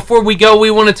 Hey, before we go,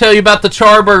 we want to tell you about the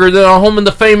Char Burger. They're home in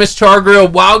the famous Char Grill,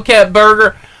 Wildcat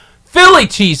Burger, Philly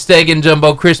cheesesteak and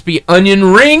jumbo crispy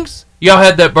onion rings. Y'all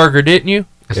had that burger, didn't you?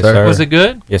 Yes, sir. Was it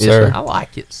good? Yes, sir. I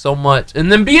like it so much.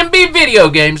 And then B&B Video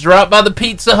Games, right by the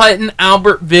Pizza Hut in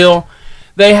Albertville.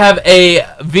 They have a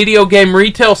video game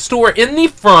retail store in the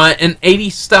front, an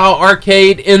 80s style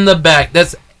arcade in the back.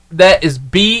 That is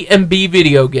B&B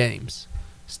Video Games.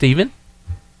 Steven?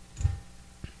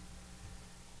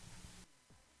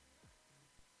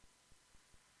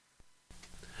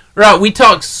 Right, we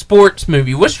talked sports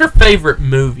movie. What's your favorite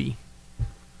movie?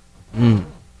 I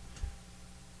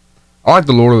like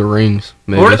the Lord of the Rings.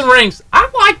 Lord of the Rings. I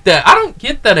like that. I don't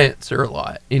get that answer a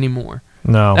lot anymore.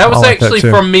 No. That was I like actually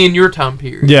too. from me and your time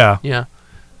period. Yeah. Yeah.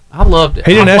 I loved it.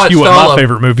 He didn't I ask you watched what all my of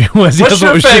favorite movie was. He What's doesn't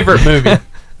your know what favorite movie?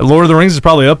 Lord of the Rings is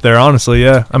probably up there, honestly.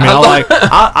 Yeah, I mean,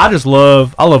 I just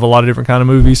love a lot of different kind of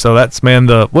movies. So that's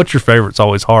what's your favorite's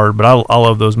always hard, but I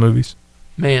love those movies.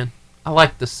 Man, I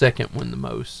like the second one the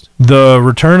most. The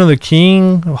Return of the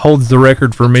King holds the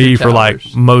record for me for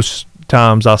like most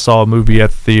times I saw a movie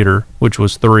at the theater, which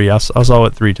was 3. I saw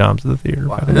it 3 times at the theater.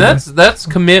 Wow. And that's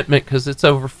commitment because it's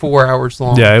over 4 hours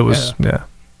long. Yeah, it was. Yeah,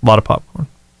 a lot of popcorn.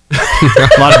 a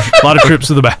lot of trips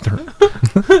to the bathroom.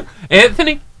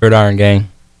 Anthony? Gridiron Gang.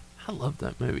 I love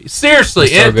that movie. Seriously,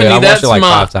 It's so Anthony, good. I that's watched it like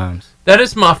my 5 times. That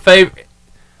is my favorite.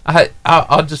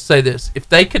 I'll just say this: if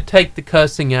they could take the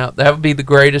cussing out, that would be the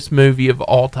greatest movie of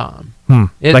all time.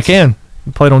 They can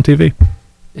play it on TV.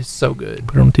 It's so good.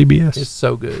 Put it on TBS. It's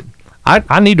so good.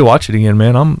 I need to watch it again,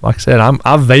 man.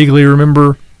 I vaguely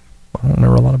remember. I don't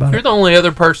remember a lot about You're it. the only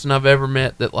other person I've ever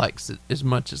met that likes it as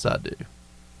much as I do.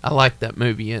 I like that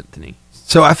movie, Anthony.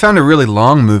 So I found a really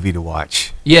long movie to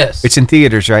watch. Yes. It's in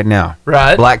theaters right now.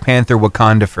 Right. Black Panther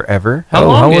Wakanda Forever. How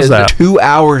long is that? 2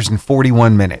 hours and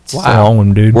 41 minutes. Wow. That's a long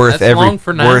one, dude. Worth That's long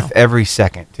for now. worth every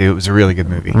second, too. It was a really good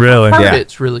movie. Really? Heard Yeah.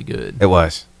 it's really good. It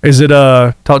was. Is it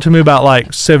talk to me about like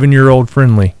 7-year-old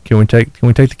friendly? Can we take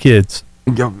the kids?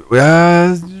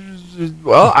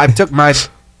 Well, I took my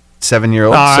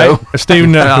 7-year-old. All So right.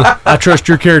 Steven, I trust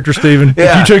your character, Steven.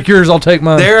 Yeah. If you took yours, I'll take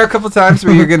mine. there are a couple times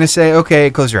where you're going to say, okay,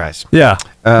 close your eyes. Yeah.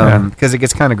 Because it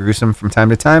gets kind of gruesome from time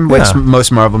to time, which Yeah.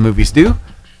 most Marvel movies do.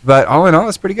 But all in all,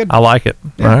 it's pretty good. I like it.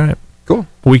 Yeah. All right. Cool.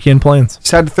 Weekend plans.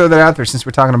 Just had to throw that out there since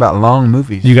we're talking about long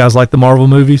movies. You guys like the Marvel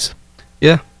movies?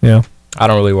 Yeah. Yeah. I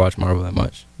don't really watch Marvel that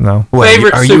much. No. What,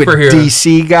 Favorite are you a superhero?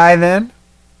 DC guy then?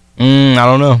 I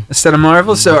don't know. Instead of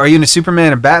Marvel? So are you into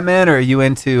Superman and Batman, or are you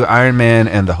into Iron Man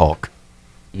and the Hulk?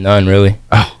 None really.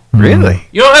 Oh, really?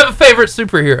 You don't have a favorite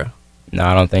superhero? No,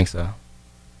 I don't think so.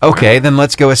 Okay, then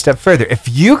let's go a step further. If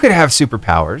you could have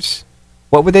superpowers,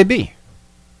 what would they be?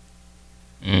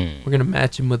 We're going to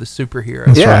match him with a superhero.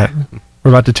 That's Yeah. right.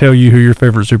 We're about to tell you who your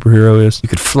favorite superhero is. You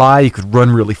could fly, you could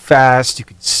run really fast, you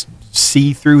could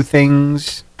see through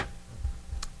things,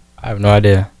 I have no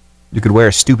idea. you could wear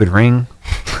a stupid ring.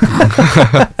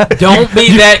 Don't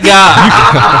be that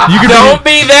guy. You could Don't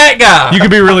be that guy. You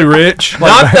could be really rich. like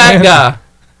Not that Batman. guy.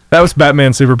 That was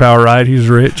Batman's superpower, right? He was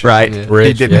rich. Right. Yeah. He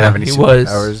Rich, didn't yeah. have any He was.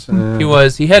 superpowers. He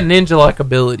was. He had ninja-like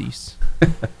abilities.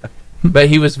 But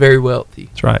he was very wealthy.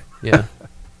 That's right. Yeah.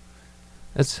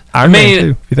 That's Iron Man, too,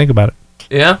 if you think about it.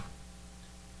 Yeah.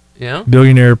 Yeah.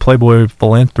 Billionaire, playboy,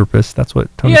 philanthropist. That's what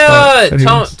Tony Stark Yeah, said he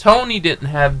was. Tony didn't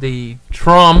have the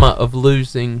trauma of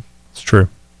losing It's true.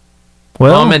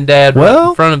 Well, mom and dad right well,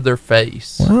 in front of their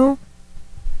face. Well,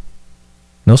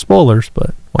 no spoilers,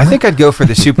 but I think I'd go for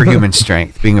the superhuman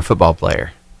strength, being a football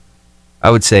player.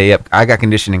 I would say, yep, I got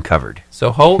conditioning covered.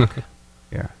 So Hulk?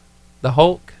 Yeah. The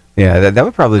Hulk? Yeah, that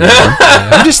would probably be one.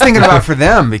 I'm just thinking about for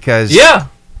them because...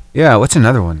 Yeah, what's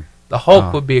another one? The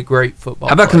Hulk would be a great football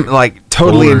How about player. like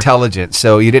totally Or- intelligent,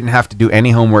 so you didn't have to do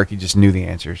any homework, you just knew the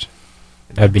answers.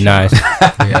 That'd be nice.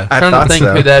 Yeah. I trying thought to think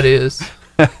so. who that is.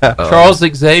 Charles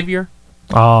Xavier?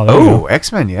 oh, there you Oh, go.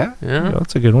 X-Men, yeah. Yeah. Yeah,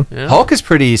 that's a good one. Yeah. Hulk is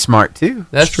pretty smart too.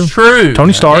 That's true. true.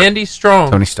 Tony Stark. Andy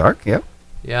Strong. Tony Stark, yep.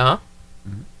 Yeah.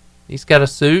 He's got a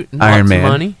suit and Iron lots Man.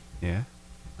 of money. Yeah.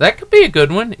 That could be a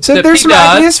good one. So except there's he some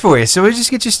died. ideas for you. So we'll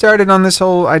just get you started on this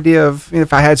whole idea of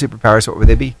if I had superpowers, what would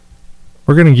they be?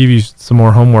 We're gonna give you some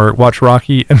more homework. Watch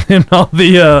Rocky and then all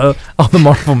the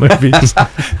Marvel movies.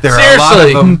 There are a lot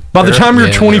of them. By the time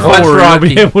you're 24, Watch you'll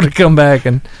Rocky. be able to come back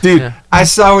and. Dude, I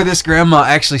saw where this grandma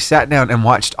actually sat down and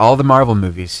watched all the Marvel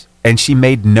movies, and she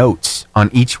made notes on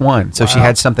each one, so she Wow.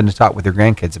 had something to talk with her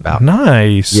grandkids about.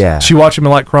 Nice. Yeah. She watch them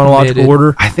in like chronological Committed.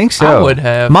 order. I think so. I would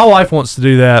have. My wife wants to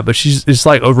do that, but it's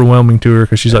like overwhelming to her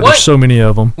because she's like, What? there's so many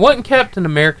of them. Wasn't Captain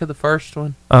America the first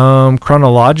one?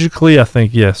 Chronologically, I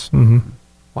think yes.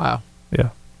 Wow. Yeah.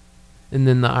 And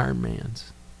then the Iron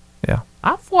Mans. Yeah.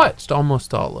 I've watched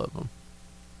almost all of them.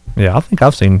 Yeah, I think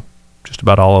I've seen just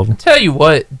about all of them. Tell you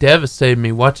what devastated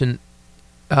me watching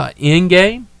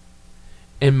Endgame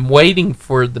and waiting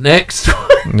for the next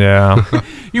one. Yeah.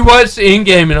 You watch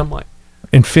Endgame and I'm like,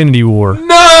 Infinity War.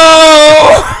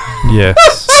 no!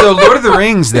 Yes. So Lord of the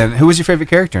Rings, then. Who was your favorite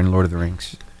character in Lord of the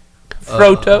Rings?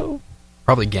 Frodo?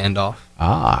 Probably Gandalf.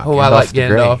 Ah, Oh, I like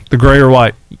Gandalf. The gray or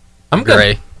white? I'm gonna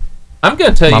Gray.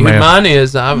 tell you My who man. mine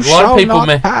is. A lot of people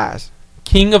may pass.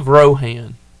 King of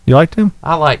Rohan. You liked him?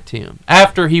 I liked him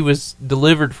after he was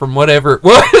delivered from whatever it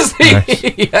was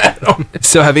he had on it.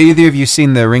 So have either of you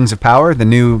seen the Rings of Power, the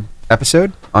new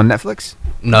episode on Netflix?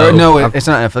 No. Or no, it's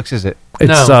not Netflix, is it?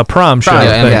 It's No. Prime show. Prime,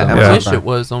 I think. yeah, I Amazon wish Prime. it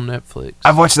was on Netflix.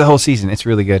 I've watched the whole season. It's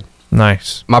really good.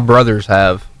 Nice. My brothers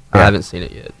have. I Yeah. haven't seen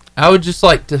it yet. I would just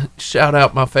like to shout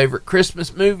out my favorite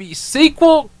Christmas movie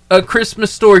sequel. A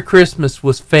Christmas Story Christmas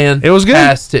was fantastic. It was good.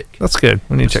 That's good.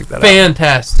 We need to check that out.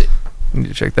 Fantastic. We need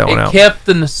to check that one It out. kept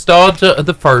the nostalgia of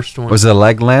the first one. Was there a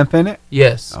leg lamp in it?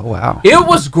 Yes. Oh, wow. It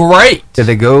was great. Did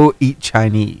they go eat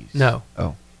Chinese? No.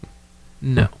 Oh.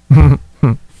 No.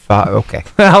 Okay.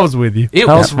 I was with you. It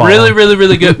I was following. really, really,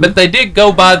 really good. But they did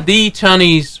go by the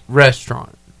Chinese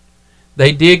restaurant.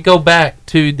 They did go back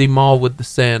to the mall with the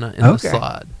Santa and Okay. the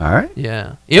slide. All right.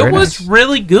 Yeah. It Very was nice.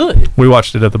 really good. We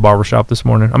watched it at the barbershop this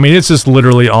morning. I mean, it's just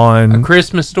literally on A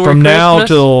Christmas Story from now Christmas?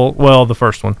 till the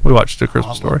first one. We watched a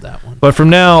Christmas I love story. that one. But from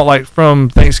now, like from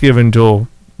Thanksgiving till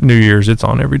New Year's, it's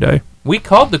on every day. We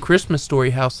called the Christmas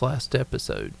Story house last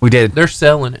episode. We did. They're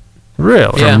selling it.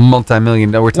 Really? Yeah.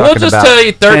 Multi-million. We're talking We'll just about tell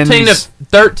you 13 tens,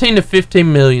 to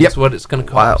 15 million Yep. is what it's going to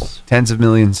cost. tens of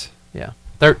millions. Yeah.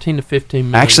 13 to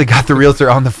 15 million. I actually got the realtor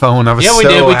on the phone. I was Yeah, we so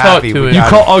did. We talked happy. to we him.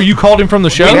 got it. You called him from the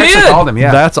show? We We actually did. called him,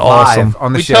 yeah. That's awesome. Live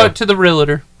on the We show. talked to the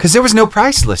realtor. Because there was no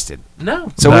price listed.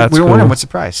 No. So That's we were wondering, cool. what's the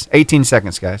price? 18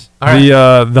 seconds, guys. All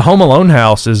right. The Home Alone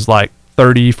house is like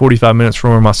 30, 45 minutes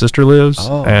from where my sister lives.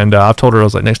 Oh. And I've told her, I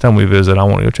was like, next time we visit, I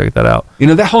want to go check that out. You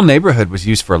know, that whole neighborhood was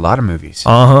used for a lot of movies.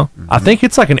 Uh-huh. I think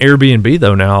it's like an Airbnb,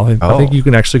 though, now. I Oh. think you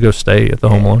can actually go stay at the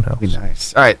Home Alone house. Be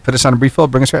nice. All right, put us on a brief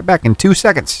hold. Bring us right back in 2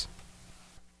 seconds.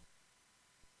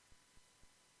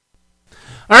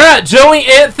 All right, Joey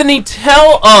Anthony,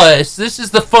 tell us. This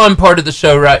is the fun part of the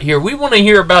show right here. We want to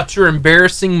hear about your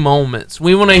embarrassing moments.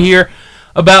 We want to hear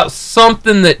about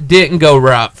something that didn't go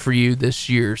right for you this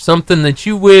year. Something that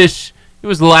you wish it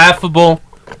was laughable.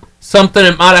 Something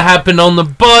that might have happened on the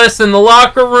bus, in the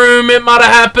locker room. It might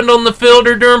have happened on the field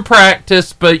or during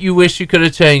practice, but you wish you could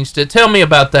have changed it. Tell me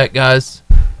about that, guys.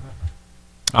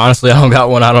 Honestly, I don't got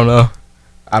one. I don't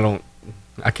know.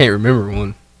 I can't remember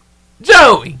one.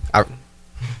 Joey!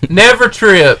 Never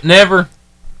trip. Never.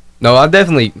 No, I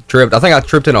definitely tripped. I think I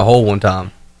tripped in a hole one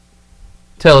time.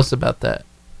 Tell us about that.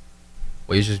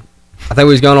 I think we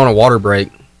was going on a water break.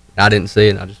 I didn't see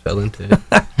it. And I just fell into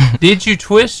it. Did you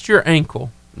twist your ankle?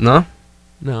 No.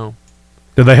 No.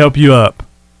 Did they help you up?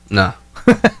 No.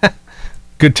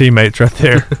 Good teammates right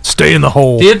there. Stay in the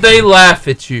hole. Did they laugh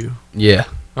at you? Yeah.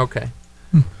 Okay.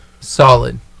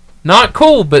 Solid. Not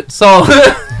cool, but solid.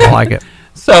 I like it.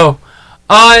 So,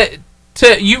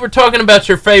 you were talking about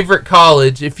your favorite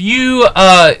college. If you,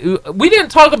 we didn't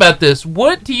talk about this.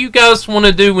 What do you guys want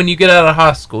to do when you get out of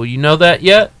high school? You know that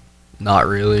yet? Not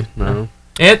really. No.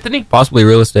 Anthony? Possibly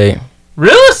real estate.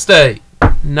 Real estate.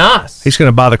 Nice. He's going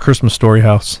to buy the Christmas Story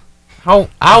house.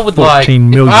 I would 14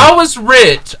 million. If I was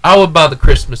rich, I would buy the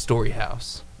Christmas Story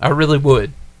house. I really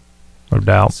would. No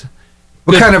doubt.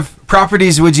 What kind of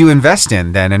properties would you invest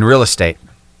in then in real estate?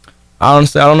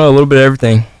 Honestly, I don't know. A little bit of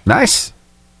everything. Nice.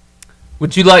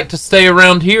 Would you like to stay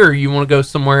around here or you want to go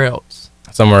somewhere else?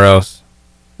 Somewhere else.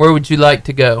 Where would you like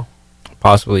to go?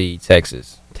 Possibly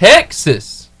Texas.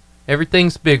 Texas.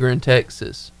 Everything's bigger in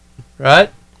Texas,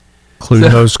 right?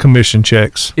 Including those commission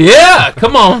checks. Yeah,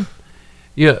 come on.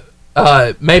 Yeah,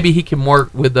 maybe he can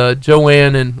work with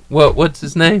Joanne and what's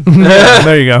his name?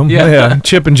 There you go. Yeah. Yeah.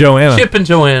 Chip and Joanna. Chip and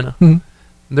Joanna.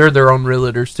 They're their own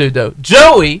realtors too, though.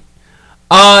 Joey,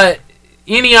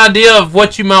 any idea of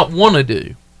what you might want to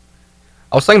do?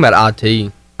 I was thinking about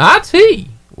IT. IT.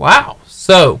 Wow.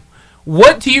 So,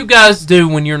 what do you guys do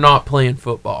when you're not playing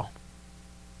football?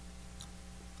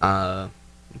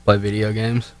 Play video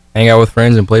games. Hang out with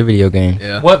friends and play video games.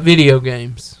 Yeah. What video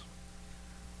games?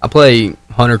 I play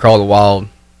Hunter Call of the Wild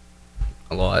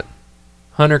a lot.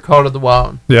 Hunter Call of the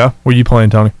Wild. Yeah. What are you playing,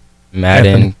 Tony?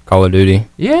 Madden, Anthony. Call of Duty.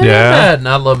 Yeah, Yeah. Madden.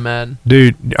 I love Madden.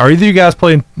 Dude, are either of you guys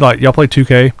playing, like, y'all play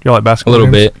 2K? Y'all like A basketball little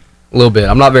games? bit. A little bit.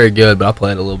 I'm not very good, but I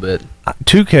play it a little bit.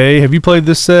 2K, have you played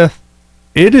this, Seth?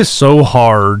 It is so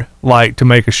hard, like, to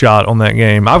make a shot on that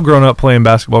game. I've grown up playing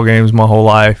basketball games my whole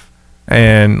life,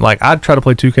 and, like, I try to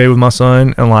play 2K with my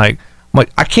son, and, like, I'm like,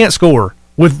 I can't score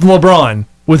with LeBron,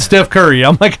 with Steph Curry.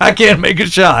 I'm like, I can't make a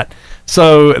shot.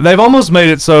 So they've almost made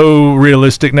it so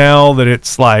realistic now that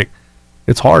it's, like,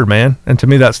 it's hard, man. And to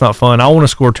me, that's not fun. I want to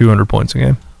score 200 points a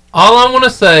game. All I want to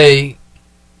say,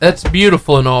 that's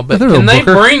beautiful and all, but Yeah, can they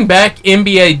Booker. bring back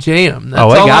NBA Jam? That's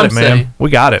Oh, they all got I'm it, man. saying. We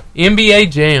got it.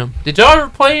 NBA Jam. Did y'all ever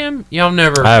play him? Y'all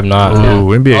never. I have not. Ooh,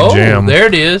 NBA Oh, Jam. there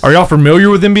it is. Are y'all familiar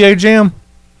with NBA Jam?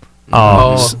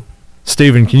 Oh.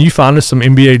 Steven, can you find us some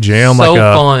NBA Jam? So like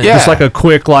a, fun. Just Yeah. like a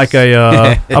quick, like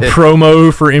a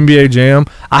promo for NBA Jam.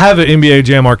 I have an NBA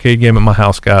Jam arcade game at my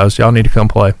house, guys. Y'all need to come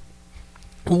play.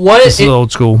 What This is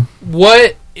old school.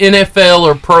 what NFL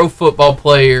or pro football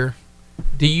player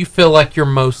do you feel like you're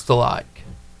most alike?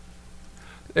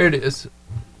 There it is.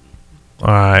 All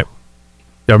right.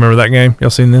 Y'all remember that game?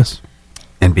 Y'all seen this?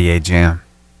 NBA Jam.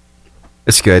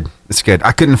 It's good. It's good.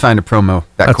 I couldn't find a promo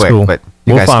that That's quick, cool. but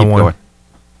you We'll guys find keep one. going.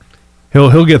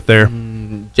 He'll get there.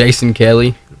 Jason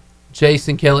Kelly,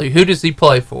 Jason Kelly. Who does he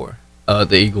play for?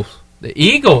 the Eagles. The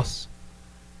Eagles.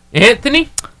 Anthony?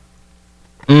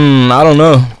 I don't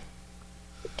know.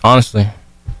 Honestly,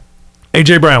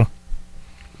 AJ Brown,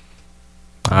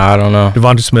 I don't know.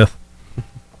 Devonta Smith.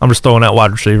 I'm just throwing out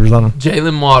wide receivers on them.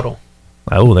 Jalen Waddle.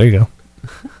 Oh, there you go.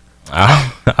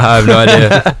 I have no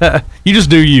idea. You just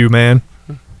do you, man.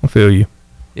 I feel you.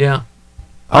 Yeah.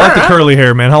 I like the Alright. curly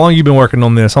hair, man. How long you been working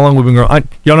on this? How long we been growing?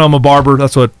 Y'all know I'm a barber.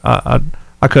 That's what I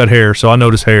cut hair, so I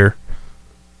notice hair.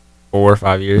 4 or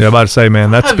 5 years. Yeah, about to say,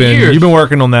 man, that's 5 been years. you've been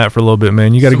working on that for a little bit,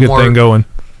 man. You got a Some good work. thing going.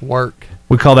 Work.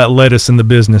 We call that lettuce in the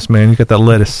business, man. You got that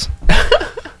lettuce.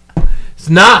 It's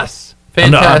nice.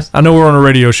 Fantastic. I know we're on a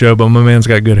radio show, but my man's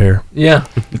got good hair. Yeah.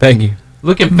 Thank you.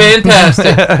 Looking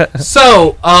fantastic.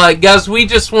 So, guys, we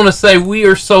just want to say we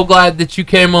are so glad that you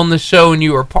came on the show and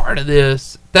you were part of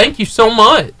this. Thank you so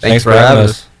much. Thanks for having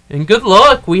us. And good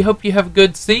luck. We hope you have a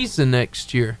good season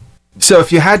next year. So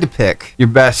if you had to pick your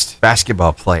best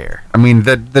basketball player, I mean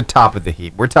the top of the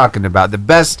heap, we're talking about the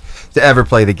best to ever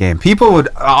play the game. People would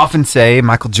often say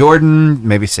Michael Jordan,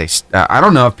 maybe say, I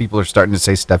don't know if people are starting to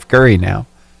say Steph Curry now,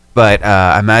 but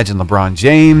I imagine LeBron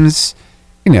James,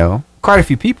 quite a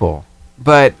few people.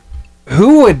 But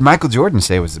who would Michael Jordan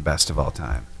say was the best of all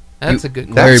time? That's a good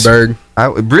Larry question.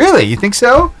 Bird. Really? You think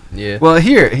so? Yeah. Well,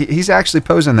 here, he's actually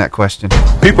posing that question.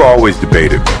 People always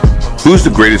debated, who's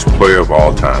the greatest player of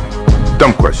all time?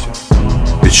 Dumb question.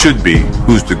 It should be,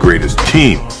 who's the greatest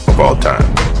team of all time?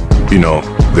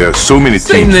 There are so many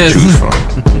Sing teams this. to choose from.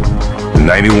 The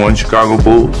 91 Chicago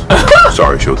Bulls,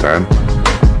 sorry Showtime.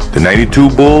 The 92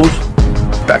 Bulls,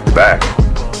 back to back.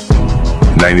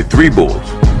 93 Bulls,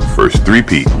 first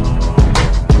three-peat.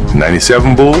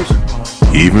 97 Bulls,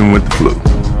 even with the flu.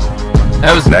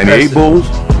 That was 98 impressive.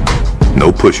 Bulls,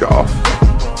 no push-off.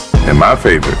 And my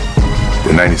favorite,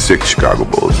 the 96 Chicago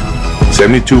Bulls.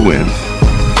 72 wins,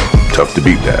 tough to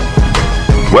beat that.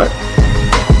 What?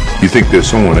 You think there's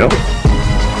someone else?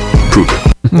 Prove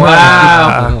it.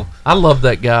 Wow. I love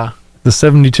that guy. The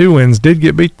 72 wins did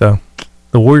get beat, though.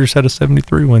 The Warriors had a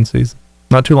 73 win season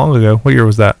not too long ago. What year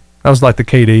was that? That was like the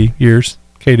KD years.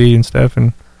 KD and Steph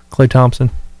and Klay Thompson.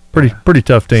 Pretty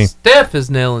tough team. Steph is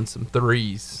nailing some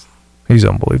threes. He's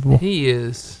unbelievable. He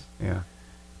is. Yeah.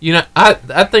 I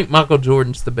think Michael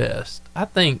Jordan's the best. I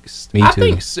think. Me I too.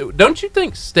 think so. Don't you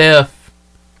think Steph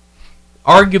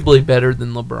arguably better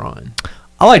than LeBron?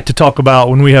 I like to talk about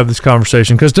when we have this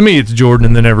conversation, because to me it's Jordan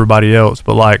and then everybody else.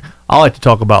 But like, I like to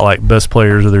talk about like best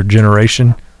players of their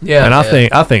generation. Yeah, and yeah.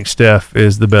 I think Steph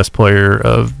is the best player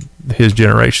of his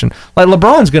generation. Like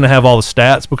LeBron's going to have all the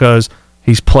stats because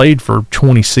he's played for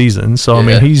 20 seasons. So I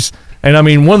Yeah.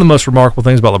 mean, one of the most remarkable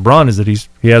things about LeBron is that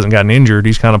he hasn't gotten injured.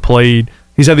 He's kind of played.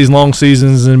 He's had these long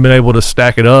seasons and been able to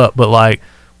stack it up. But like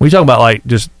when you talk about like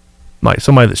just like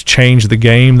somebody that's changed the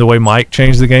game the way Mike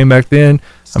changed the game back then.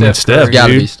 Steph, It's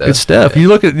gotta dude. be Steph. It's Steph. Yeah. You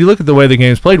look at the way the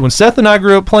game's played. When Seth and I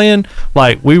grew up playing,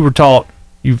 like we were taught,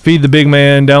 you feed the big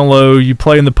man down low, you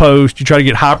play in the post, you try to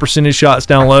get high percentage shots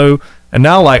down low. And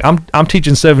now like I'm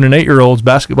teaching 7 and 8 year olds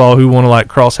basketball who want to like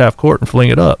cross half court and fling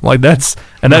it up. Like that's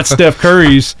Steph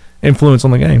Curry's influence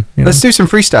on the game. You know? Let's do some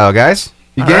freestyle, guys.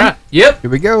 You All game? right. Yep.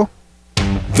 Here we go.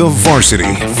 The Varsity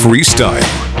Freestyle.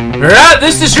 All right,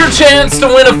 this is your chance to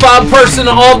win a 5-person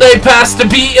all-day pass to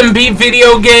B&B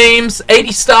Video Games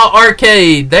 80-style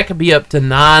arcade. That could be up to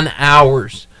 9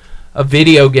 hours of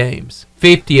video games,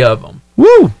 50 of them.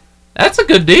 Woo! That's a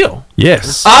good deal.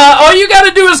 Yes. All you got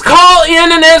to do is call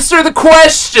in and answer the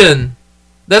question.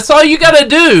 That's all you got to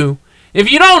do.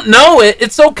 If you don't know it,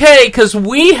 it's okay, because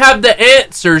we have the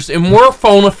answers, and we're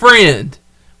phone a friend.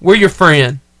 We're your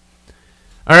friend.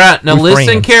 All right, now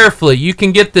listen carefully. You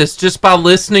can get this just by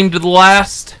listening to the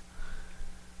last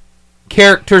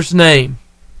character's name.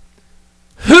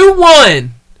 Who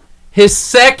won his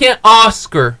second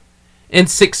Oscar in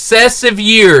successive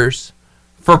years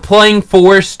for playing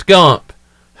Forrest Gump?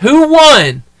 Who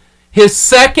won his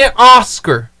second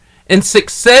Oscar in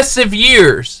successive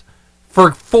years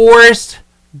for Forrest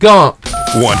Gump?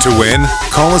 Want to win?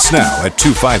 Call us now at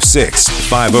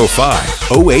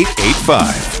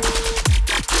 256-505-0885.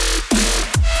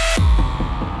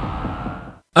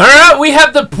 All right, we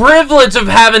have the privilege of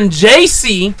having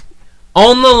JC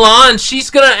on the line. She's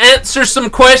going to answer some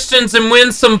questions and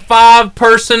win some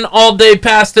 5-person all-day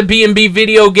pass to B&B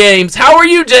Video Games. How are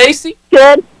you, JC?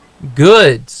 Good.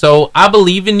 Good. So I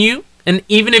believe in you, and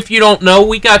even if you don't know,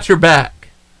 we got your back.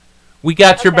 We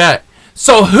got your back.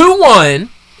 So who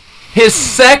won his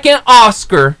second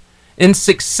Oscar in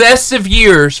successive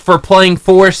years for playing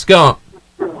Forrest Gump?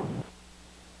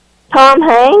 Tom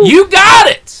Hanks. You got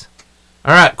it!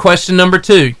 All right, question number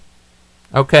 2.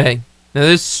 Okay, now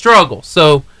this is a struggle.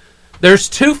 So there's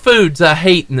 2 foods I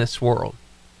hate in this world.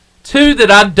 2 that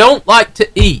I don't like to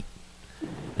eat.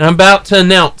 And I'm about to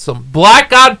announce them.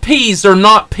 Black-eyed peas are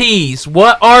not peas.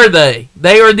 What are they?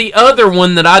 They are the other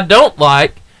one that I don't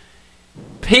like.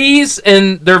 Peas,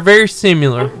 and they're very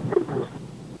similar.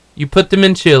 You put them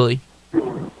in chili.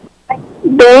 Beans.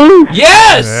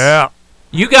 Yes! Yeah.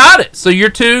 You got it. So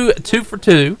you're two for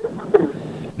 2.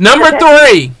 Number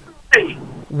 3.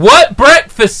 What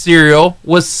breakfast cereal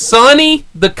was Sonny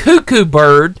the Cuckoo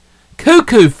Bird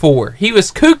cuckoo for? He was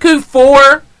cuckoo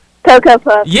for... Cocoa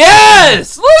Puffs.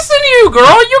 Yes! Listen to you,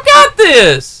 girl. You got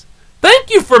this. Thank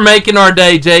you for making our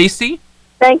day, JC.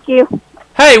 Thank you.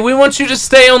 Hey, we want you to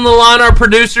stay on the line. Our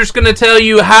producer's going to tell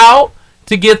you how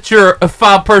to get your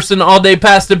 5-person all-day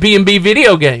pass to B&B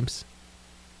Video Games.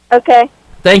 Okay.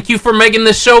 Thank you for making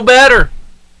this show better.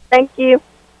 Thank you.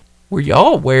 Were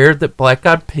y'all aware that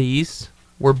black-eyed peas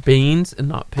were beans and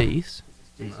not peas?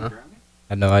 I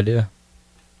had no idea.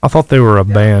 I thought they were a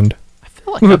band. I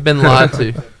feel like I've been lied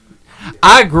to.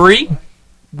 I agree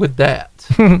with that.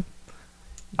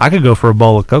 I could go for a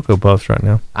bowl of Cocoa Puffs right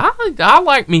now. I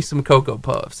like me some Cocoa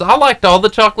Puffs. I liked all the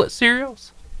chocolate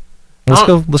cereals.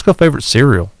 Let's go favorite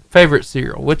cereal. Favorite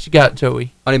cereal. What you got,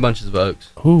 Joey? Honey Bunches of Oats.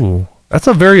 Ooh, that's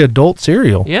a very adult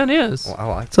cereal. Yeah, it is. Well, I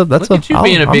like it. Look at you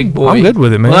being a big boy. I'm good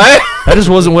with it, man. That just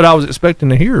wasn't what I was expecting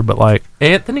to hear, but like...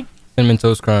 Anthony? Cinnamon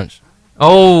Toast Crunch.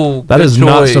 Oh, that is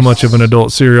not so much of an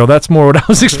adult cereal. That's more what I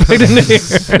was expecting to hear.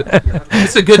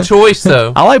 It's a good choice,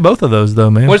 though. I like both of those,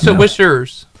 though, man. What's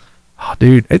yours? Oh,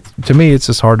 dude, to me, it's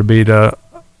just hard to beat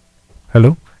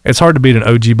hello? It's hard to beat an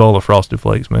OG bowl of Frosted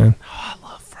Flakes, man. Oh, I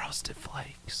love Frosted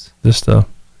Flakes. Just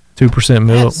 2%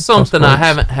 milk. That's something I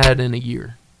haven't had in a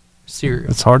year.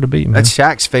 Cereal. It's hard to beat, man. That's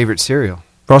Shaq's favorite cereal.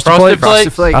 Frosted Flakes?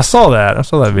 Frosted Flakes. I saw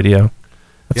that video.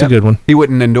 That's a good one. He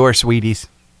wouldn't endorse Wheaties.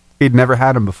 He'd never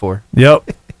had them before. Yep.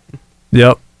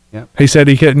 He said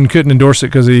he couldn't endorse it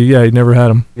because he never had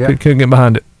them. Yeah. Couldn't get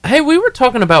behind it. Hey, we were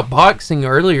talking about boxing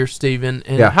earlier, Steven,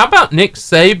 and Yeah. how about Nick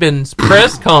Saban's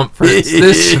press conference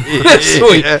this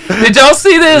week? Did y'all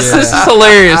see this? Yeah. This is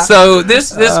hilarious. So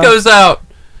this goes out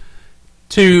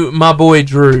to my boy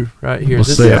Drew right here. We'll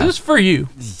This see. is for you.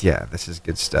 Yeah, this is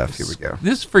good stuff. Here we go.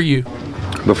 This is for you.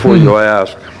 Before you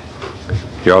ask,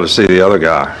 you ought to see the other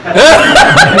guy.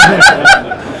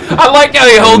 I like how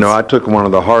he holds. You know, I took one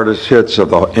of the hardest hits of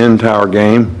the entire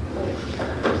game,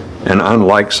 and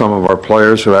unlike some of our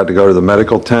players who had to go to the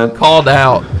medical tent, called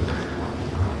out.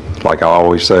 Like I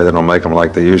always say, they don't make them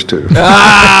like they used to.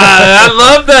 I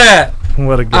love that.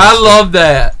 What a good I love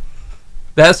that.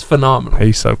 That's phenomenal.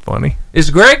 He's so funny. Is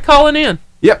Greg calling in?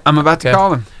 Yep, I'm about to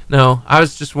call him. No, I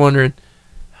was just wondering.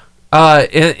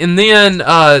 And then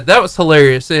that was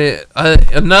hilarious.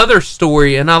 Another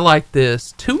story, and I like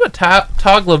this. Tua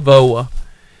Tagovailoa,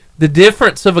 the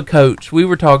difference of a coach. We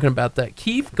were talking about that.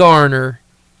 Keith Garner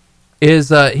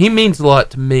is he means a lot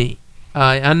to me.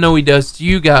 I know he does to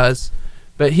you guys,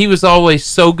 but he was always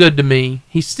so good to me.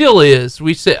 He still is.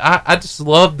 I just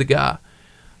love the guy.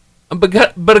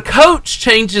 But a coach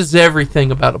changes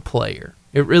everything about a player.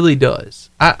 It really does.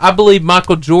 I believe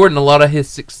Michael Jordan, a lot of his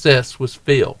success was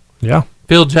Phil. Yeah.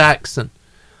 Phil Jackson.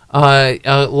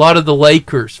 A lot of the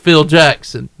Lakers, Phil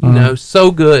Jackson. You know,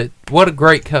 so good. What a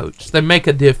great coach. They make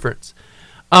a difference.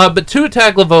 But Tua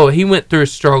Tagovailoa, he went through a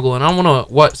struggle, and I want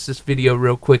to watch this video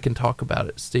real quick and talk about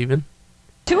it, Steven.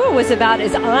 Tua was about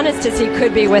as honest as he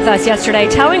could be with us yesterday,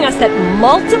 telling us that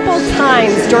multiple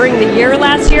times during the year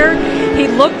last year, he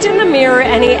looked in the mirror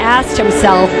and he asked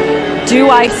himself,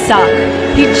 do I suck?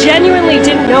 He genuinely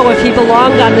didn't know if he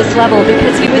belonged on this level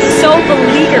because he was so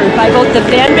beleaguered by both the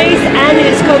fan base and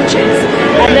his coaches.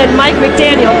 And then Mike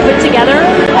McDaniel put together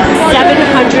a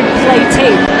 700-play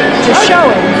tape to show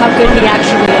him how good he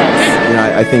actually is. You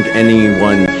know, I think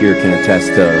anyone here can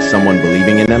attest to someone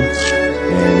believing in them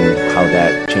and how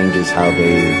that changes how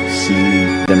they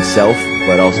see themselves,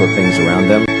 but also things around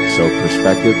them. So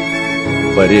perspective.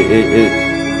 But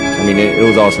it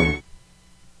was awesome.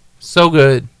 So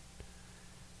good.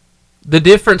 The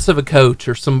difference of a coach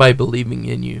or somebody believing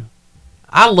in you.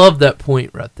 I love that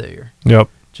point right there. Yep.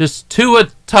 Just Tua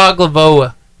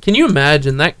Tagovailoa. Can you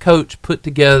imagine that coach put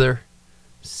together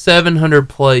 700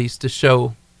 plays to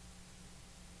show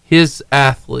his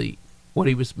athlete what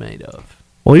he was made of?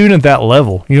 Well, even at that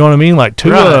level, you know what I mean? Like,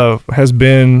 Tua has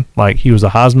been, like, he was a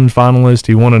Heisman finalist.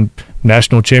 He won a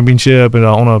national championship and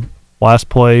on a last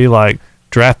play, like,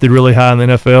 drafted really high in the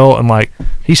NFL. And, like,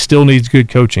 he still needs good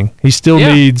coaching. He still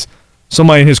needs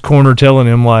somebody in his corner telling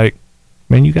him, like,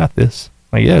 man, you got this.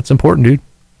 Like, yeah, it's important, dude.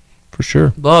 For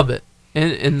sure. Love it.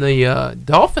 And the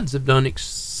Dolphins have done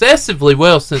excessively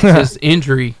well since his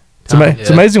injury. It's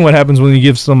amazing what happens when you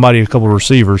give somebody a couple of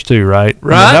receivers too, right?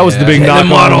 Right. I mean, that was the big knock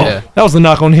on. That was the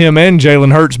knock on him and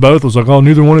Jalen Hurts. Both was like, oh,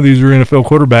 neither one of these are NFL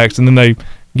quarterbacks, and then they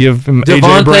give him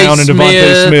AJ Brown and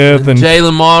Devontae Smith and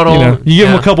Jalen Waddle. You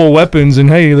give them a couple of weapons, and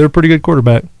hey, they're a pretty good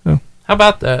quarterback. So, how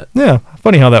about that? Yeah,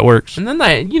 funny how that works. And then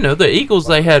they, the Eagles,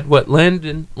 they had what,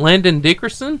 Landon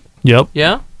Dickerson? Yep.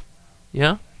 Yeah.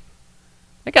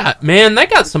 They got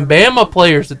some Bama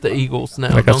players at the Eagles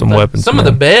now. They got some weapons. Some of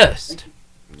the best.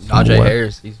 Najee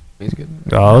Harris, he's good.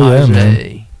 Oh yeah,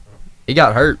 man. He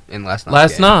got hurt in last night.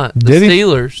 The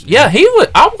Steelers. Yeah,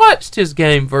 I watched his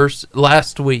game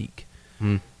last week.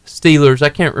 Steelers. I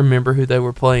can't remember who they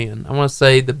were playing. I want to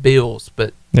say the Bills,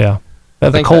 but yeah, they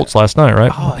had the Colts last night,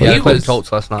 right? Oh, he was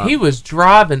Colts last night. He was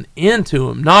driving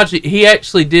into him. Najee. He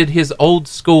actually did his old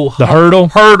school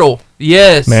hurdle.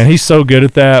 Yes, man, he's so good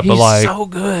at that. He's but so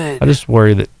good. I just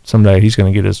worry that someday he's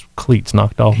going to get his cleats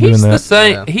knocked off doing that. He's the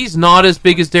same. Yeah. He's not as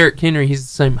big as Derrick Henry. He's the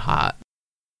same height.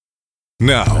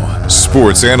 Now,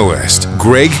 sports analyst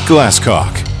Greg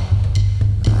Glasscock.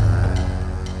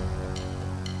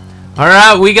 All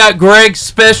right, we got Greg's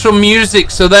special music,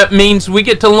 so that means we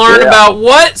get to learn about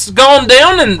what's gone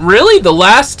down in really the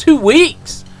last 2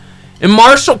 weeks in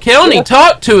Marshall County.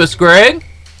 Talk to us, Greg.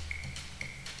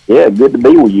 Yeah, good to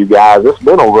be with you guys. It's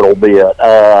been a little bit.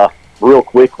 Real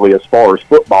quickly, as far as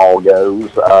football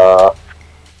goes,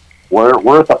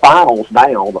 we're at the finals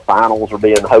now. The finals are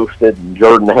being hosted in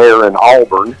Jordan-Hare and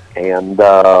Auburn, and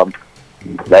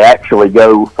they actually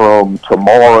go from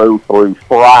tomorrow through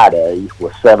Friday,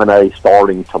 with 7A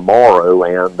starting tomorrow,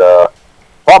 and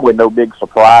probably no big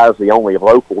surprise, the only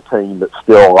local team that's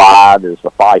still alive is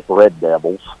the Fife Red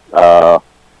Devils.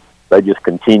 They just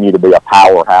continue to be a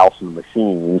powerhouse in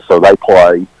machines, so they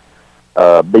play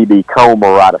B.B.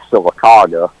 Comer out of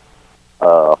Sylacauga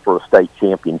for a state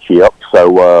championship.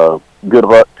 So good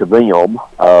luck to them.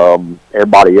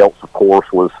 Everybody else, of course,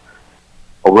 was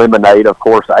eliminated. Of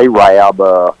course,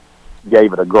 Arab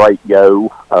gave it a great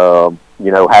go.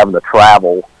 Having to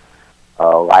travel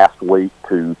last week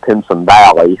to Pinson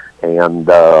Valley and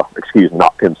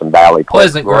not Pinson Valley,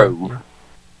 Pleasant Grove.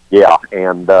 Yeah,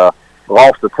 and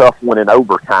lost a tough one in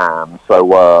overtime.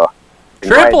 So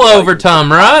triple overtime,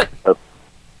 right?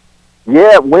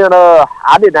 Yeah, when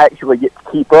I didn't actually get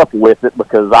to keep up with it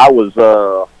because I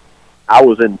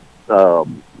was in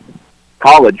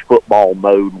college football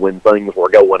mode when things were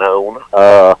going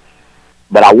on.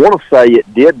 But I want to say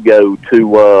it did go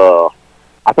to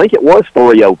I think it was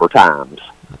 3 overtimes.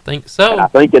 I think so. And I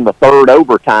think in the third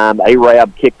overtime,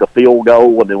 Arab kicked a field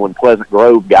goal, and then when Pleasant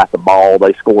Grove got the ball,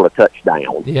 they scored a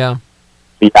touchdown. Yeah.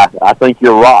 I think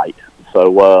you're right.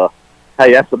 So,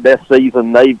 hey, that's the best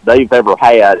season they've ever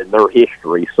had in their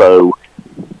history. So,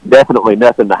 definitely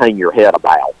nothing to hang your head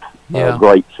about. Yeah.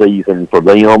 Great season for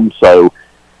them. So,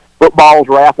 football's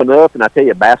wrapping up, and I tell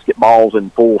you, basketball's in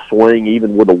full swing.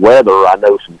 Even with the weather, I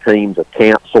know some teams have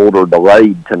canceled or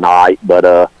delayed tonight,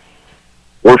 but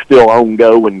we're still on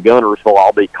go in Guntersville.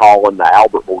 I'll be calling the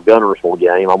Albertville-Guntersville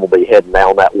game. I'm going to be heading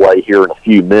down that way here in a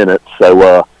few minutes.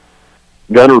 So,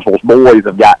 Gunnersville's boys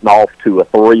have gotten off to a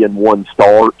 3-1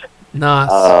 start.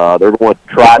 Nice. They're going to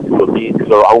try to avenge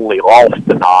their only loss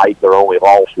tonight. Their only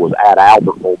loss was at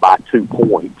Albertville by 2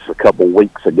 points a couple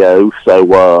weeks ago.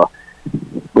 So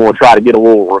going to try to get a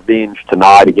little revenge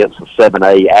tonight against the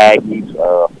 7A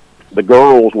Aggies. The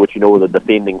girls, which are the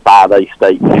defending 5A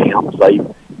state champs,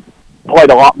 they've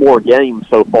played a lot more games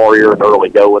so far here in early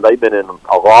going. They've been in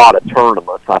a lot of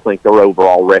tournaments. I think their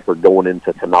overall record going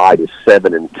into tonight is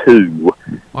 7-2.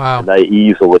 Wow. And they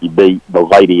easily beat the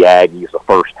Lady Aggies the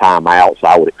first time out, so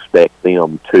I would expect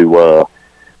them to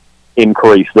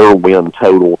increase their win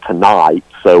total tonight.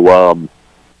 So,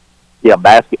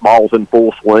 basketball's in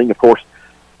full swing. Of course,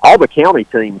 all the county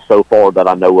teams so far that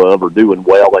I know of are doing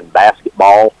well in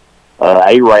basketball.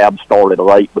 Arab started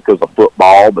late because of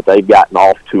football, but they've gotten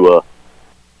off to a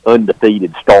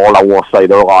undefeated start. I want to say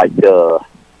they're like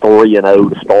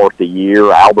 3-0 to start the year.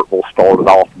 Albertville started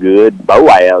off good.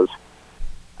 Boaz,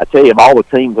 I tell you, of all the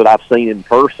teams that I've seen in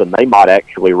person, they might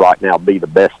actually right now be the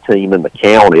best team in the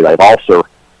county. They've also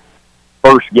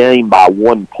first game by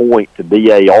 1 point to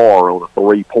DAR on a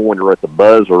 3-pointer at the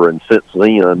buzzer, and since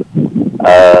then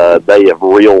they have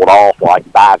reeled off like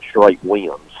 5 straight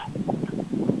wins.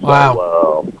 Wow.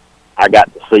 So, I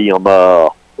got to see them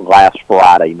last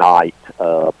Friday night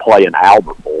playing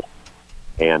Albertville,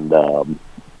 and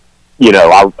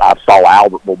I saw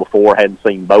Albertville before, hadn't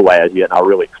seen Boaz yet, and I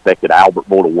really expected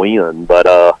Albertville to win, but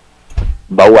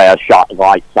Boaz shot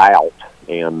lights out,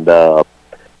 and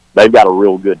they've got a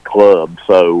real good club.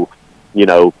 So,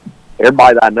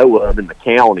 everybody that I know of in the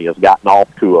county has gotten off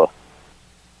to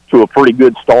a pretty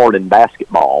good start in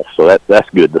basketball, so that's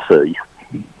good to see.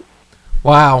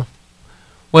 Wow.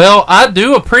 Well, I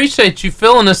do appreciate you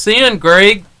filling us in,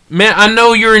 Greg. Man, I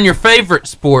know you're in your favorite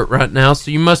sport right now,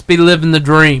 so you must be living the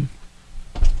dream.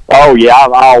 Oh, yeah,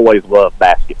 I always love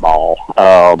basketball.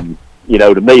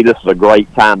 To me, this is a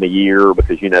great time of year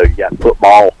because, you got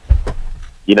football,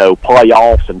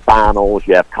 playoffs and finals.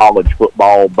 You have college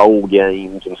football, bowl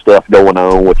games and stuff going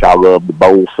on, which I love the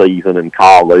bowl season in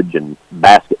college, and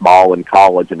basketball in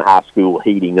college and high school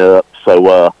heating up.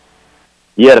 So,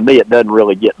 to me, it doesn't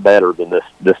really get better than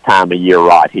this time of year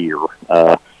right here.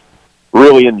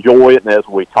 Really enjoy it, and as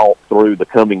we talk through the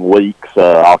coming weeks,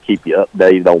 I'll keep you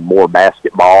updated on more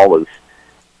basketball, as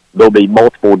there'll be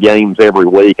multiple games every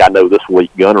week. I know this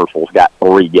week Gunnersville's got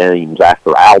 3 games.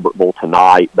 After Albertville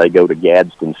tonight, they go to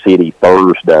Gadsden City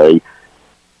Thursday,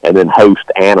 and then host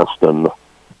Anniston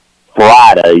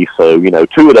Friday. So,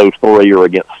 2 of those 3 are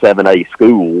against 7A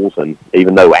schools, and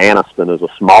even though Anniston is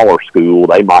a smaller school,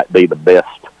 they might be the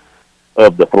best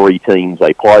of the 3 teams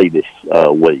they play this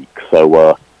week.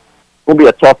 So, it'll be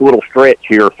a tough little stretch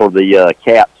here for the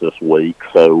Cats this week.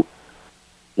 So,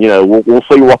 we'll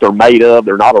see what they're made of.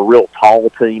 They're not a real tall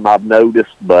team, I've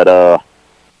noticed, but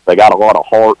they got a lot of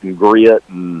heart and grit,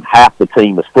 and half the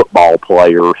team is football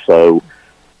players. So,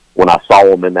 when I saw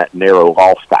them in that narrow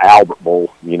loss to Albertville,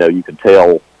 you could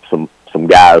tell some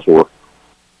guys were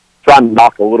trying to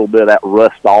knock a little bit of that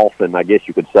rust off, and I guess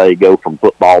you could say go from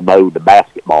football mode to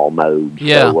basketball mode.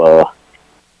 Yeah. So,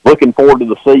 looking forward to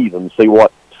the season, see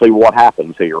what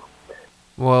happens here.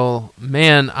 Well,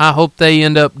 man, I hope they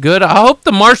end up good. I hope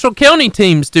the Marshall County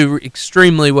teams do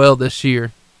extremely well this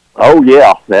year. Oh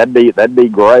yeah, that'd be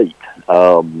great.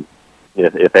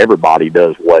 If everybody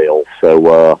does well.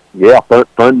 So,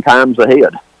 fun times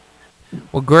ahead.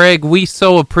 Well, Greg, we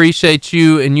so appreciate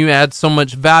you, and you add so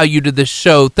much value to this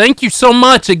show. Thank you so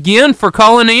much again for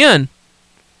calling in.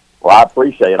 Well, I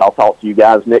appreciate it. I'll talk to you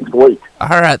guys next week. All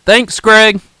right. Thanks,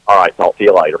 Greg. All right. Talk to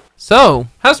you later. So,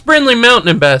 how's Brindley Mountain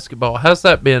in basketball? How's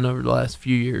that been over the last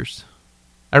few years?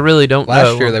 I really don't know.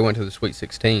 Last year they went to the Sweet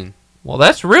 16. Well,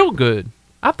 that's real good.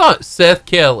 I thought Seth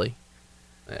Kelly.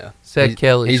 Yeah. Seth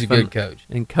Kelly. He's a good coach.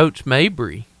 And Coach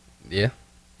Mabry. Yeah.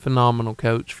 Phenomenal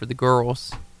coach for the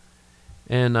girls.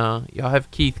 And y'all have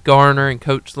Keith Garner and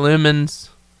Coach Lemons.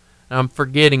 I'm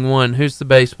forgetting one. Who's the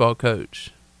baseball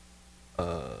coach?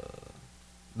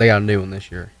 They got a new one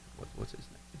this year. What's his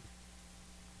name?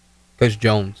 Coach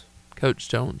Jones. Coach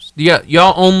Jones. Yeah,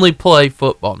 y'all only play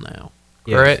football now,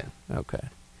 correct? Yes. Okay.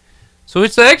 So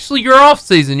it's actually your off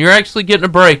season. You're actually getting a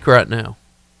break right now.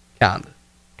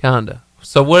 Kinda.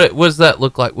 So what does that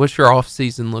look like? What's your off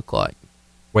season look like?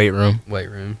 Weight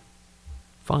room.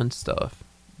 Fun stuff.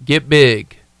 Get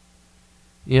big.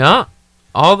 Yeah.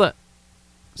 All that.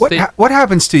 What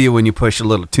happens to you when you push a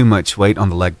little too much weight on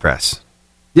the leg press?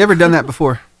 You ever done that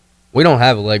before? We don't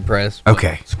have a leg press.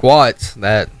 Okay. Squats,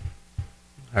 that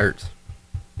hurts.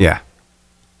 Yeah.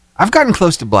 I've gotten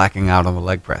close to blacking out on the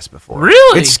leg press before.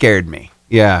 Really? It scared me.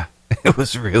 Yeah. It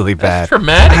was really bad.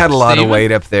 traumatic, I had a lot Steven. of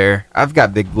weight up there. I've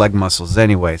got big leg muscles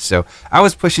anyway, so I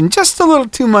was pushing just a little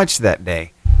too much that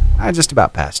day. I just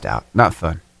about passed out. Not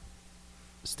fun.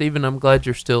 Stephen, I'm glad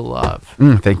you're still alive.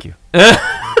 Thank you.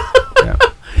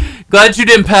 Glad you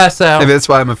didn't pass out. Maybe that's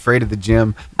why I'm afraid of the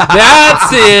gym.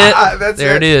 That's it. That's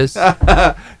there it is.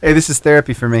 Hey, this is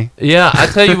therapy for me. Yeah, I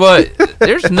tell you what,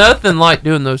 there's nothing like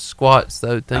doing those squats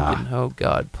though. Thinking, oh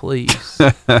God, please,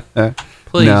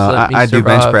 please. No, let me I do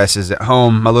bench survive. presses at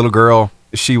home. My little girl,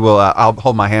 she will. I'll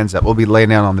hold my hands up. We'll be laying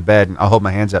down on the bed, and I'll hold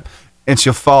my hands up, and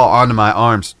she'll fall onto my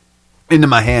arms, into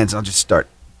my hands. I'll just start,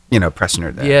 pressing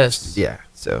her. There. Yes. Yeah.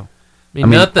 So. I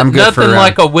mean, nothing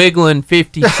like a wiggling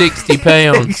 50, 60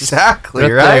 pounds. Exactly,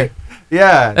 Right right? there.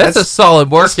 Yeah. That's a solid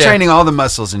workout. That's training all the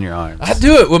muscles in your arms. I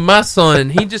do it with my son.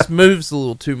 He just moves a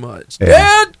little too much.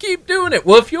 Yeah. Dad, keep doing it.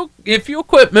 Well, if you'll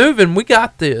quit moving, we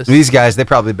got this. These guys, they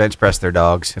probably bench press their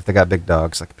dogs if they got big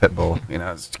dogs like a pit bull.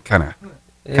 It's kind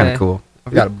of cool.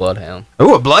 I've got a bloodhound.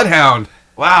 Oh, a bloodhound!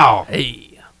 Wow.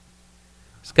 Hey,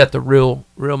 it's got the real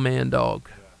man dog.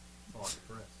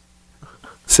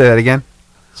 Say that again.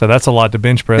 So that's a lot to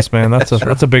bench press, man. That's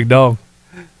a big dog.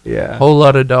 Yeah. Whole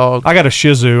lot of dog. I got a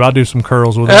Shih Tzu. I do some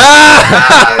curls with it.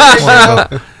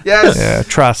 Yes. Yeah,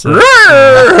 tricep.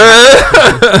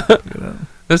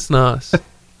 That's nice.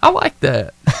 I like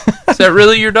that. Is that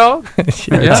really your dog?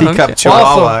 Teacup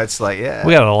Chihuahua. It's like, yeah.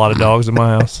 We got a lot of dogs in my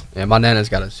house. Yeah, my nana's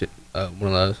got one of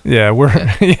those. Yeah,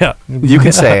 yeah. You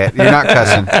can say it. You're not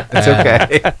cussing. It's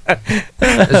okay.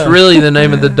 It's really the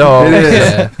name of the dog. It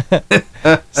is.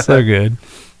 Yeah. So good.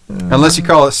 Unless you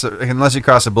cross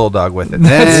a bulldog with it.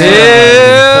 Then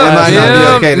Yeah, it might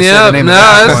not be okay to say the name of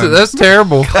that one. that's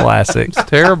terrible. Classic. It's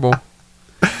terrible.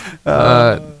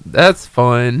 That's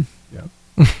fun.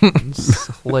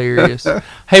 It's hilarious.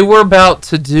 Hey, we're about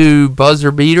to do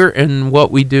Buzzer Beater, and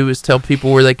what we do is tell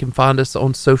people where they can find us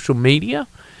on social media.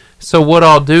 So what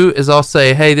I'll do is I'll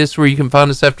say, hey, this is where you can find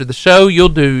us after the show. You'll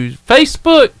do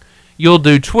Facebook, you'll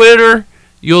do Twitter,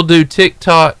 you'll do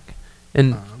TikTok,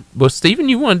 and well, Steven,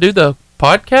 you want to do the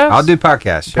podcast? I'll do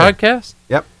podcast. Sure. Podcast?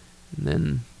 Yep. And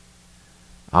then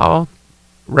I'll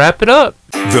wrap it up.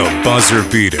 The Buzzer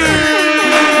Beater.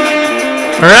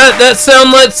 All right, that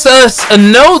sound lets us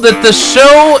know that the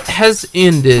show has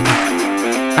ended.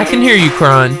 I can hear you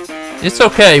crying. It's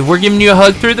okay. We're giving you a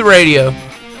hug through the radio.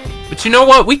 But you know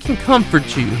what? We can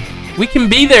comfort you. We can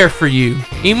be there for you,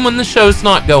 even when the show's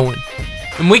not going.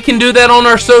 And we can do that on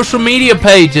our social media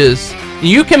pages.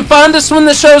 You can find us when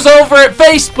the show's over at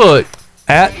Facebook.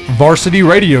 At Varsity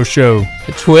Radio Show.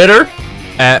 At Twitter.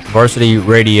 At Varsity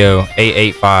Radio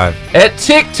 885. At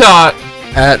TikTok.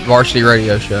 At Varsity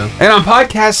Radio Show. And on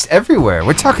podcasts everywhere.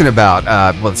 We're talking about,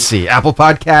 let's see, Apple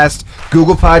Podcast,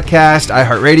 Google Podcast,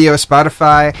 iHeartRadio,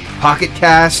 Spotify, Pocket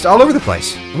Cast, all over the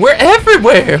place. We're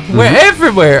everywhere. We're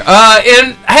everywhere.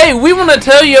 And hey, we want to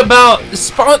tell you about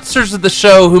sponsors of the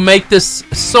show who make this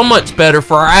so much better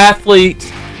for our athletes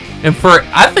and for,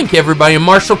 I think, everybody in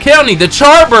Marshall County. The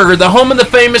Charburger, the home of the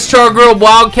famous Char-Grilled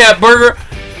Wildcat Burger,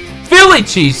 Philly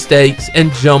cheesesteaks,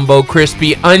 and jumbo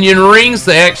crispy onion rings.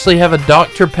 They actually have a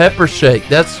Dr. Pepper shake.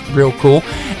 That's real cool.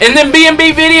 And then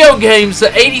B&B Video Games, the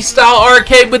 80s style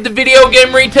arcade with the video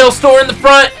game retail store in the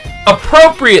front,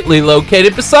 appropriately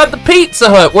located beside the Pizza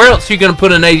Hut. Where else are you going to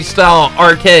put an 80s style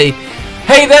arcade?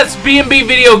 Hey, that's B&B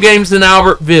Video Games in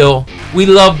Albertville. We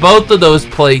love both of those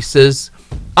places.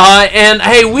 And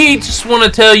hey, we just want to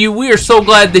tell you, we are so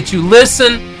glad that you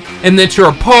listen and that you're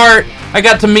a part. I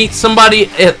got to meet somebody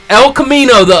at El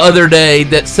Camino the other day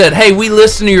that said, hey, we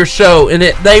listen to your show, and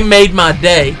they made my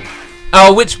day.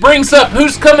 Which brings up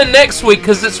who's coming next week,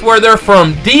 because it's where they're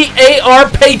from. DAR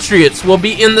Patriots will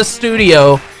be in the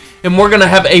studio, and we're going to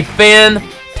have a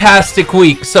fantastic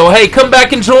week. So, hey, come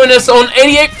back and join us on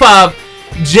 88.5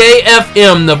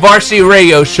 JFM, the Varsity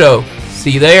Radio Show.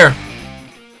 See you there.